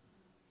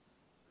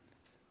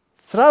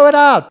 Throw it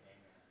out.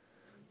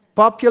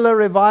 Popular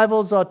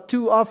revivals are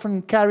too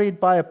often carried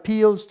by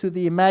appeals to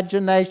the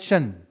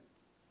imagination.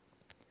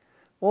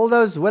 All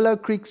those Willow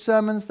Creek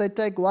sermons, they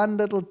take one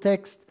little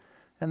text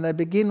and they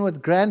begin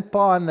with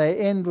grandpa and they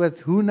end with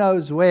who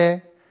knows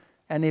where.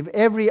 And if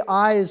every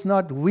eye is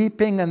not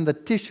weeping and the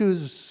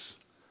tissues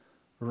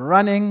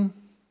running,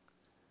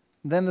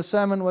 then the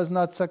sermon was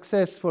not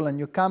successful, and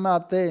you come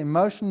out there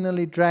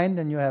emotionally drained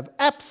and you have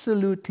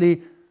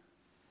absolutely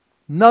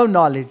no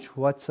knowledge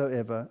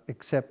whatsoever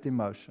except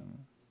emotion.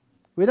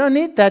 We don't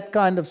need that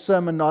kind of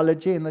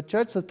sermonology in the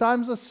church. The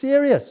times are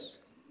serious.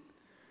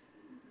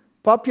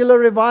 Popular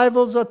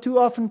revivals are too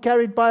often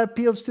carried by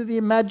appeals to the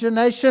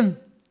imagination.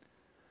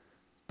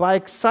 by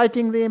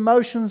exciting the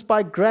emotions,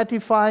 by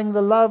gratifying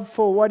the love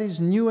for what is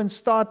new and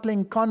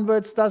startling.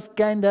 Converts thus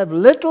gained have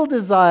little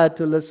desire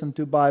to listen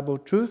to Bible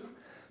truth.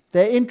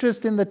 Their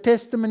interest in the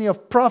testimony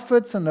of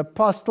prophets and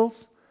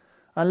apostles.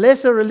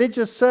 Unless a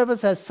religious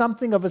service has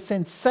something of a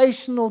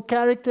sensational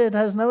character, it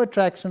has no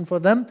attraction for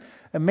them.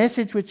 A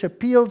message which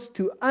appeals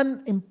to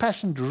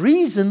unimpassioned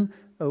reason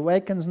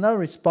awakens no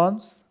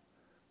response.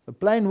 The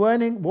plain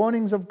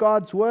warnings of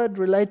God's word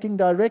relating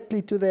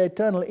directly to their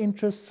eternal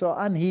interests are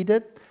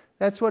unheeded.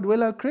 That's what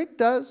Willow Creek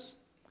does.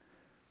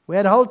 We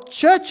had whole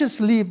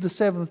churches leave the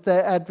Seventh-day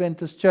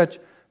Adventist church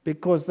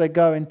because they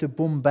go into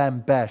boom,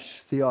 bam, bash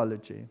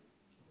theology.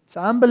 It's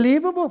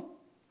unbelievable.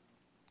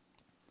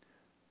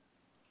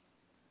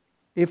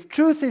 If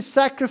truth is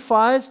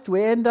sacrificed,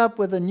 we end up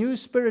with a new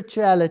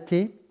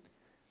spirituality.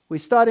 We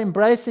start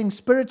embracing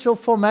spiritual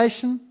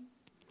formation,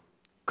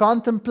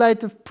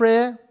 contemplative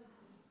prayer.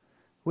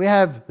 We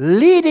have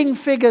leading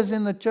figures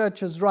in the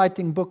churches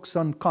writing books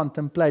on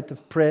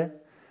contemplative prayer.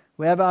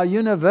 We have our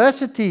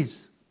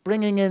universities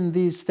bringing in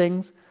these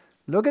things.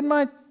 Look at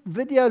my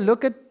video.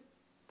 Look at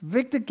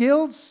Victor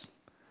Gill's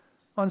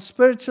on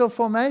spiritual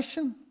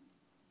formation.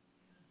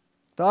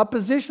 The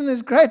opposition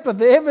is great, but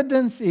the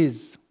evidence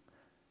is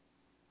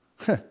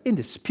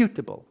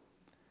indisputable.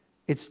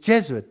 It's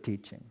Jesuit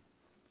teaching.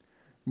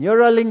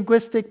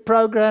 Neuro-linguistic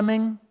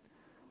programming,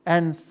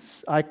 and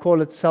I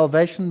call it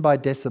salvation by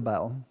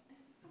decibel.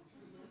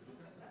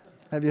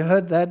 Have you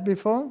heard that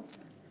before?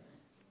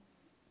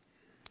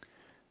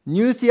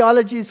 New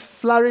theologies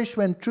flourish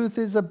when truth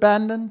is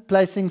abandoned,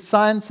 placing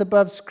science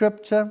above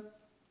Scripture.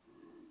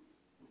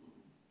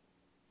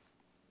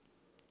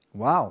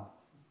 Wow.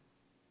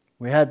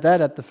 We had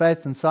that at the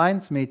Faith and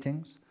Science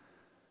meetings.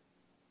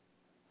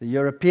 The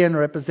European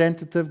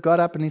representative got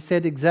up and he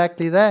said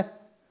exactly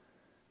that.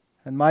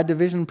 And my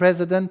division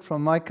president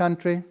from my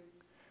country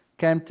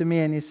came to me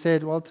and he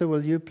said, "Walter,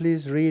 will you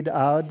please read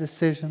our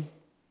decision?"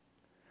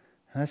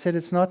 And I said,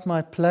 "It's not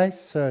my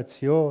place, sir,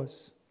 it's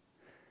yours."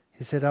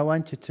 He said, "I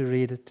want you to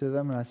read it to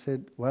them." And I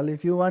said, "Well,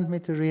 if you want me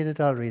to read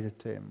it, I'll read it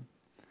to him."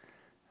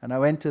 And I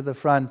went to the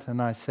front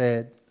and I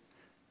said,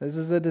 "This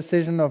is the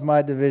decision of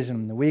my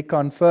division. We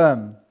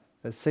confirm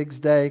a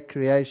 6-day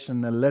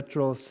creation, a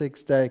literal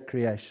 6-day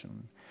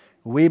creation.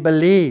 We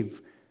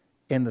believe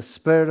in the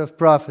spirit of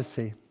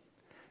prophecy.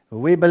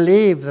 We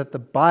believe that the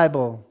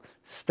Bible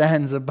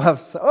stands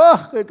above."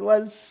 Oh, it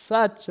was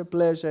such a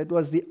pleasure. It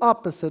was the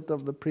opposite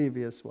of the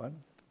previous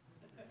one.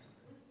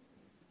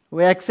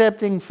 We're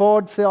accepting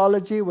Ford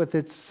theology with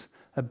its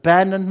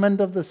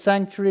abandonment of the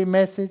sanctuary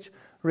message,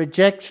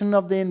 rejection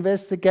of the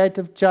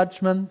investigative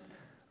judgment.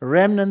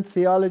 Remnant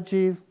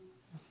theology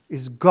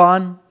is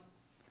gone,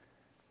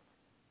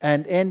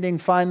 and ending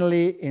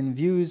finally in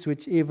views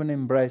which even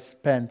embrace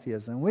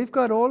pantheism. We've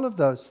got all of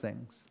those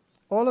things.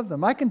 All of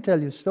them. I can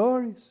tell you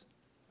stories.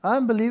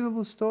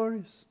 Unbelievable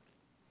stories.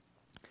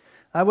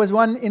 I was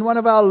in one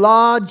of our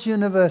large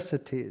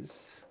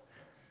universities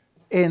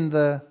in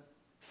the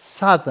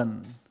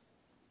southern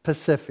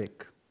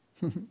Pacific.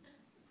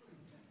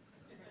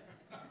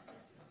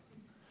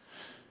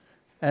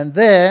 And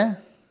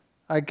there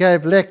I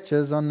gave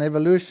lectures on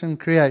evolution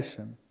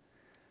creation.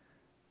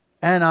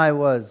 And I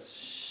was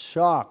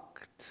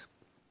shocked.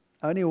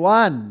 Only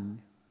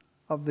one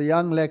of the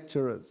young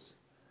lecturers,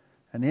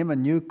 and him a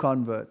new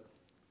convert,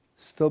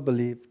 still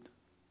believed.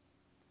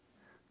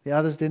 The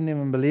others didn't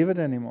even believe it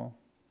anymore.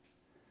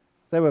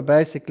 They were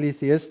basically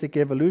theistic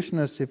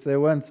evolutionists if they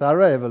weren't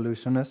thorough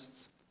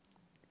evolutionists.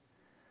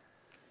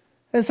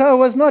 And so I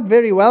was not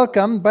very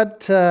welcome,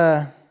 but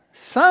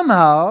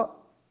somehow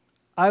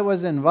I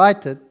was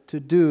invited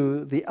to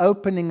do the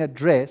opening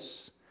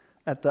address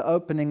at the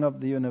opening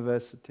of the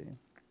university.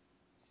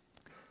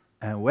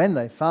 And when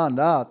they found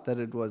out that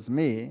it was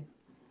me,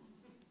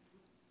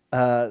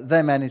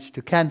 they managed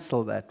to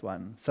cancel that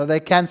one. So they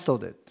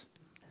cancelled it.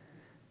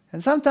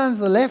 And sometimes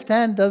the left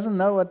hand doesn't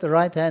know what the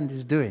right hand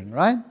is doing,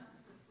 right?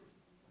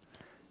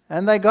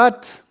 And they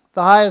got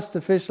the highest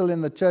official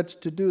in the church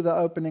to do the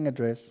opening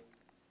address.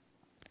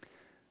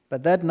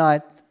 But that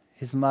night,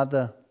 his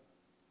mother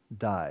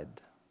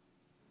died,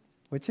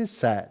 which is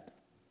sad.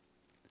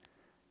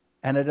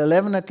 And at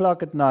 11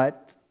 o'clock at night,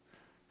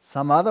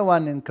 some other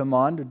one in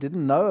command who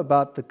didn't know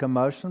about the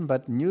commotion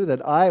but knew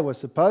that I was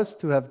supposed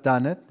to have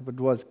done it, but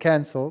was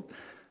cancelled,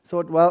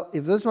 thought, well,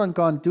 if this one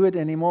can't do it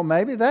anymore,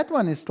 maybe that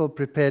one is still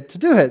prepared to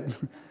do it.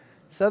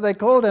 So they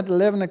called at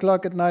 11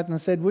 o'clock at night and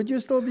said, "Would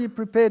you still be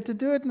prepared to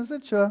do it?" And I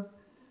said, "Sure."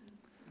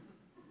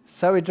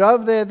 So we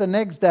drove there the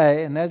next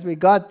day, and as we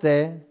got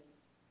there,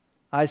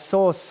 I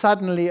saw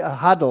suddenly a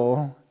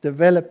huddle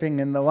developing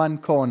in the one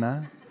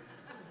corner.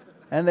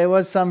 And there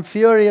was some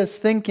furious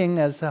thinking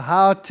as to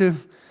how to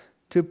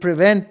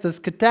prevent this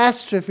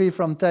catastrophe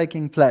from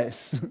taking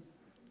place.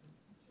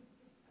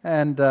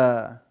 And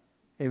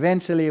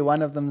eventually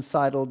one of them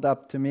sidled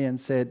up to me and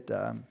said,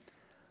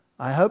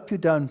 "I hope you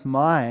don't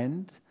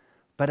mind,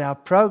 but our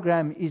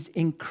program is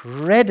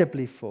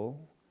incredibly full.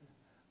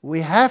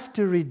 We have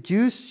to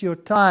reduce your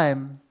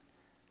time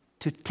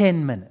to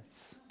 10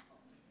 minutes.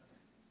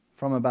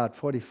 From about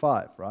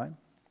 45, right?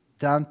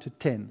 down to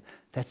 10.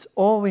 That's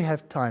all we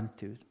have time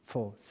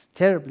for. It's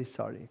terribly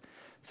sorry.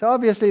 So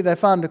obviously they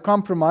found a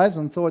compromise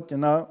and thought,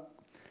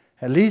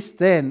 at least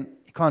then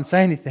you can't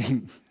say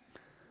anything.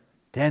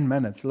 10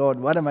 minutes, Lord,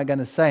 what am I going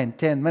to say in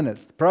 10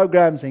 minutes? The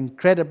program's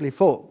incredibly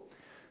full.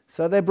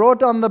 So they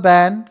brought on the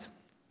band,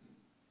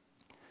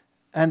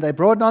 and they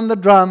brought on the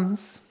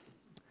drums,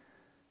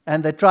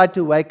 and they tried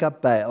to wake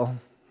up Baal.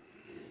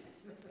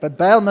 But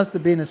Baal must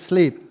have been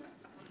asleep.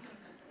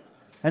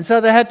 And so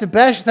they had to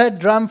bash that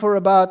drum for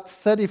about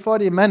 30,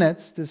 40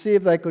 minutes to see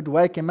if they could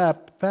wake him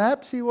up.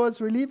 Perhaps he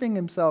was relieving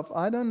himself.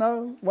 I don't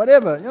know.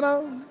 Whatever,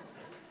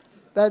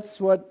 That's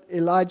what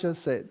Elijah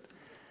said.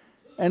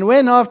 And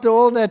when after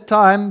all that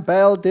time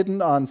Baal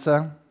didn't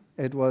answer,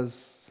 it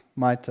was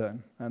my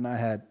turn. And I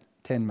had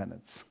 10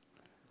 minutes.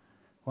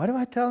 What do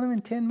I tell him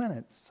in 10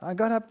 minutes? I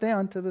got up there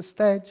onto the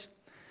stage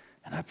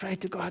and I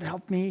prayed to God,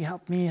 help me,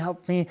 help me,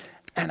 help me.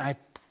 And I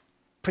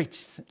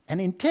preached.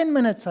 And in 10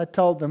 minutes I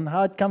told them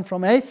how I'd come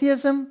from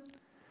atheism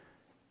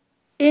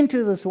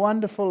into this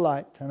wonderful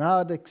light and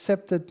how I'd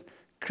accepted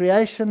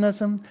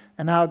creationism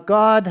and how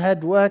God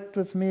had worked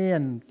with me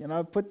and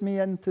put me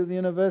into the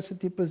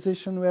university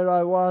position where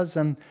I was.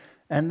 And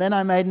then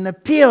I made an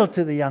appeal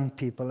to the young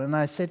people and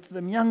I said to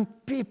them, young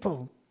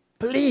people,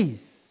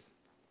 please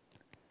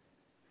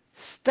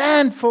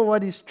stand for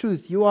what is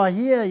truth. You are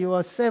here, you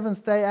are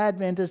Seventh-day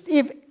Adventist.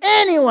 If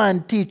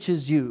anyone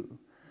teaches you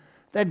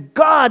that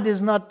God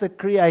is not the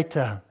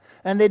creator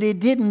and that he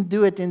didn't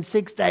do it in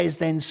 6 days,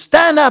 then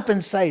stand up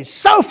and say,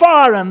 so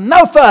far and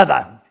no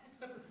further.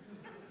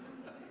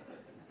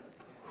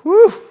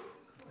 Whew.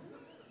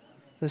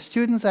 The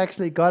students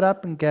actually got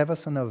up and gave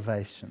us an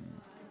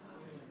ovation.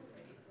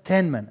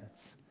 10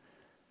 minutes.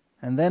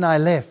 And then I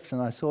left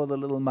and I saw the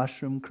little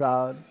mushroom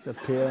crowd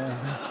appear.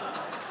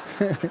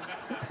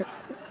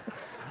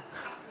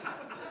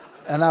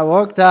 And I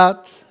walked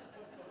out,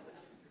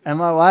 and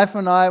my wife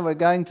and I were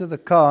going to the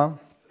car,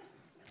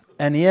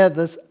 and here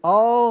this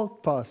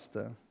old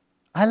pastor.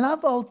 I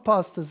love old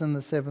pastors in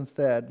the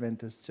Seventh-day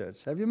Adventist church.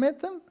 Have you met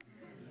them?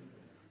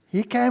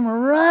 He came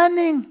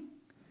running,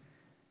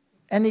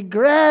 and he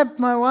grabbed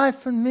my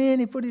wife and me,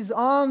 and he put his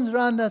arms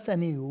around us,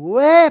 and he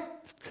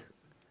wept.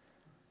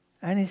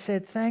 And he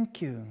said,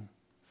 thank you,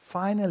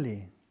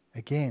 finally,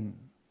 again.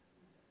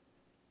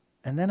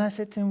 And then I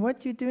said to him,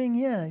 what are you doing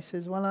here? He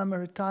says, well, I'm a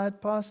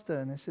retired pastor.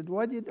 And I said,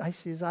 what do you do? He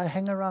says, I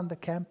hang around the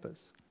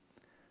campus.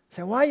 I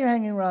said, why are you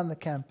hanging around the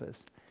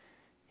campus?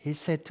 He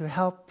said, to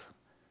help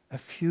a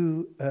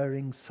few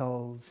erring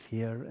souls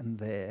here and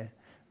there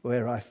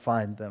where I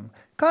find them.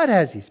 God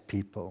has his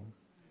people.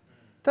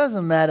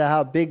 Doesn't matter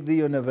how big the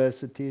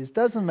university is.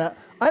 Doesn't matter.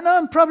 I know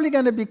I'm probably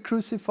going to be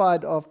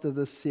crucified after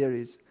this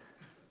series.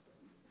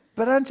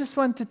 But I just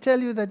want to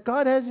tell you that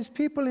God has his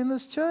people in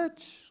this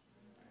church.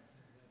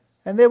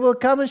 And there will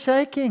come a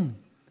shaking.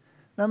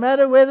 No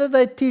matter whether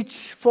they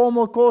teach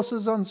formal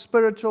courses on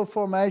spiritual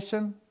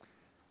formation,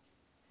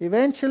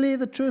 eventually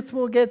the truth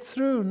will get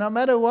through. No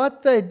matter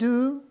what they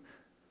do.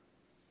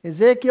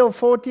 Ezekiel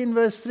 14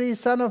 verse 3,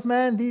 Son of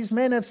man, these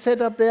men have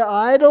set up their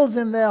idols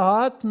in their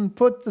heart and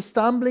put the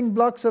stumbling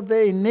blocks of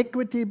their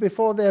iniquity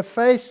before their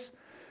face.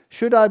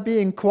 Should I be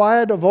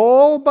inquired of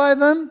all by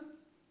them?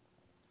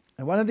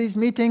 At one of these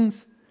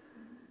meetings,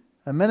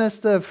 a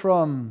minister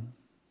from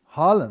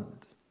Holland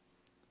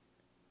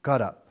got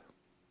up.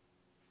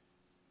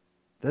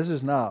 This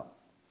is now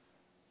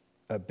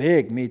a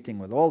big meeting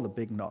with all the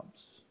big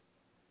knobs,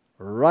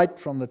 right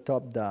from the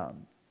top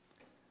down.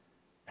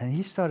 And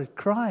he started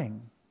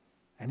crying,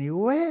 and he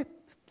wept.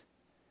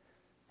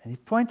 And he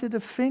pointed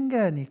a finger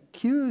and he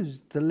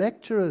accused the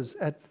lecturers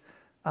at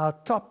our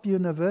top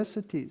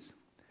universities.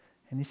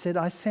 And he said,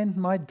 I sent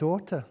my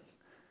daughter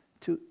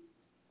to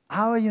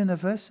our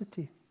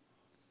university.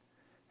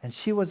 And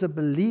she was a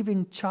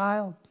believing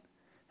child.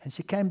 And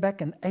she came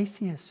back an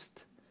atheist.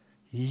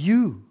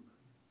 You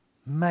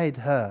made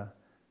her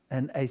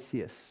an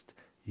atheist.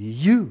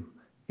 You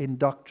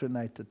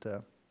indoctrinated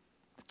her.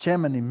 The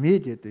chairman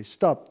immediately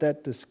stopped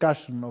that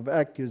discussion of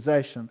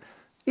accusation.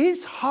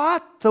 It's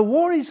hot. The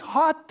war is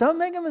hot. Don't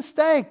make a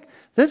mistake.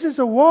 This is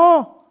a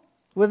war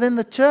within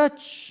the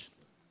church.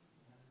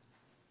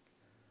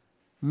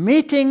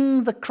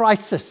 Meeting the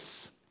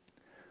crisis.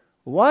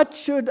 What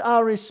should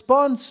our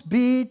response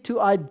be to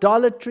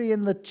idolatry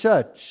in the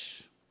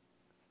church?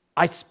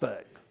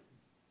 Iceberg.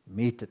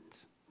 Meet it.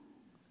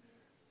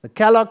 The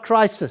Kellogg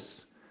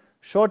crisis.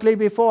 Shortly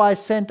before I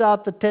sent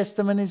out the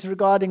testimonies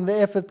regarding the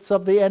efforts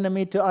of the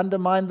enemy to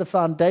undermine the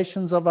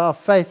foundations of our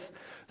faith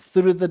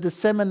through the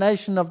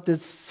dissemination of the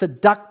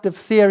seductive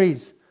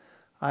theories,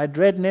 I had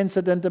read an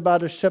incident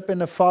about a ship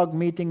in a fog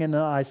meeting in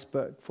an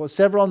iceberg. For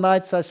several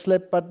nights I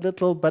slept but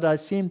little, but I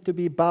seemed to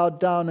be bowed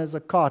down as a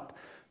cot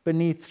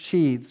beneath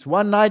sheaths.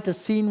 One night a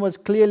scene was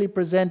clearly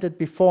presented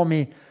before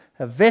me.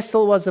 A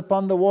vessel was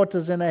upon the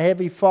waters in a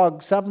heavy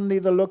fog. Suddenly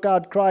the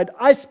lookout cried,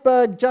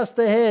 "Iceberg just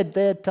ahead!"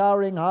 There,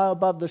 towering high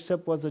above the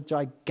ship, was a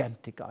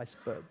gigantic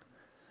iceberg.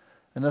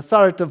 An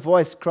authoritative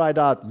voice cried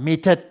out,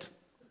 "Meet it!"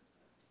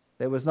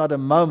 There was not a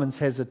moment's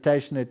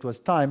hesitation. It was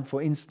time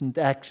for instant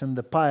action.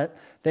 The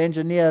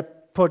engineer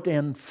put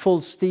in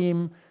full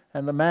steam,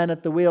 and the man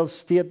at the wheel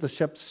steered the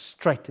ship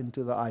straight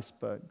into the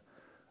iceberg.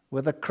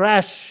 With a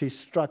crash, she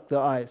struck the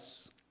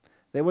ice.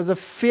 There was a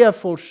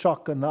fearful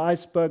shock, and the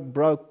iceberg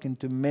broke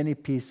into many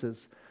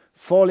pieces,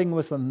 falling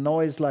with a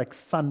noise like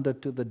thunder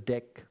to the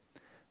deck.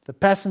 The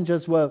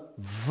passengers were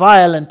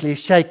violently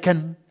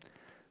shaken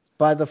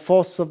by the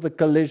force of the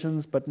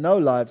collisions, but no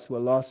lives were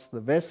lost. The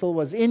vessel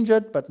was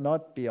injured, but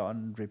not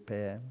beyond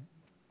repair.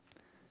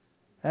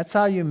 That's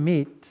how you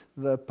meet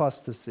the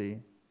apostasy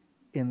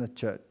in the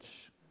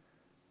church.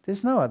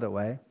 There's no other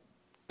way.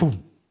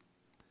 Boom.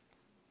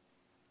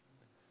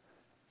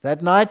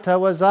 That night I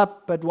was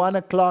up at 1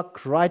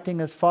 o'clock,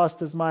 writing as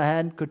fast as my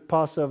hand could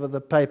pass over the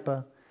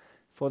paper.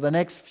 For the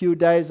next few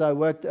days I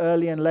worked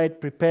early and late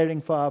preparing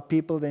for our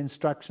people the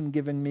instruction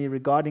given me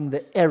regarding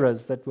the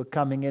errors that were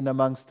coming in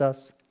amongst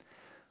us.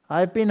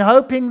 I've been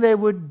hoping there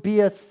would be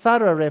a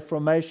thorough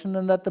reformation,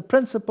 and that the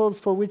principles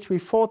for which we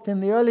fought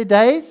in the early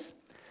days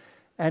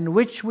and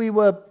which we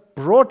were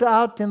brought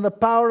out in the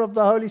power of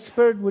the Holy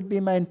Spirit would be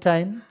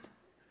maintained.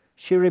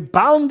 She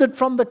rebounded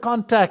from the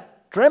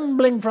contact,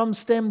 trembling from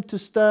stem to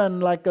stern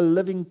like a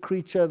living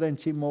creature. Then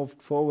she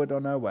moved forward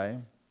on her way.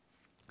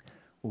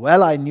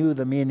 Well, I knew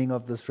the meaning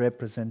of this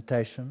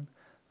representation.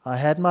 I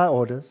had my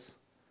orders.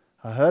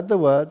 I heard the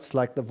words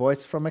like the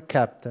voice from a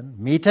captain.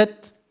 Meet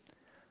it.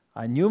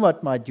 I knew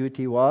what my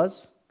duty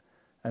was,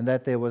 and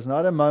that there was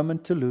not a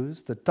moment to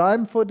lose. The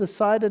time for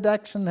decided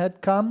action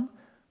had come.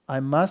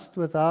 I must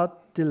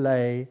without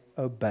delay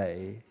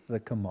obey the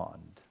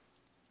command.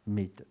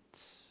 Meet it.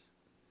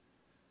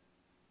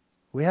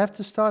 We have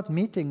to start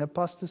meeting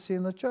apostasy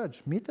in the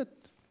church. Meet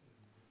it.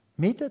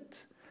 Meet it.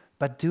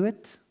 But do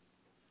it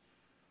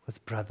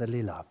with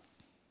brotherly love.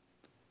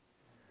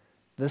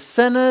 The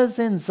sinners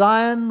in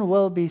Zion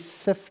will be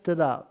sifted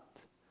out.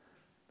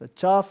 The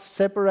chaff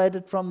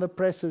separated from the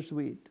precious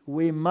wheat.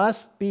 We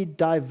must be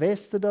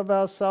divested of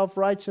our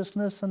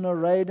self-righteousness and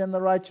arrayed in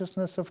the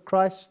righteousness of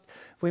Christ.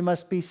 We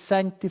must be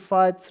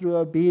sanctified through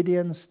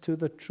obedience to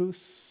the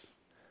truth.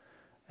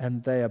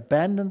 And they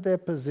abandoned their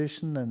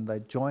position and they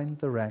joined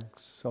the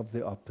ranks of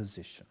the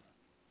opposition.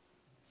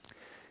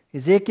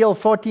 Ezekiel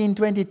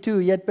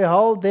 14:22, yet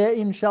behold,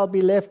 therein shall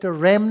be left a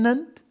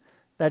remnant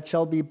that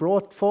shall be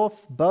brought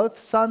forth, both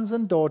sons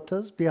and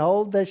daughters.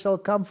 Behold, they shall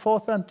come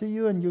forth unto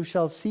you, and you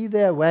shall see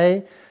their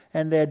way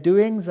and their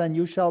doings, and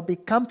you shall be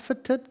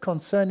comforted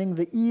concerning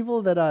the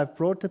evil that I have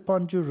brought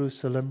upon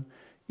Jerusalem,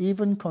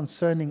 even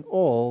concerning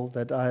all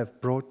that I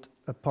have brought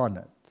upon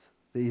it.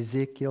 The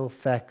Ezekiel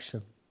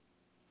faction.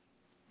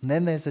 And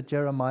then there's a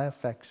Jeremiah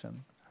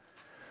faction.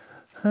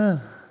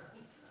 The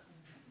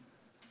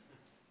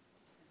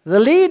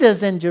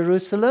leaders in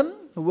Jerusalem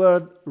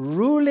were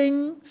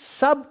ruling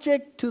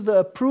subject to the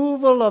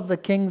approval of the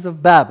kings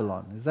of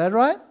Babylon. Is that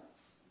right?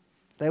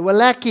 They were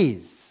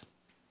lackeys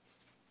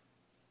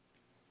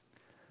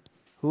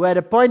who had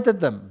appointed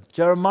them.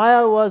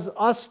 Jeremiah was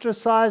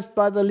ostracized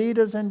by the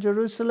leaders in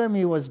Jerusalem.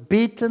 He was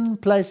beaten,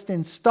 placed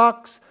in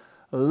stocks,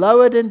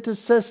 lowered into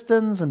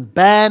cisterns, and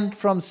banned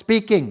from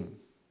speaking.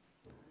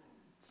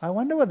 I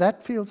wonder what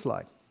that feels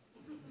like.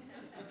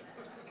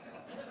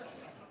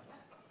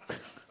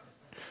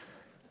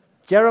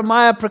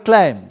 Jeremiah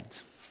proclaimed,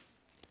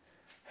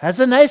 has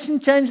a nation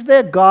changed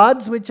their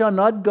gods which are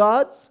not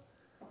gods?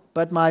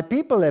 But my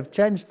people have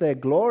changed their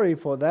glory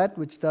for that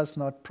which does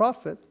not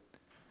profit.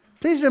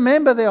 Please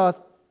remember there are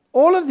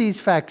all of these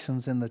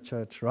factions in the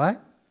church, right?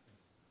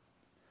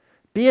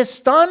 Be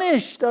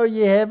astonished, O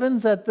ye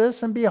heavens, at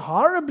this, and be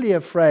horribly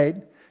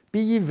afraid. Be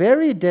ye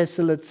very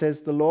desolate,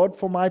 says the Lord,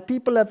 for my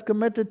people have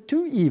committed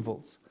two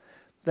evils.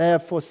 They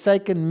have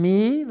forsaken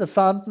me, the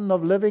fountain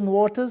of living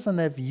waters, and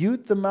have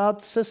hewed them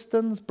out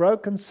cisterns,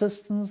 broken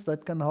cisterns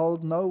that can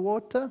hold no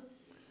water.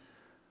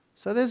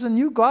 So there's a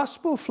new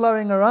gospel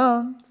flowing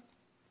around.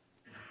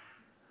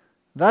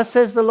 Thus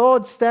says the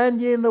Lord,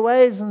 stand ye in the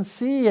ways and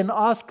see and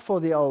ask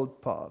for the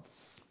old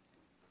paths.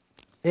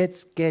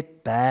 Let's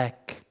get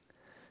back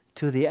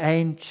to the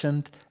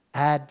ancient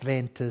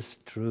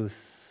Adventist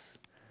truth.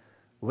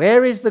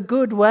 Where is the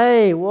good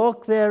way?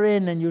 Walk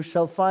therein, and you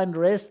shall find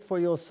rest for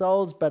your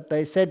souls. But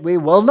they said, we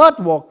will not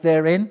walk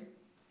therein.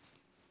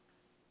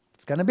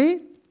 It's going to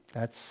be.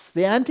 That's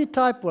the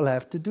antitype. We'll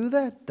have to do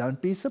that. Don't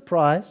be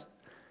surprised.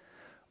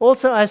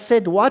 Also, I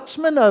said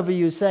watchmen over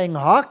you, saying,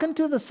 hearken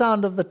to the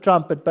sound of the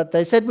trumpet. But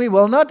they said, we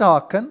will not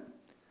hearken.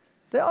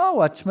 There are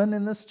watchmen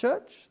in this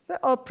church. They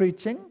are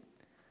preaching.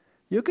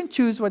 You can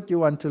choose what you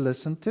want to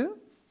listen to.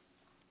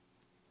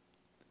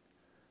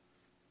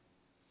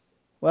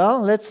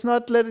 Well, let's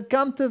not let it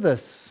come to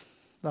this.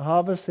 The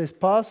harvest is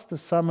past, the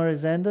summer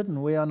is ended,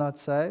 and we are not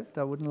saved.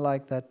 I wouldn't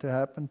like that to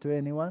happen to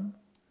anyone.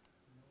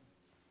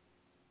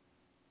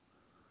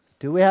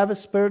 Do we have a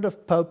spirit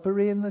of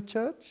popery in the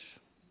church?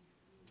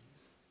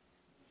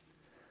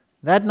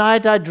 That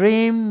night I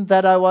dreamed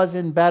that I was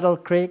in Battle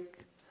Creek,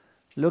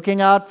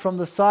 looking out from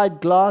the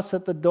side glass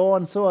at the door,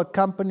 and saw a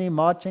company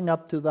marching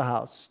up to the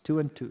house, 2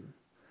 and 2.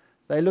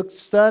 They looked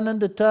stern and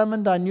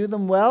determined. I knew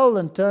them well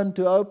and turned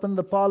to open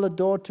the parlor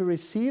door to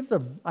receive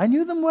them. I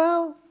knew them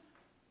well,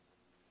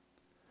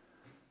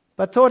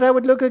 but thought I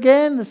would look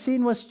again. The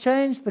scene was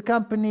changed. The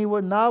company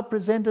were now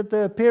presented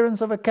the appearance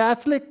of a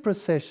Catholic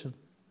procession.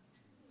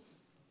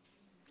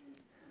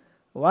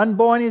 One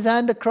bore in his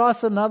hand a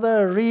cross,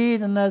 another a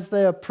reed, and as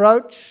they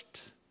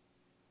approached,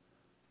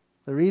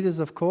 the reed is,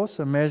 of course,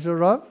 a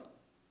measure of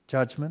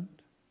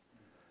judgment.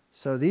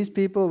 So these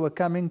people were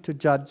coming to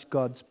judge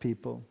God's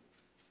people.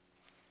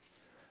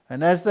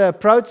 And as they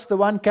approached, the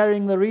one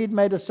carrying the reed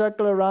made a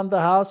circle around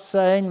the house,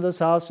 saying, "This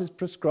house is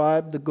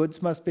proscribed, the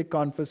goods must be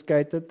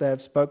confiscated, they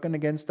have spoken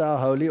against our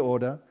holy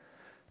order."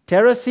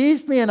 Terror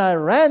seized me, and I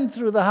ran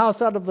through the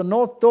house out of the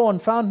north door and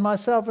found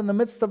myself in the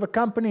midst of a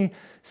company,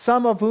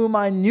 some of whom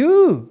I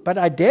knew, but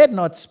I dared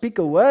not speak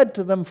a word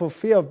to them for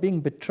fear of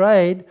being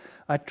betrayed.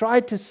 I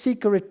tried to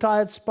seek a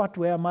retired spot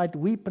where I might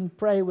weep and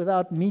pray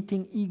without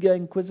meeting eager,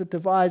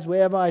 inquisitive eyes.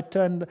 Wherever I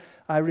turned,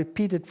 I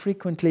repeated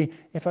frequently,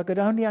 "If I could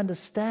only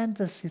understand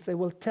this, if they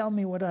will tell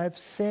me what I have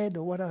said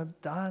or what I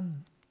have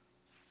done."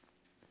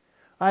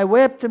 I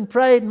wept and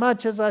prayed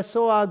much as I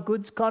saw our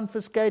goods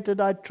confiscated.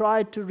 I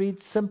tried to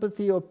read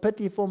sympathy or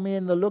pity for me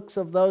in the looks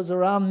of those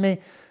around me,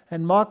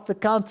 and marked the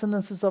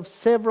countenances of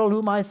several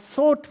whom I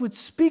thought would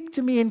speak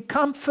to me and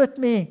comfort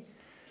me.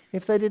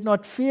 If they did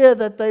not fear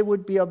that they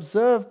would be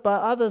observed by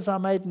others, I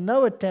made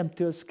no attempt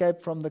to escape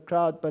from the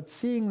crowd, but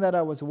seeing that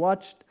I was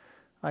watched,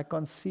 I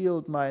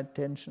concealed my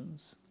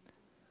intentions.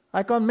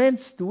 I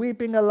commenced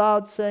weeping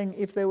aloud, saying,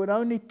 "If they would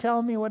only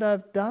tell me what I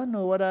have done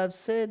or what I have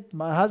said."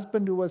 My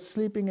husband, who was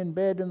sleeping in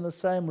bed in the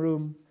same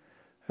room,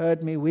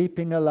 heard me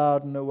weeping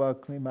aloud and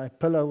awoke me. My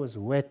pillow was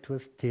wet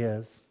with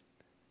tears,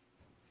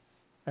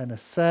 and a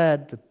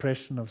sad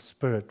depression of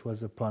spirit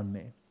was upon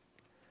me.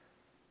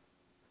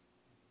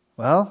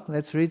 Well,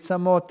 let's read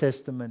some more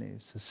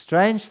testimonies. A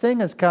strange thing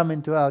has come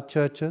into our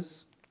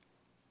churches.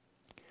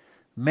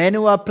 Men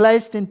who are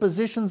placed in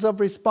positions of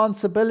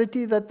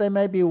responsibility that they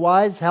may be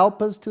wise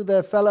helpers to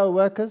their fellow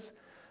workers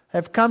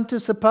have come to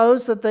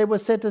suppose that they were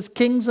set as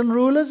kings and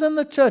rulers in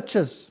the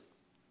churches.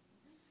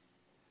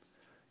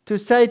 To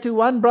say to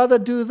one brother,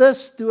 "Do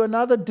this," to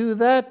another, "Do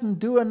that," and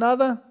do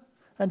another,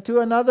 and to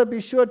another,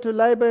 "Be sure to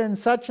labor in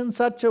such and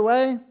such a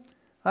way."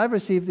 I've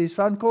received these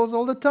phone calls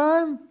all the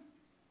time.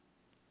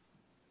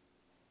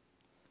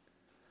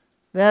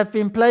 There have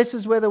been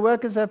places where the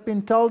workers have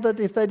been told that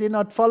if they did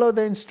not follow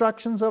the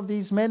instructions of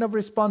these men of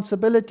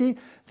responsibility,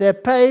 their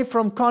pay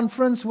from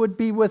conference would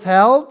be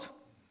withheld.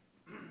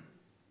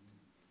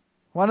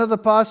 One of the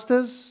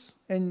pastors,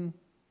 and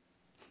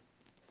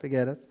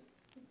forget it,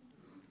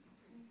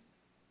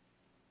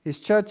 his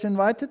church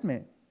invited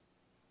me.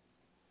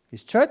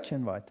 His church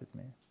invited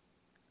me.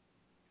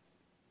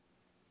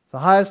 The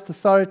highest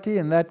authority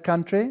in that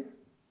country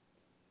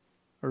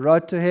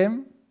wrote to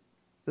him,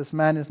 "This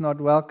man is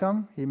not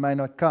welcome, he may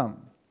not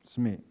come." It's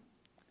me.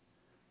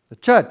 The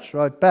church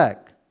wrote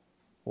back,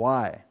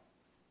 "Why?"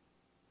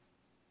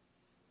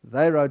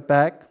 They wrote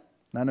back,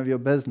 "None of your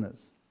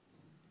business."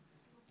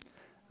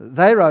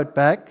 They wrote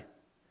back,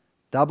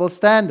 "Double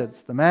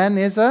standards. The man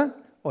is an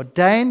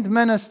ordained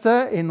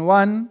minister in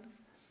one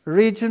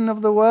region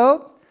of the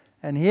world,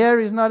 and here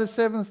he's not a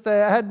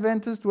Seventh-day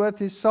Adventist worth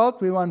his salt.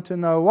 We want to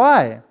know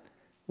why.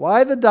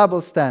 Why the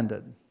double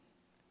standard?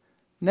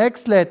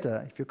 Next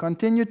letter, if you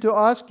continue to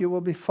ask, you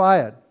will be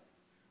fired."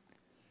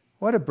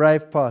 What a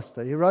brave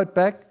pastor. He wrote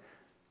back,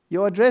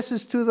 "Your address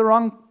is to the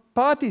wrong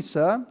party,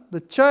 sir. The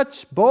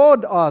church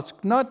board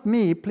asked, not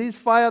me. Please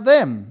fire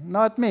them,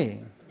 not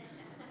me."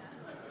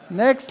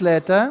 Next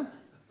letter,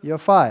 "You're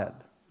fired."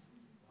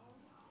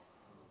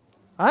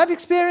 I've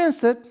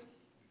experienced it.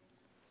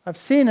 I've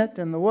seen it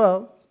in the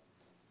world.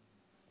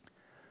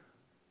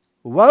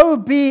 "Woe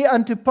be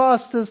unto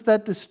pastors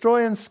that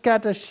destroy and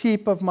scatter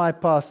sheep of my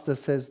pastor,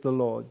 says the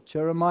Lord."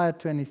 Jeremiah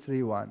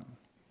 23:1.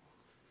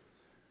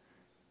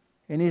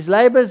 In his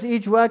labors,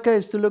 each worker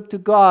is to look to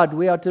God.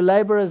 We are to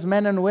labor as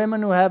men and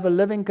women who have a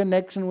living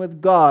connection with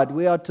God.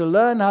 We are to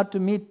learn how to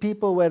meet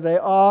people where they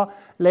are.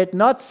 Let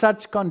not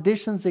such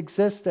conditions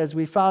exist as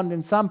we found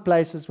in some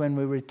places when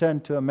we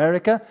returned to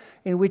America,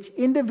 in which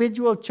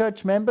individual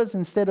church members,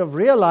 instead of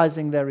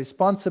realizing their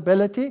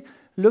responsibility,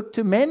 looked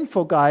to men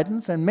for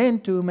guidance, and men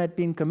to whom had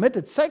been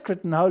committed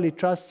sacred and holy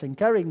trusts in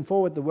carrying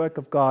forward the work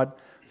of God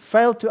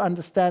failed to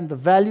understand the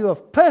value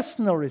of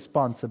personal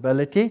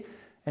responsibility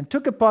and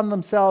took upon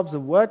themselves the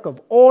work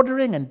of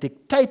ordering and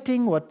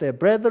dictating what their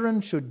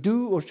brethren should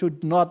do or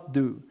should not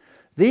do.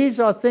 These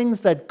are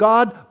things that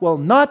God will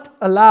not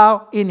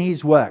allow in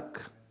His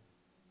work.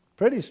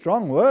 Pretty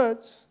strong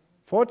words.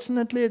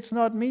 Fortunately, it's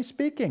not me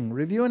speaking.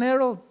 Review and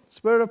Herald,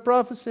 Spirit of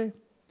Prophecy.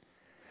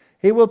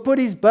 He will put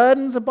His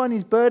burdens upon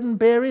His burden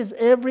bearers.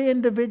 Every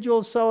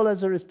individual soul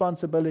has a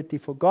responsibility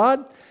for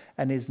God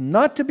and is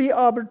not to be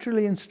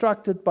arbitrarily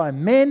instructed by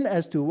men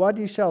as to what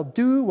he shall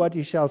do, what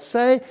he shall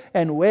say,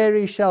 and where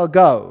he shall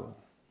go.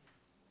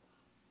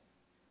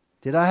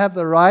 Did I have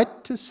the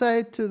right to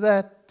say to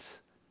that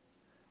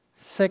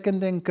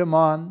second in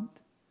command,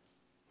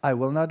 "I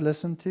will not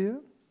listen to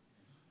you"?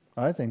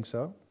 I think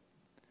so.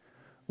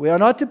 We are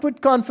not to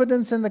put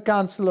confidence in the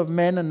counsel of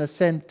men and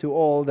assent to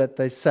all that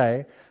they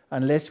say,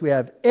 unless we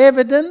have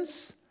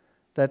evidence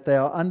that they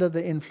are under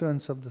the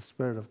influence of the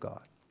Spirit of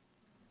God.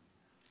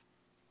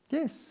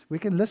 Yes, we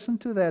can listen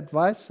to the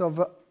advice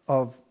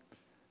of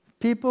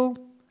people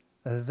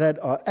that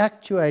are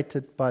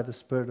actuated by the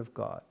Spirit of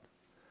God.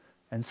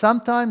 And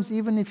sometimes,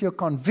 even if you're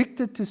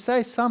convicted to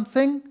say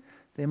something,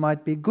 there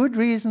might be good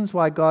reasons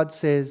why God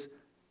says,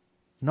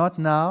 not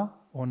now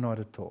or not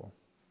at all.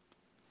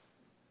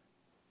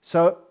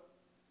 So,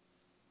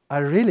 I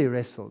really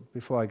wrestled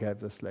before I gave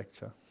this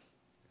lecture.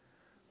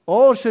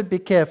 All should be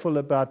careful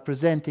about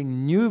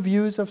presenting new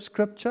views of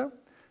Scripture.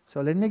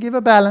 So let me give a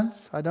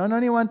balance. I don't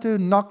only want to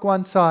knock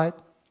one side.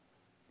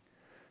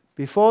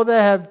 Before they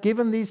have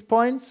given these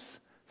points,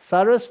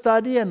 thorough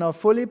study and are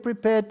fully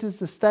prepared to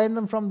sustain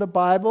them from the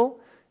Bible,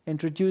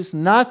 introduce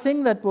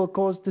nothing that will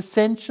cause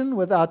dissension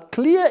without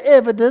clear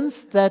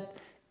evidence that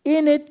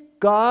in it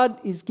God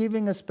is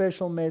giving a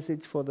special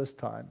message for this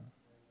time.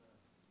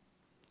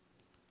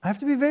 I have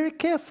to be very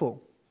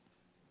careful.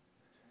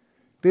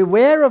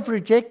 Beware of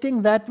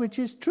rejecting that which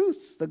is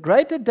truth. The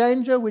greater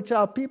danger which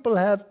our people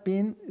have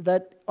been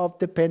that of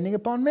depending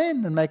upon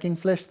men and making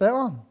flesh their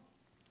own.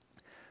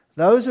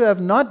 Those who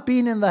have not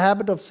been in the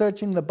habit of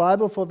searching the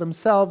Bible for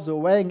themselves or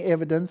weighing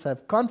evidence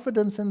have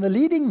confidence in the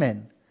leading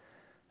men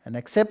and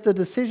accept the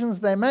decisions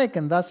they make,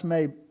 and thus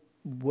many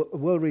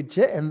will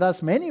reject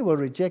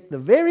the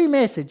very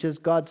messages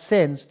God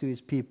sends to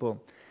His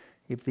people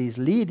if these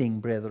leading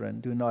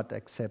brethren do not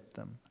accept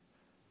them.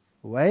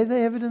 Weigh the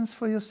evidence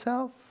for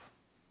yourself.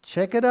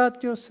 Check it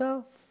out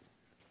yourself.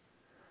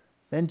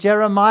 Then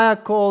Jeremiah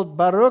called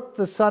Baruch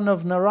the son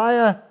of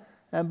Neriah,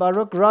 and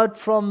Baruch wrote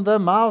from the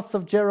mouth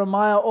of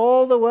Jeremiah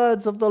all the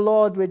words of the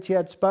Lord which he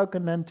had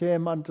spoken unto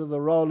him unto the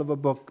roll of a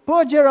book.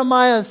 Poor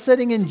Jeremiah is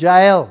sitting in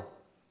jail.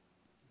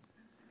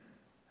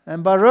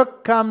 And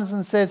Baruch comes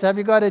and says, have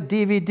you got a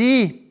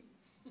DVD?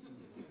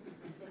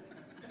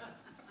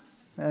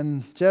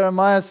 And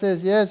Jeremiah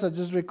says, yes, I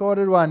just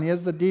recorded one.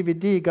 Here's the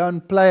DVD. Go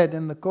and play it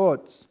in the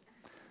courts.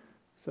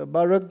 So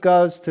Baruch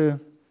goes to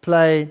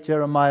play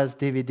Jeremiah's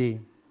DVD.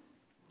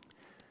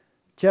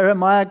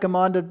 Jeremiah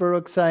commanded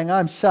Baruch, saying,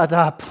 I'm shut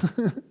up.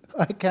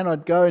 I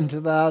cannot go into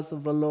the house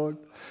of the Lord.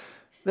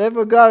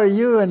 Therefore go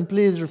you and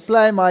please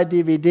replay my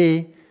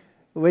DVD,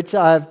 which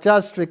I have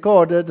just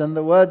recorded, and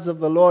the words of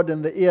the Lord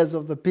in the ears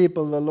of the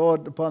people, the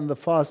Lord upon the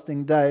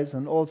fasting days,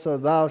 and also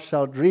thou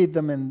shalt read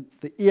them in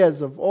the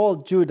ears of all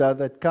Judah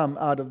that come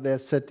out of their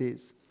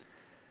cities.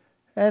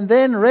 And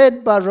then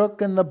read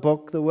Baruch in the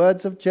book the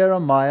words of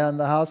Jeremiah in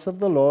the house of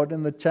the Lord,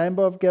 in the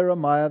chamber of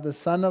Jeremiah, the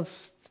son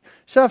of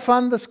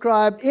Shaphan the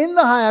scribe, in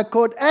the higher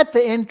court, at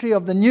the entry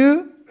of the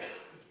new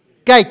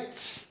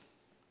gate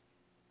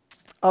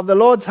of the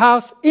Lord's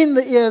house, in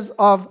the ears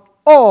of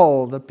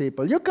all the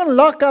people. You can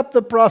lock up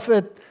the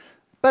prophet,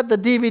 but the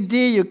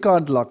DVD, you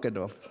can't lock it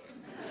off.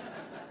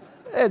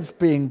 It's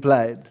being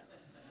played.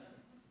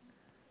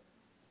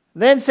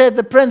 Then said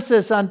the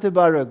princess unto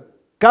Baruch,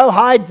 go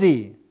hide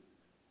thee,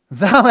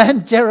 thou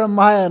and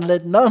Jeremiah, and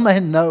let no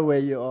man know where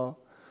you are.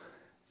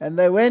 And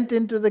they went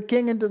into the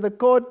king into the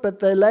court, but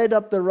they laid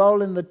up the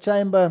roll in the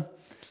chamber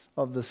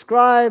of the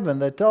scribe,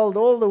 and they told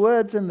all the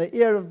words in the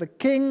ear of the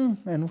king,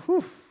 and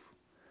whew,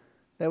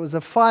 there was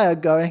a fire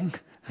going.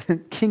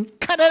 King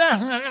cut it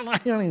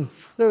out and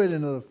threw it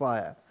into the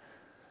fire.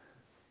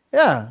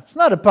 Yeah, it's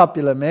not a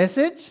popular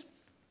message.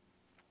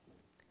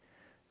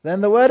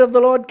 Then the word of the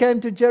Lord came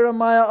to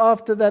Jeremiah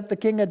after that the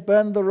king had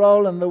burned the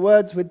roll, and the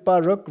words which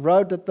Baruch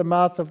wrote at the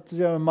mouth of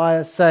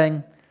Jeremiah,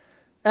 saying,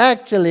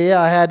 actually,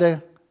 I had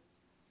a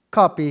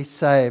copy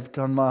saved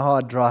on my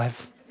hard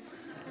drive.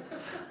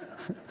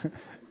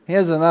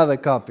 Here's another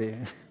copy.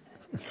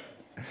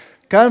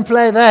 Go and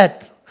play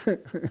that.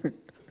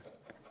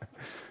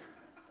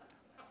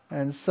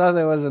 And so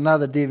there was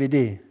another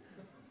DVD.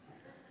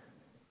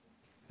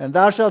 And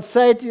thou shalt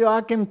say to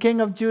Joachim,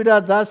 king of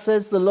Judah, thus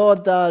says the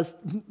Lord, thou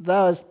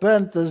hast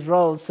burnt this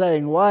roll,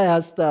 saying, why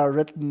hast thou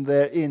written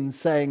therein,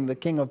 saying, the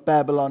king of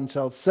Babylon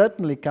shall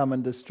certainly come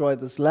and destroy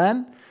this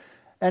land,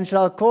 and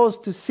shall cause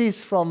to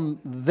cease from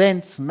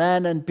thence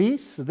man and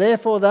beast?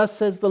 Therefore thus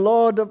says the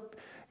Lord of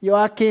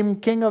Joachim,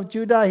 king of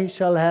Judah, he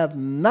shall have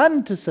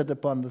none to sit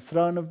upon the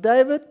throne of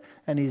David,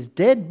 and his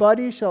dead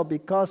body shall be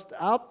cast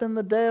out in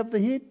the day of the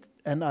heat,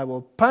 and I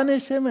will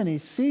punish him and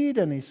his seed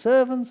and his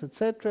servants,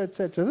 etc.,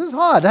 etc. This is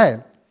hard, eh?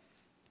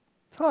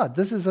 It's hard.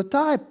 This is a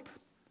type.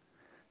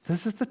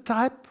 This is the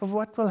type of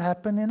what will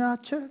happen in our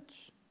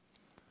church.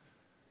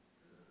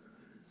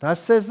 Thus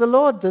says the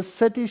Lord, this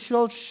city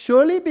shall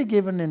surely be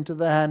given into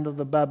the hand of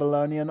the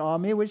Babylonian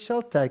army, which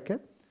shall take it.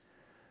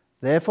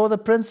 Therefore the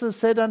princes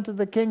said unto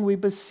the king, we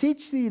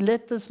beseech thee,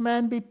 let this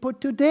man be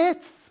put to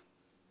death.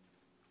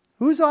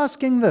 Who's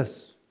asking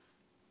this?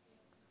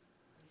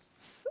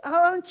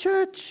 Our own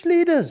church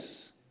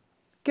leaders.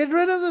 Get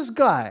rid of this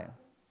guy.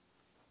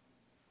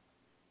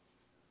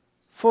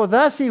 For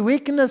thus he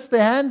weakeneth the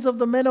hands of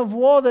the men of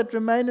war that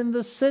remain in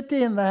the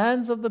city, and the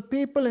hands of the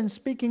people in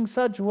speaking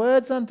such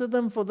words unto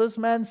them. For this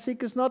man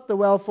seeketh not the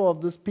welfare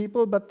of this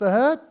people, but the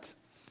hurt.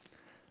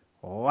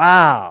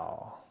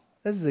 Wow!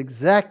 This is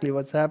exactly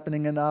what's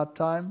happening in our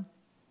time.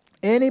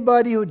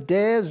 Anybody who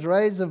dares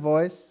raise a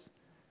voice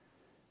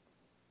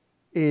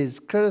is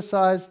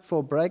criticized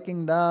for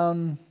breaking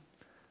down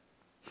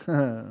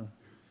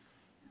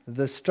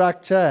the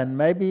structure and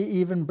maybe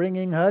even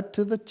bringing hurt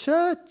to the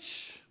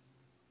church.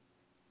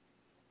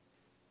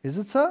 Is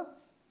it so?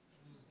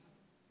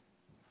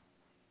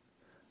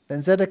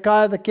 Then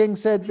Zedekiah the king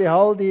said,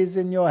 "Behold, he is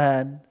in your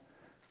hand,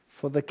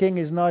 for the king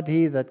is not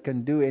he that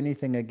can do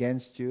anything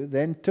against you."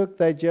 Then took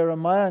they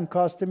Jeremiah and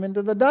cast him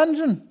into the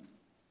dungeon.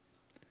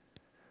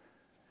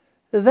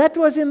 That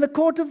was in the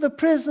court of the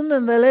prison,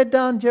 and they let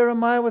down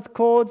Jeremiah with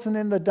cords, and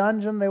in the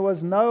dungeon there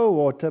was no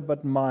water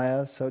but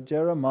mire, so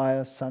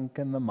Jeremiah sunk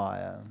in the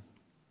mire.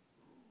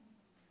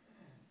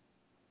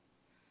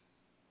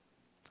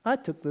 I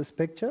took this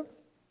picture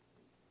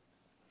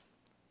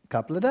a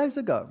couple of days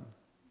ago.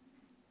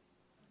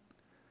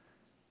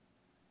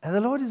 And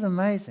the Lord is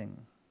amazing.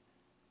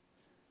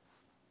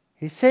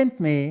 He sent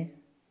me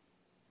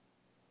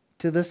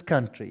to this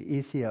country,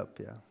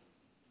 Ethiopia.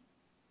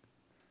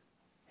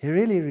 He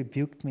really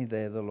rebuked me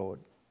there, the Lord.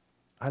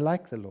 I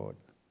like the Lord.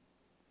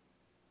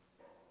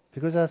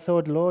 Because I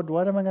thought, Lord,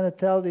 what am I going to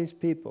tell these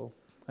people?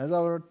 As I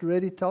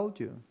already told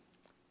you.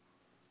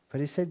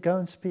 But He said, go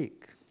and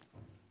speak.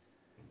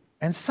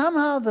 And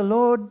somehow the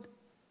Lord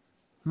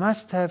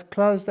must have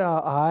closed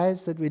our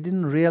eyes that we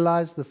didn't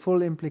realize the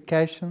full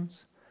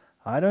implications.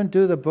 I don't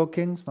do the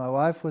bookings. My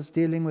wife was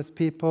dealing with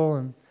people,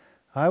 and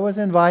I was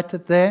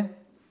invited there.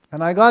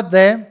 And I got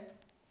there,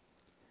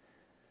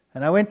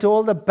 and I went to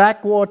all the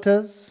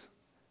backwaters,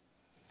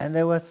 and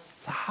there were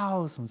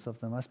thousands of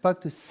them. I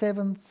spoke to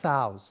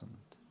 7,000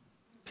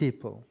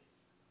 people.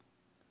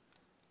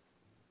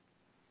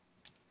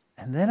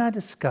 And then I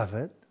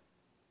discovered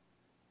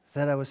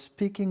that I was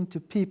speaking to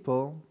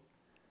people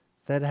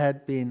that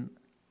had been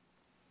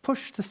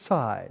pushed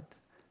aside,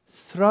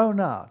 thrown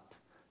out,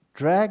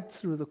 dragged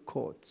through the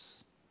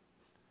courts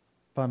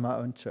by my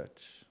own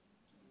church.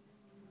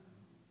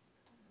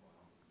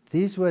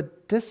 These were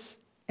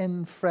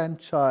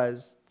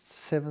disenfranchised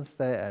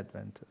Seventh-day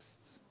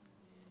Adventists.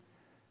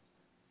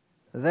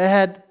 They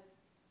had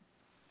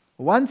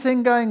one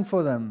thing going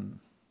for them.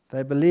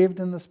 They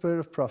believed in the spirit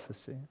of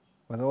prophecy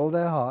with all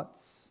their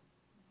hearts.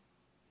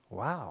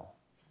 Wow.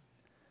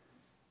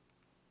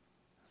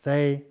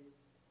 They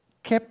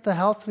kept the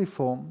health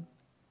reform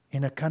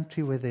in a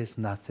country where there's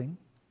nothing.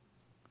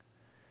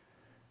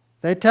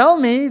 They tell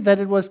me that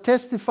it was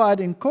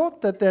testified in court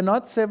that they're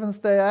not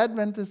Seventh-day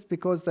Adventists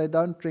because they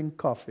don't drink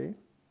coffee.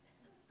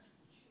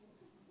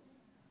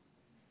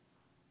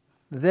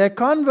 Their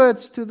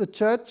converts to the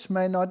church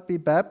may not be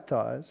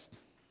baptized.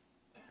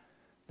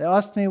 They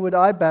asked me, would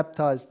I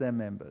baptize their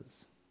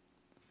members?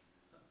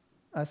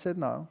 I said,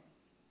 no.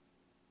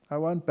 I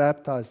won't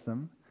baptize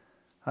them.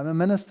 I'm a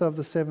minister of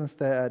the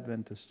Seventh-day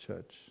Adventist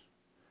Church.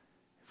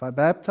 If I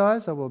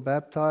baptize, I will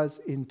baptize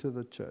into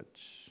the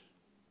church.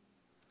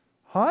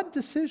 Hard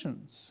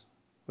decisions.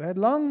 We had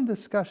long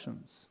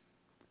discussions.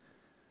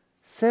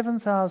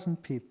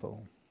 7,000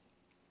 people.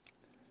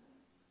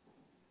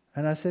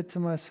 And I said to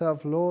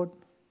myself, Lord,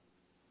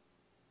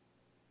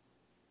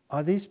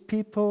 are these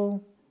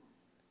people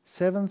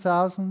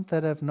 7,000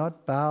 that have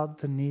not bowed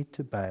the knee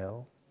to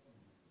Baal?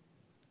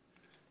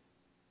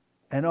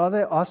 And are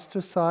they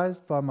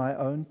ostracized by my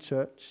own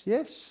church?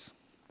 Yes,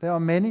 there are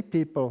many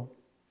people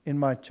in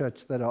my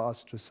church that are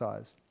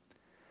ostracized.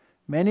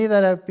 Many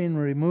that have been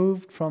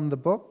removed from the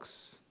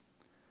books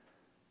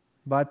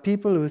by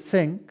people who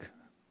think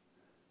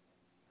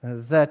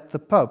that the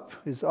Pope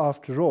is,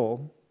 after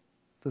all,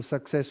 the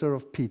successor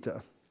of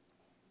Peter.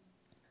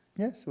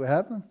 Yes, we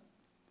have them.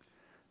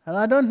 And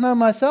I don't know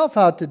myself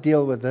how to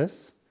deal with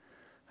this.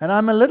 And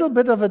I'm a little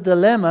bit of a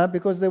dilemma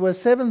because there were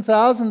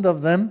 7,000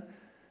 of them.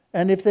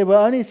 And if there were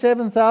only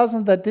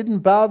 7,000 that didn't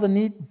bow the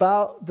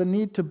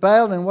knee to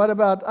Baal, then what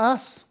about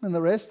us and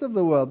the rest of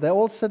the world? They're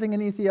all sitting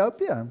in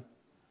Ethiopia.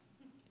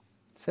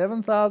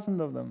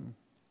 7,000 of them.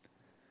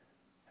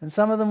 And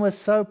some of them were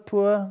so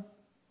poor.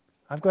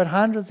 I've got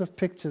hundreds of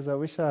pictures. I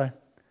wish I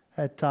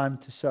had time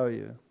to show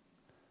you.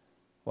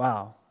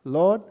 Wow.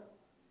 Lord,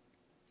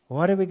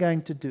 what are we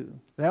going to do?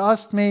 They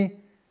asked me,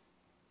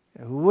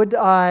 would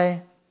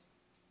I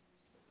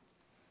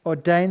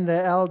ordain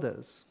their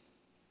elders?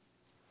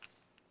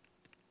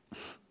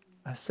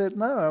 I said,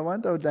 no, I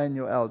won't ordain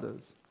your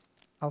elders.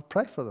 I'll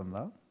pray for them,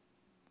 though.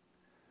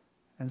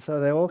 And so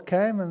they all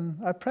came,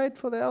 and I prayed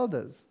for the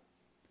elders.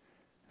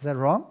 Is that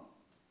wrong?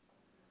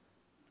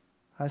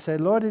 I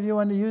said, Lord, if you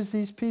want to use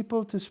these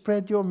people to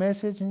spread your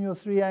message and your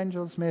three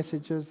angels'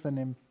 messages, then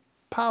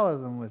empower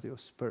them with your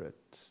spirit.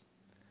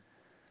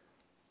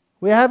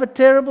 We have a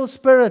terrible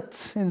spirit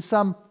in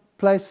some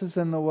places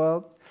in the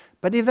world.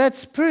 But if that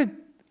spirit,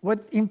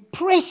 what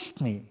impressed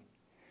me,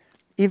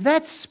 if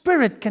that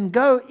spirit can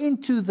go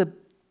into the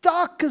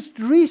darkest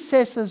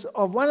recesses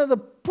of one of the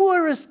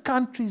poorest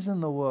countries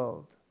in the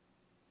world,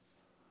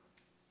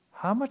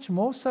 how much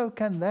more so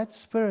can that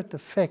spirit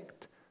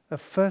affect a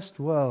first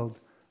world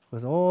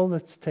with all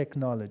its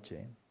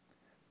technology?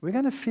 We're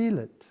going to feel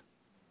it.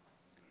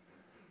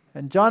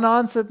 And John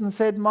answered and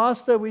said,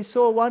 Master, we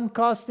saw one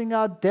casting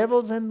out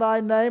devils in thy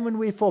name, and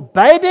we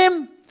forbade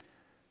him,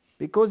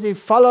 because he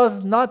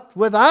followeth not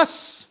with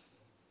us.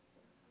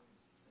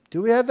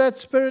 Do we have that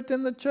spirit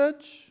in the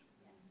church?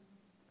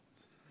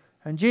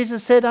 And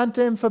Jesus said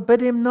unto him,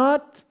 Forbid him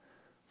not,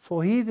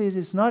 for he that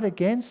is not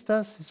against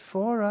us is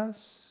for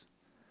us.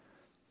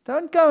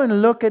 Don't go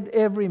and look at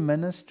every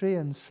ministry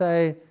and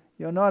say,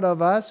 You're not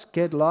of us,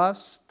 get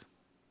lost.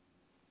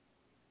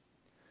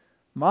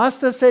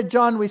 Master, said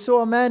John, we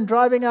saw a man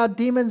driving out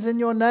demons in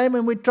your name,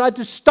 and we tried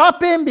to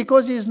stop him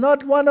because he is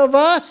not one of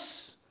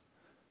us.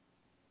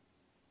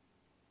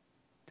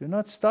 Do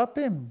not stop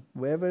him.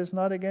 Whoever is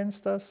not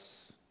against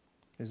us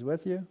is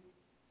with you.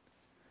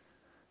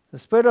 The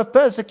spirit of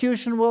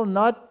persecution will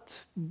not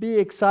be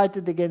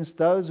excited against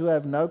those who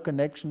have no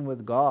connection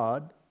with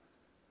God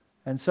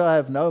and so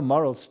have no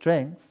moral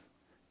strength.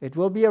 It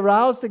will be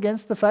aroused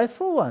against the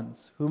faithful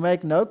ones who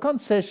make no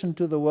concession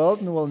to the world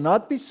and will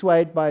not be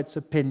swayed by its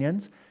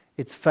opinions,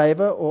 its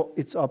favor, or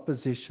its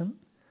opposition.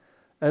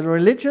 A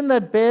religion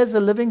that bears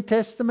a living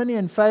testimony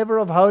in favor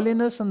of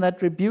holiness and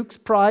that rebukes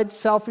pride,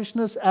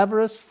 selfishness,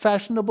 avarice,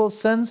 fashionable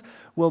sins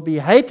will be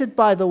hated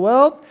by the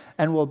world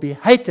and will be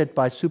hated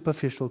by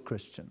superficial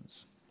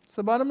Christians. It's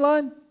the bottom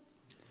line.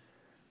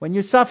 When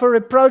you suffer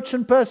reproach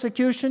and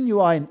persecution, you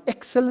are in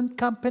excellent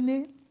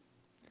company.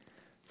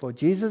 For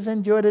Jesus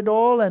endured it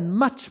all and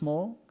much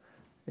more.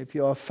 If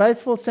you are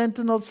faithful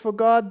sentinels for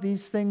God,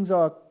 these things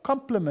are a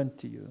compliment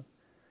to you.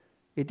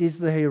 It is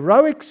the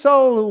heroic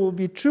soul who will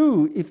be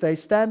true if they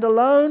stand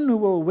alone, who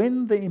will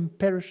win the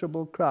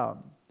imperishable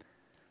crown.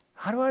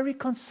 How do I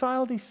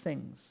reconcile these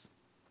things?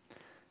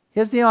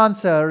 Here's the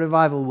answer: a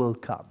revival will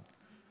come.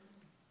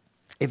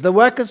 If the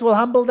workers will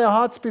humble their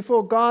hearts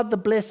before God, the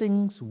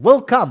blessings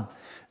will come.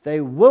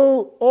 They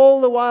will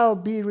all the while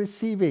be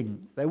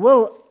receiving.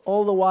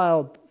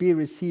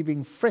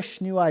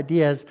 Fresh new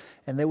ideas,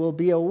 and there will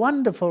be a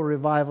wonderful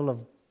revival of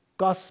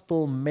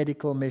gospel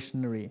medical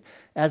missionary.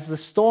 As the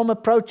storm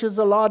approaches,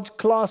 a large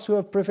class who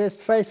have professed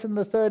faith in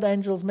the third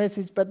angel's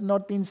message but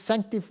not been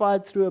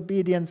sanctified through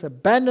obedience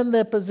abandon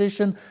their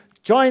position,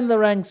 join the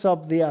ranks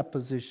of the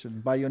opposition.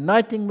 By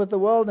uniting with the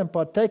world and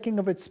partaking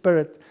of its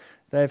spirit,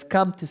 they have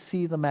come to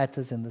see the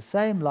matters in the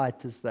same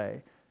light as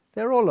they.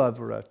 They're all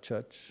over our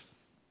church.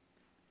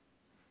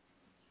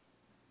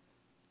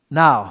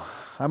 Now,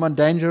 I'm on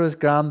dangerous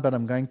ground, but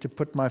I'm going to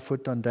put my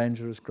foot on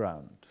dangerous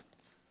ground.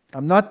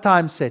 I'm not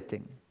time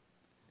setting.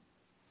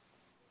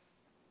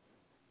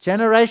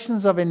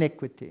 Generations of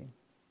iniquity.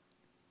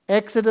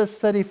 Exodus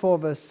 34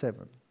 verse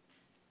 7.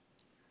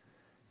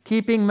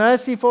 Keeping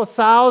mercy for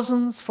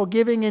thousands,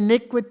 forgiving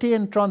iniquity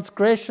and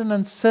transgression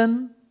and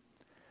sin,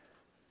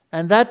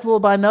 and that will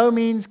by no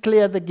means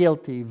clear the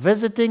guilty.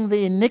 Visiting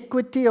the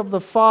iniquity of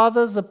the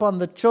fathers upon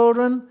the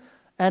children,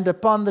 and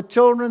upon the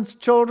children's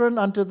children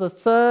unto the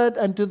third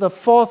and to the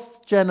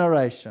fourth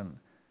generation.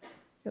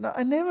 You know,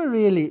 I never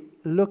really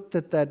looked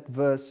at that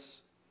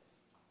verse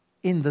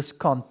in this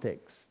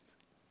context.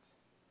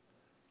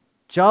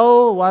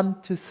 Joel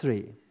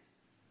 1-3.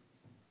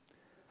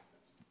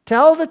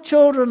 Tell the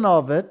children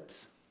of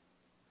it,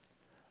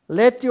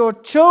 let your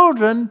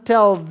children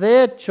tell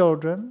their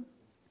children,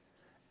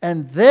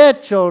 and their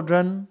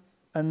children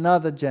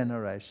another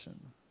generation.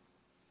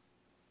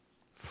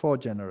 4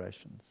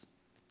 generations.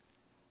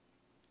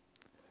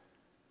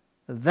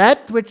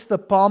 That which the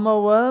palmer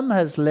worm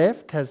has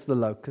left has the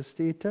locust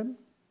eaten.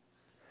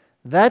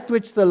 That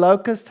which the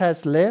locust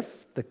has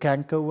left, the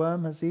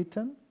cankerworm has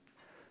eaten.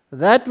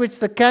 That which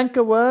the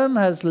cankerworm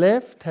has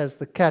left has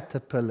the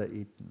caterpillar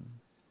eaten.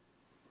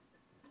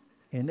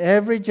 In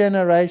every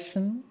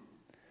generation,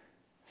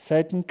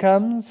 Satan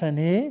comes and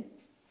he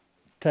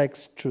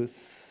takes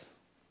truth.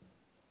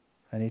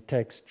 And he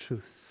takes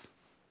truth.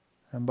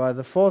 And by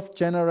the 4th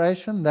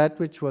generation, that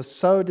which was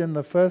sowed in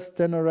the 1st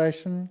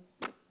generation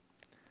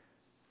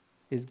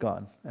is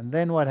gone. And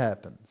then what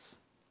happens?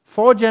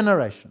 4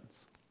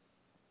 generations.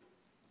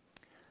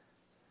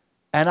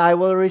 And I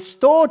will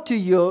restore to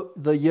you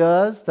the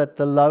years that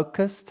the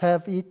locust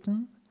have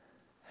eaten,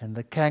 and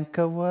the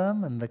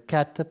cankerworm, and the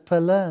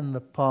caterpillar, and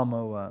the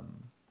palmer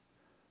worm.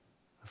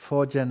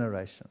 4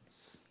 generations.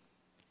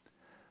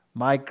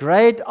 My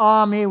great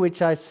army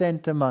which I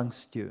sent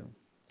amongst you.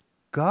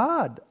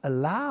 God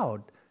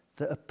allowed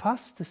the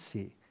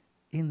apostasy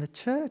in the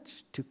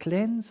church to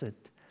cleanse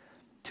it,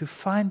 to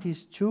find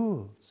his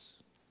jewels.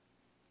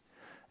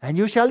 And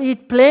you shall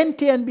eat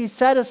plenty and be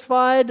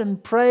satisfied,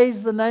 and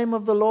praise the name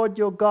of the Lord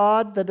your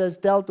God that has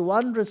dealt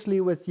wondrously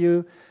with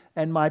you,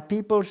 and my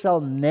people shall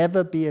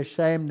never be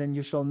ashamed. And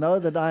you shall know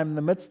that I am in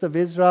the midst of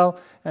Israel,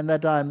 and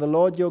that I am the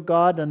Lord your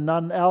God and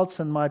none else,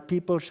 and my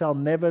people shall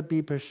never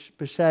be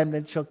ashamed.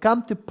 And it shall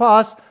come to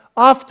pass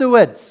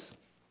afterwards,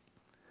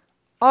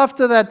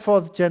 after that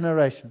 4th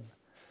generation,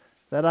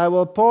 that I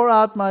will pour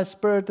out my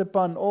spirit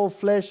upon all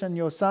flesh, and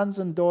your sons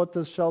and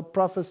daughters shall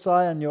prophesy,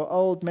 and your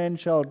old men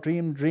shall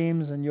dream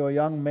dreams, and your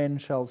young men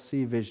shall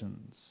see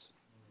visions.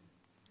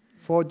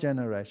 4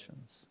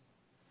 generations.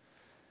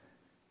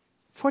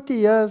 40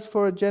 years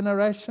for a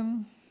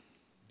generation,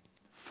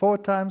 4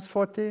 times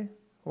 40,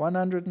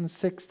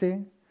 160.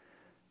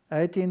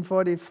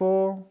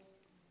 1844,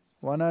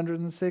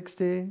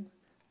 160,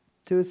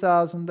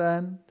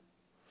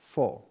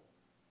 2004.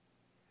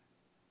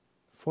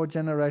 4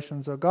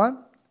 generations are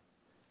gone.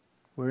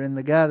 We're in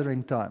the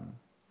gathering time.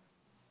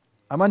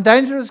 I'm on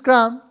dangerous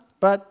ground,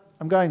 but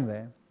I'm going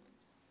there.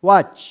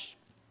 Watch.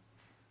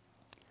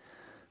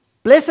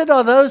 Blessed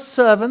are those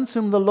servants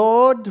whom the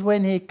Lord,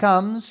 when he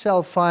comes,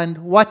 shall find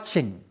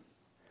watching.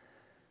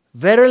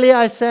 Verily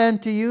I say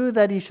unto you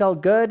that he shall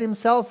gird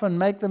himself and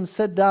make them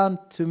sit down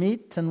to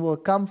meat, and will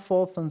come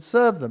forth and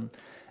serve them.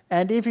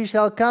 And if he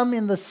shall come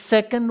in the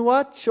second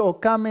watch, or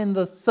come in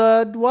the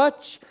third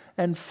watch,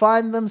 and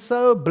find them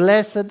so,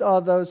 blessed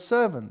are those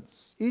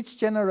servants. Each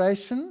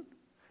generation,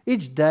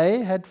 each day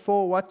had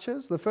 4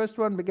 watches. The first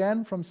one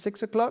began from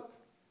 6 o'clock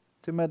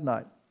to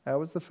midnight. That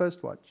was the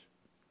first watch.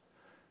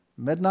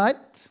 Midnight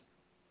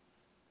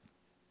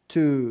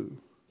to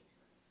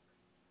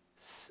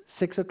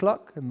 6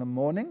 o'clock in the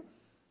morning,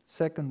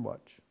 second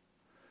watch.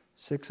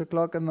 6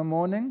 o'clock in the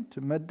morning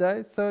to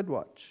midday, third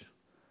watch.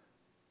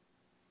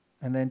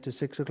 And then to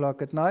 6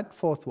 o'clock at night,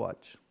 fourth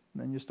watch.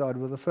 And then you start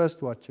with the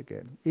first watch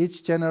again.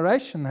 Each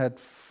generation had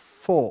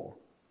 4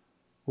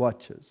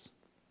 watches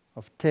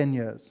of 10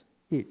 years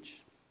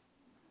each.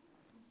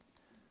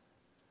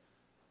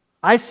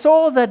 I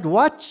saw that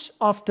watch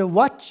after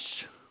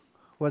watch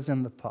was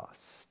in the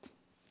past.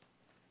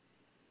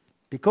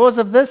 Because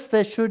of this,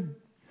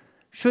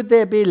 should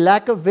there be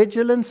lack of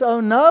vigilance?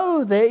 Oh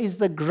no, there is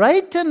the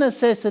greater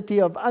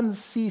necessity of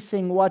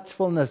unceasing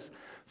watchfulness.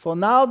 For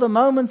now the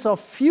moments are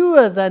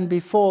fewer than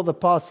before the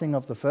passing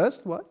of the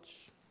first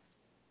watch.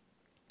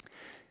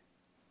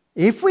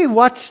 If we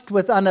watched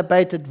with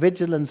unabated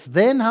vigilance,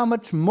 then how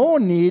much more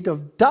need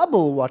of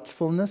double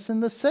watchfulness in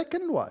the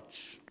second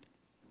watch?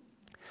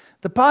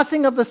 The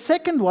passing of the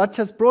second watch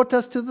has brought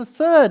us to the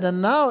third,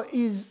 and now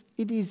it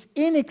is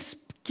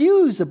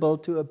inexcusable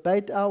to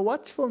abate our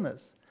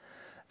watchfulness.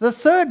 The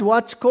third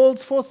watch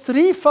calls for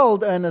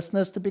threefold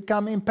earnestness. To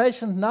become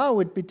impatient now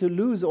would be to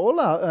lose all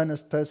our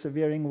earnest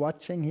persevering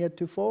watching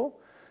heretofore.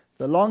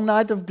 The long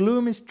night of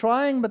gloom is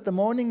trying, but the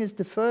morning is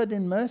deferred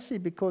in mercy,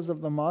 because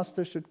of the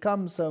Master should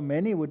come, so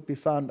many would be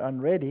found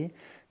unready.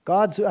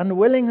 God's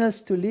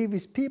unwillingness to leave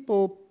his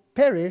people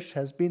perish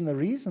has been the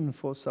reason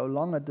for so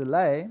long a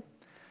delay.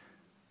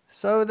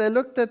 So they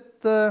looked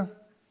at the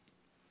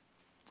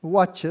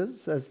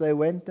watches as they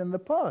went in the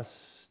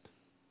past.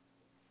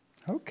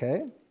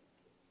 Okay.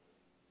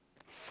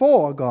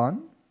 4 are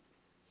gone.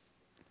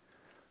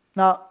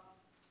 Now,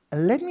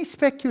 let me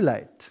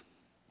speculate.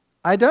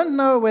 I don't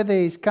know whether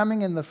he's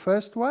coming in the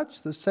first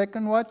watch, the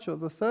second watch, or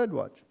the third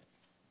watch,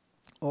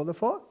 or the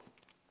fourth.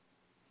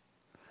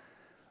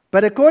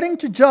 But according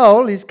to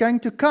Joel, he's going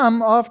to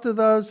come after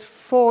those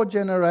 4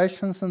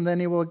 generations, and then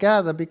he will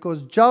gather,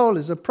 because Joel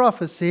is a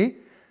prophecy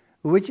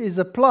which is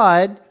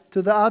applied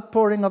to the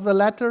outpouring of the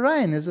latter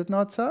rain. Is it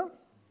not so?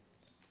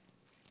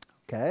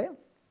 Okay.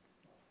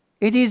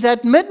 It is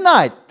at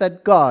midnight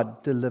that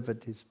God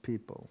delivered his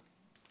people.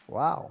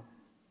 Wow.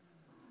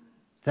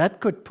 That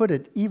could put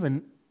it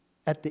even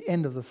at the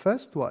end of the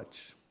first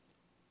watch.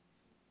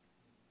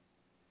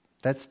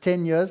 That's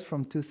 10 years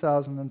from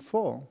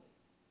 2004.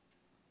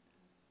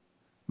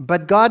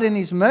 But God in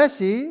his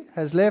mercy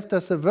has left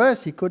us a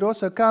verse. He could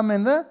also come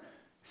in the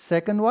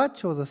second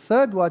watch or the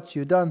third watch.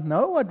 You don't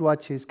know what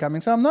watch is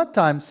coming. So I'm not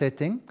time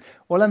setting.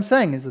 All I'm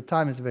saying is the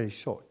time is very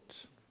short.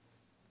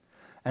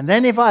 And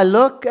then if I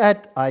look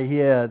at, I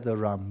hear the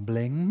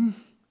rumbling,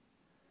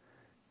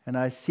 and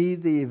I see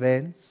the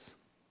events,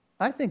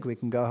 I think we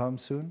can go home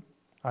soon.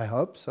 I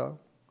hope so.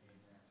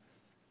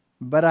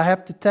 But I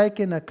have to take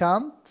in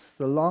account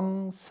the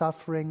long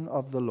suffering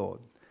of the Lord.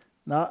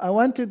 Now I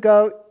want to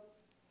go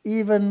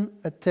even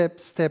a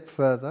step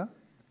further.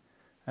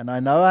 And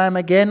I know I'm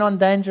again on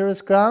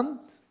dangerous ground.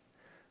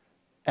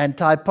 And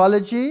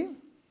typology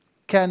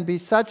can be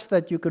such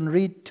that you can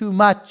read too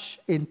much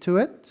into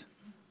it,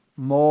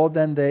 more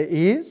than there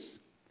is.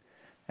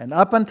 And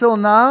up until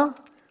now,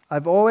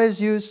 I've always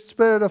used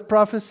spirit of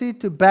prophecy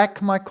to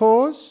back my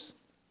cause.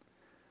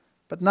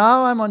 But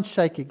now I'm on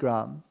shaky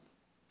ground.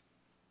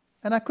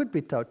 And I could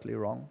be totally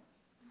wrong.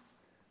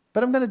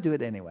 But I'm going to do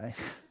it anyway.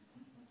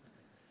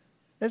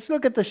 Let's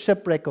look at the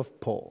shipwreck of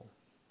Paul.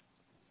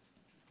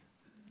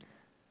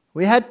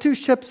 We had 2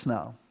 ships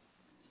now.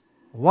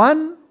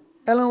 One,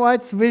 Ellen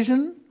White's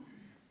vision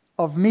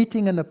of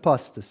meeting an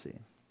apostasy.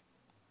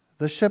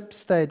 The ship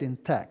stayed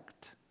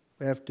intact.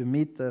 We have to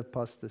meet the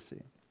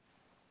apostasy.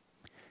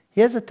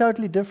 Here's a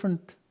totally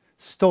different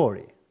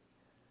story.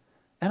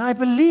 And I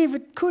believe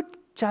it could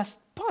just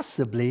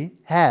possibly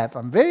have,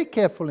 I'm very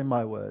careful in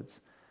my words,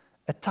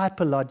 a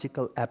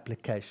typological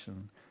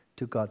application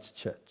to God's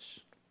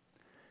church.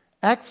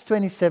 Acts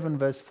 27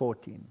 verse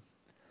 14.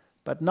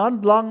 But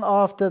not long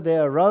after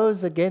there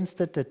arose against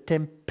it a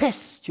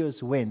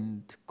tempestuous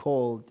wind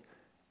called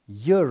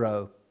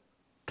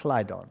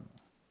Euroclydon.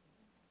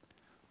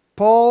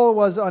 Paul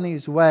was on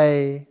his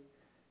way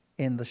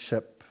in the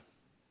ship,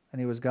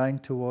 and he was going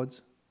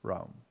towards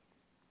Rome.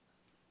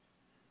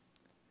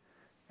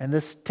 And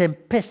this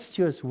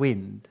tempestuous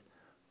wind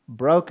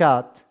broke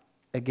out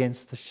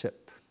against the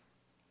ship.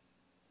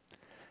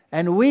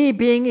 And we,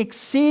 being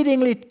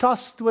exceedingly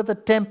tossed with a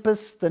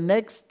tempest, the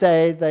next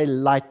day they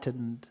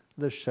lightened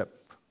the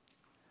ship.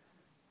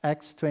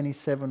 Acts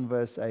 27,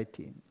 verse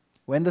 18.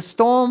 When the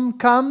storm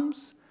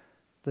comes,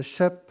 the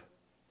ship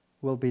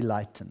will be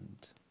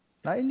lightened.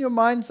 Now, in your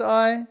mind's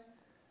eye,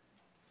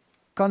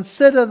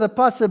 consider the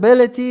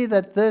possibility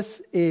that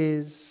this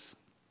is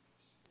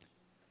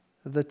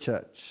the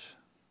church,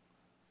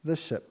 the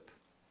ship.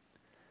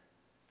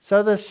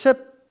 So the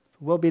ship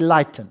will be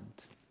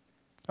lightened.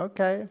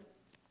 Okay,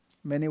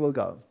 many will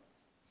go.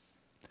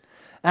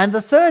 And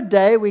the third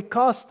day we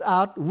cast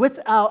out with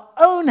our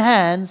own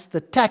hands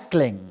the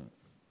tackling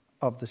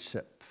of the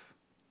ship,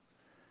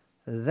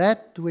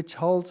 that which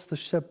holds the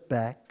ship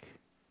back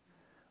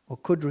or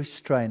could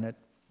restrain it.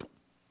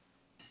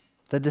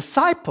 The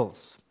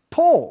disciples,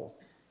 Paul,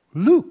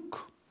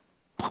 Luke,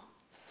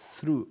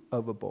 threw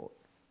overboard.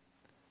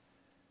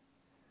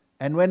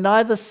 And when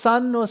neither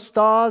sun nor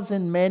stars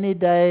in many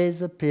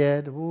days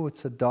appeared,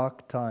 it's a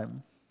dark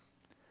time,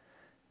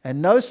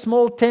 and no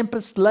small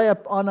tempest lay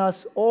upon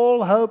us,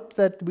 all hope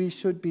that we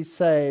should be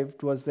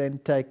saved was then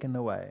taken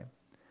away.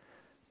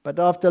 But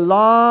after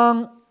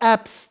long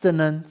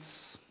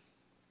abstinence,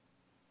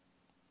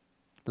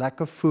 lack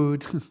of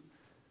food,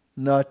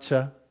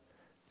 nurture,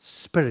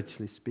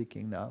 spiritually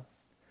speaking now,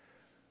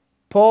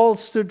 Paul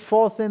stood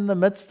forth in the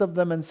midst of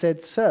them and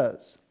said,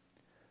 Sirs,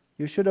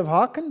 you should have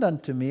hearkened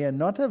unto me, and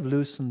not have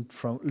loosed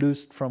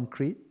from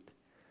Crete,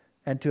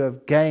 and to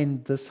have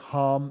gained this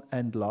harm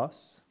and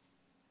loss.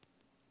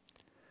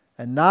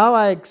 And now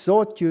I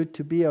exhort you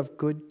to be of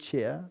good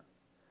cheer,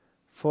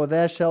 for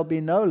there shall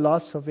be no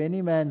loss of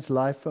any man's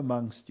life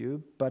amongst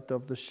you, but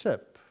of the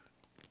ship.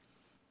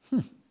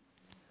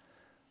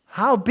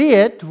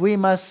 Howbeit we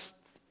must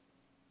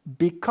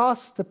be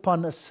cast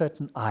upon a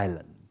certain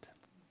island.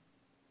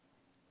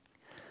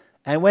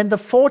 And when the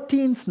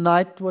 14th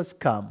night was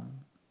come,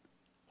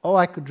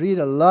 I could read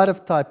a lot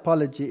of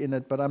typology in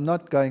it, but I'm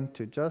not going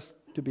to, just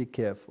to be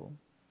careful.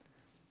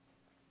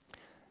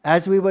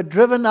 As we were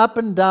driven up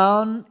and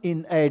down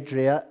in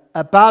Adria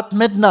about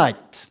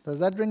midnight. Does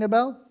that ring a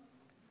bell?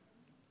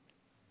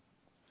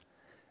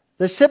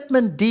 The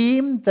shipmen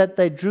deemed that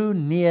they drew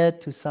near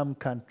to some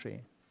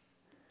country.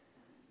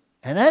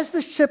 And as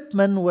the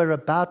shipmen were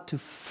about to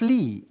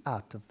flee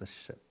out of the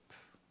ship,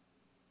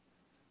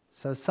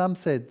 so some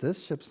said,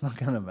 this ship's not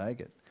going to make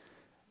it.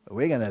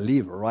 We're going to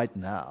leave right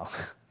now.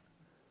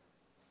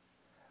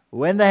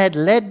 When they had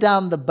let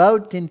down the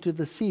boat into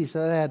the sea,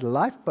 so they had a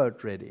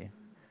lifeboat ready,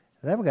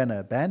 they were going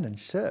to abandon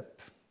ship.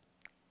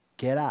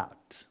 Get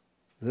out.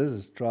 This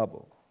is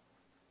trouble.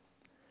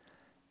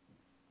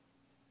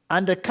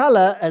 Under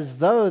color, as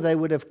though they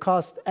would have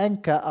cast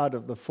anchor out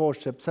of the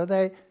foreship, so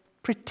they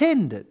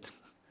pretended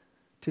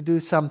to do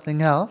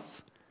something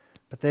else,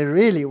 but they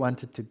really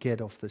wanted to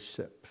get off the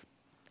ship.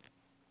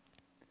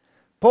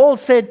 Paul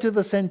said to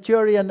the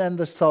centurion and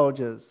the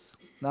soldiers,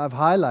 now I've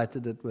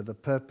highlighted it with a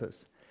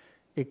purpose,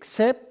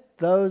 except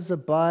those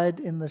abide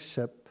in the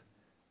ship,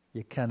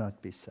 you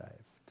cannot be saved.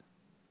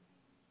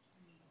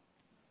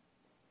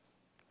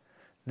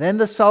 Then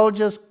the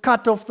soldiers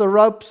cut off the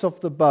ropes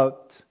of the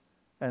boat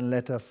and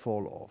let her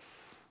fall off.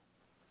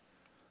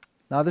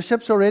 Now the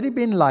ship's already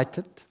been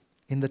lighted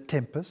in the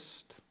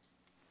tempest.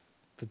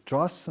 The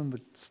dross and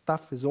the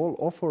stuff is all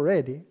off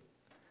already.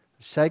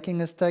 The shaking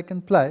has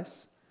taken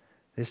place.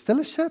 There's still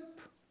a ship.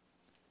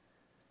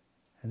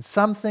 And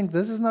some think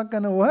this is not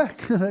going to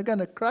work. They're going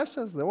to crush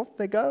us. Off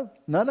they go.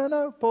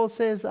 No. Paul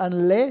says,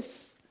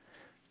 unless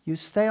you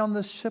stay on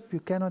the ship, you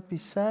cannot be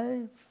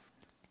saved.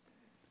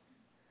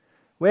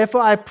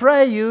 Wherefore I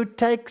pray you,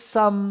 take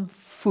some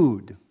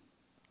food,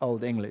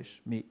 Old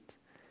English, meat.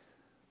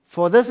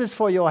 For this is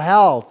for your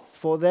health,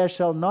 for there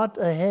shall not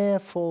a hair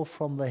fall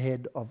from the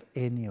head of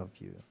any of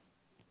you.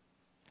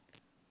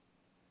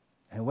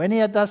 And when he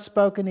had thus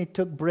spoken, he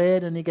took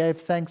bread and he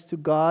gave thanks to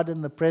God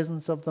in the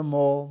presence of them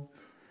all.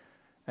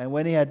 And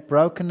when he had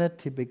broken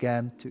it, he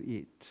began to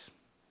eat.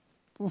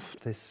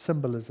 There's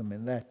symbolism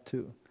in that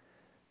too.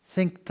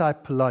 Think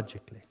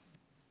typologically.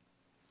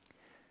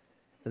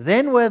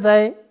 Then were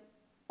they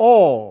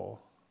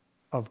all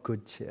of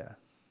good cheer.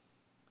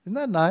 Isn't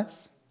that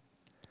nice?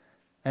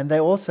 And they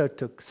also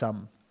took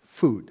some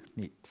food,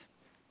 meat.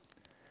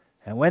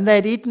 And when they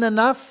had eaten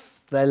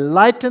enough, they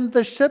lightened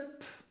the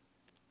ship.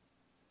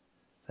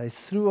 They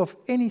threw off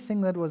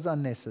anything that was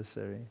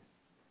unnecessary.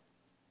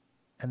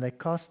 And they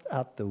cast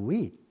out the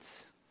wheat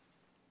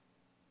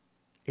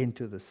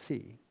into the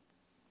sea.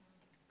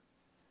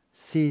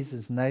 Seas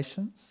is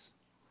nations.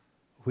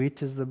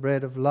 Wheat is the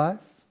bread of life.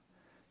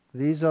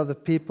 These are the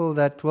people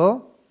that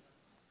will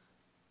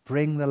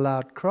bring the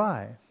loud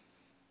cry.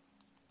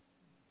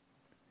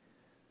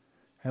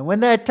 And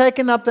when they had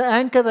taken up the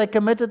anchor, they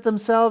committed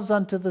themselves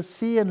unto the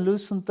sea and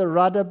loosened the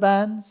rudder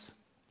bands.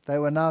 They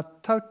were now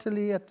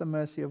totally at the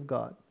mercy of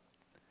God.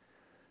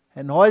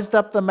 And hoised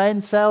up the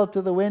mainsail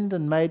to the wind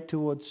and made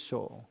towards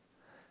shore.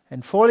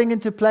 And falling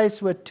into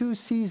place where two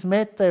seas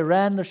met, they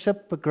ran the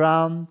ship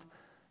aground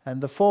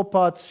and the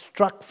forepart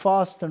struck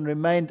fast and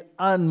remained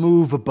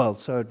unmovable.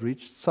 So it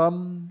reached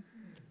some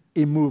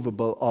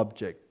immovable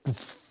object.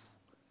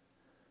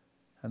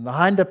 And the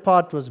hinder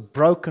part was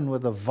broken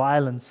with the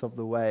violence of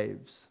the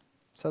waves.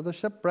 So the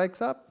ship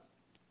breaks up.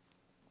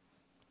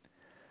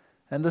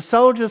 And the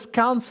soldiers'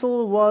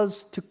 counsel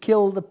was to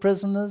kill the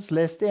prisoners,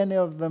 lest any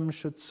of them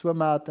should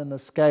swim out and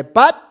escape.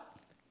 But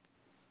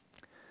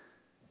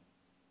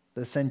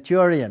the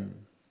centurion,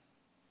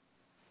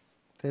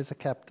 there's a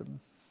captain,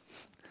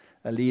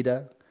 a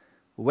leader,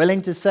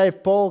 willing to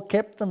save Paul,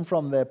 kept them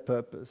from their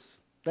purpose.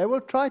 They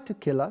will try to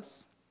kill us,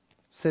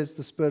 says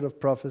the spirit of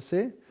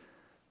prophecy,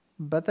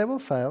 but they will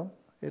fail.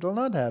 It will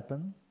not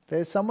happen.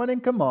 There's someone in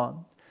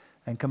command,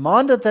 and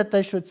commanded that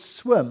they should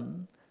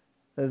swim,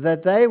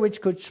 that they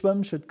which could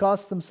swim should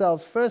cast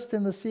themselves first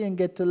in the sea and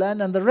get to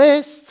land, and the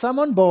rest, some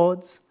on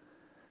boards,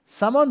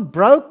 some on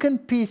broken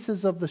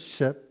pieces of the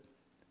ship.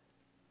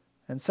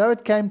 And so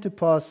it came to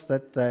pass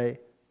that they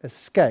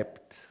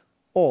escaped,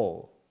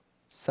 all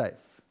safe,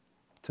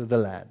 to the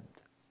land.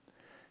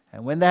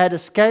 And when they had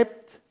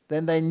escaped,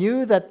 then they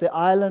knew that the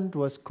island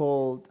was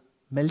called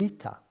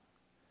Melita,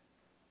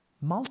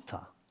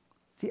 Malta,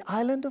 the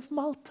island of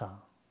Malta.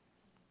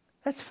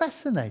 That's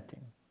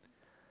fascinating.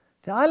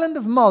 The island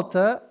of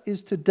Malta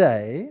is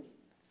today,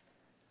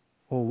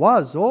 or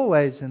was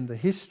always in the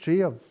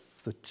history of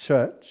the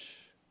church,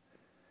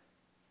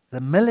 the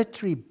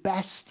military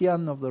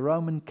bastion of the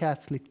Roman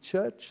Catholic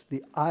Church,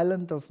 the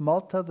island of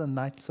Malta, the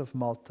Knights of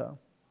Malta.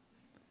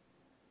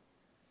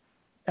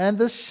 And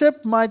the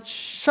ship might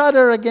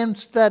shudder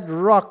against that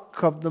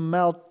rock of the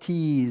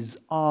Maltese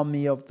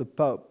army of the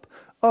Pope,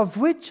 of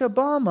which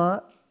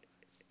Obama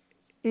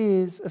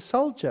is a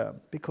soldier,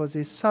 because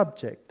he's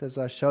subject, as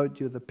I showed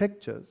you the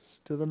pictures,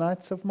 to the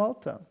Knights of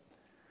Malta.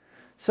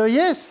 So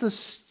yes, the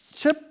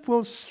ship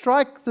will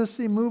strike this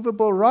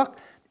immovable rock.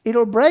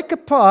 It'll break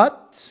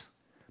apart,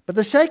 but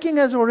the shaking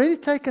has already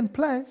taken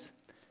place,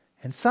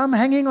 and some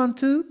hanging on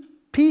to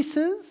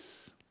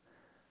pieces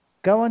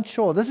go on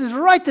shore. This is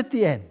right at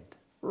the end.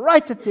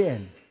 Right at the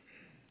end.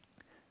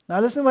 Now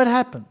listen what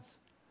happens.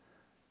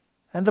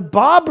 And the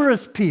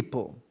barbarous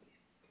people,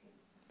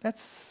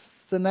 that's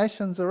the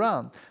nations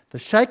around. The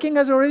shaking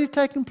has already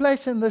taken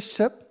place in the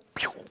ship.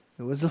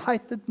 It was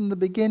lighted in the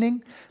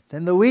beginning.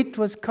 Then the wheat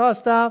was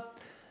cast out.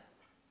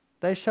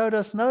 They showed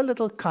us no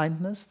little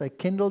kindness. They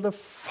kindled a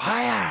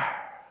fire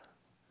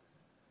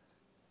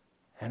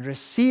and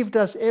received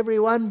us,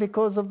 everyone,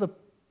 because of the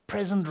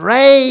present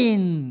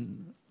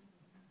rain.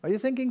 Are you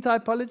thinking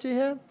typology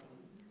here?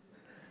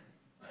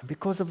 And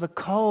because of the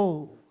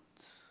cold.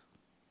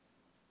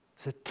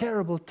 It's a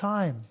terrible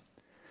time.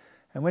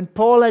 And when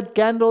Paul had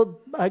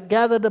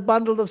gathered a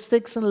bundle of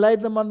sticks and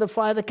laid them on the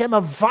fire, there came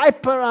a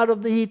viper out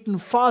of the heat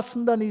and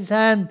fastened on his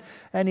hand.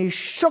 And he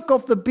shook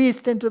off the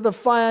beast into the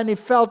fire, and he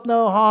felt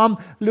no harm.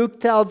 Luke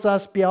tells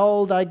us,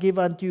 "Behold, I give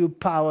unto you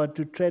power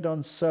to tread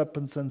on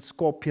serpents and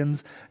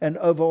scorpions, and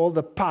over all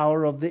the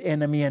power of the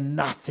enemy, and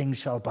nothing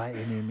shall by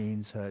any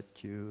means hurt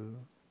you."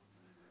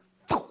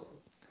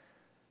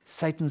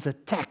 Satan's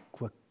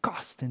attack were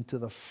cast into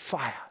the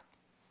fire.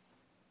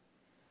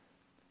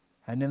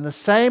 And in the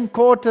same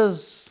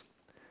quarters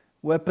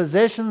were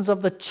possessions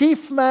of the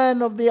chief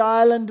man of the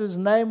island, whose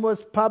name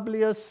was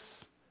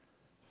Publius,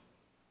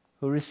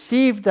 who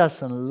received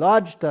us and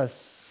lodged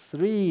us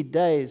 3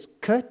 days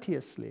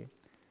courteously.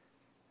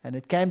 And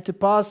it came to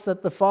pass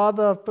that the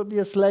father of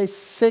Publius lay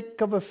sick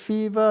of a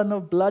fever and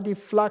of bloody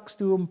flux,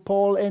 to whom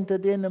Paul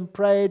entered in and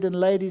prayed and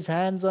laid his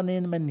hands on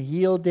him and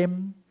healed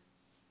him.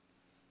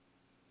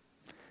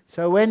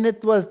 So when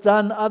it was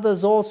done,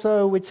 others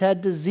also which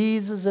had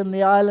diseases in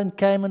the island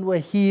came and were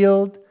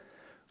healed,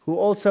 who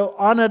also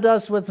honored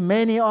us with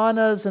many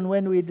honors, and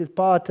when we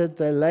departed,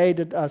 they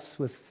laded us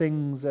with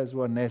things as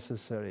were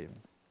necessary.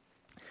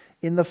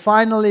 In the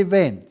final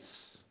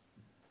events,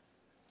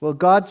 will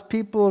God's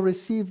people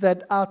receive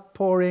that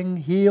outpouring,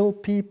 heal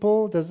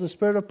people? Does the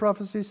spirit of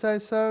prophecy say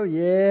so?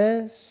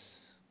 Yes.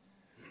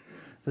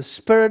 The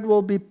Spirit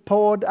will be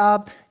poured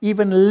out.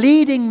 Even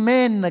leading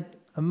men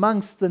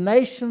amongst the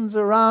nations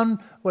around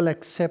will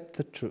accept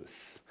the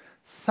truth.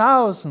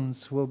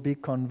 Thousands will be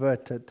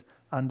converted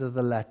under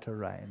the latter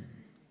rain.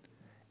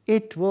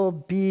 It will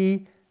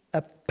be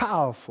a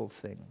powerful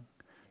thing.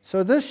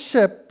 So this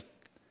ship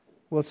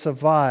will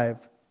survive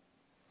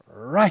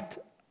right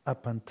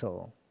up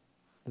until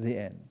the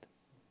end.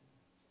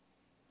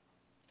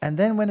 And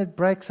then when it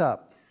breaks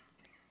up,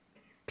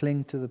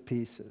 cling to the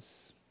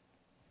pieces.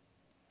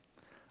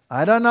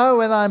 I don't know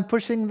whether I'm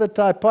pushing the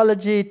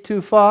typology too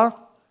far.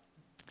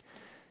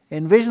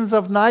 In visions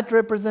of night,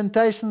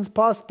 representations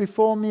passed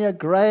before me a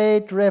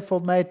great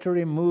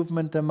reformatory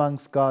movement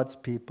amongst God's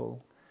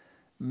people.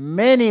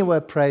 Many were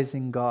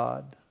praising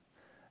God.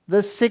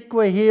 The sick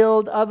were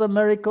healed, other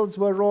miracles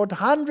were wrought.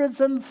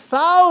 Hundreds and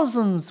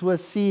thousands were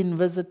seen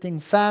visiting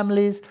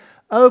families,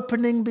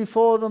 opening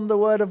before them the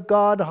Word of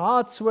God.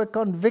 Hearts were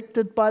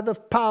convicted by the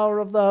power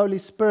of the Holy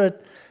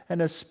Spirit, and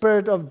a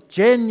spirit of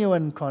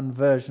genuine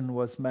conversion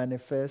was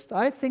manifest.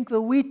 I think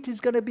the wheat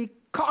is going to be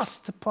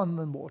cast upon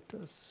the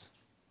waters.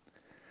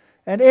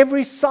 And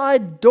every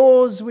side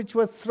doors which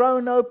were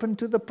thrown open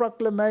to the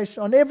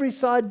proclamation, on every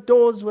side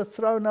doors were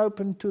thrown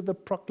open to the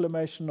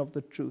proclamation of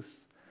the truth.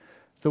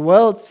 The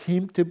world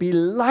seemed to be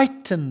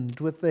lightened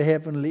with the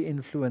heavenly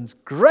influence.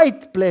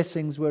 Great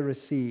blessings were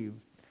received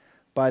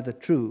by the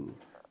true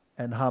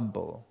and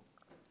humble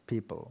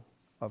people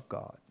of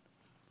God.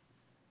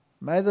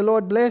 May the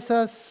Lord bless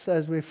us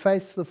as we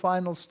face the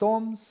final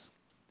storms.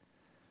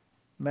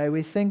 May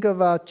we think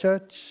of our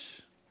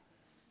church.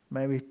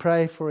 May we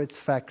pray for its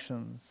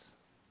factions.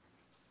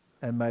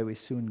 And may we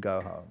soon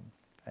go home.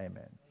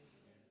 Amen.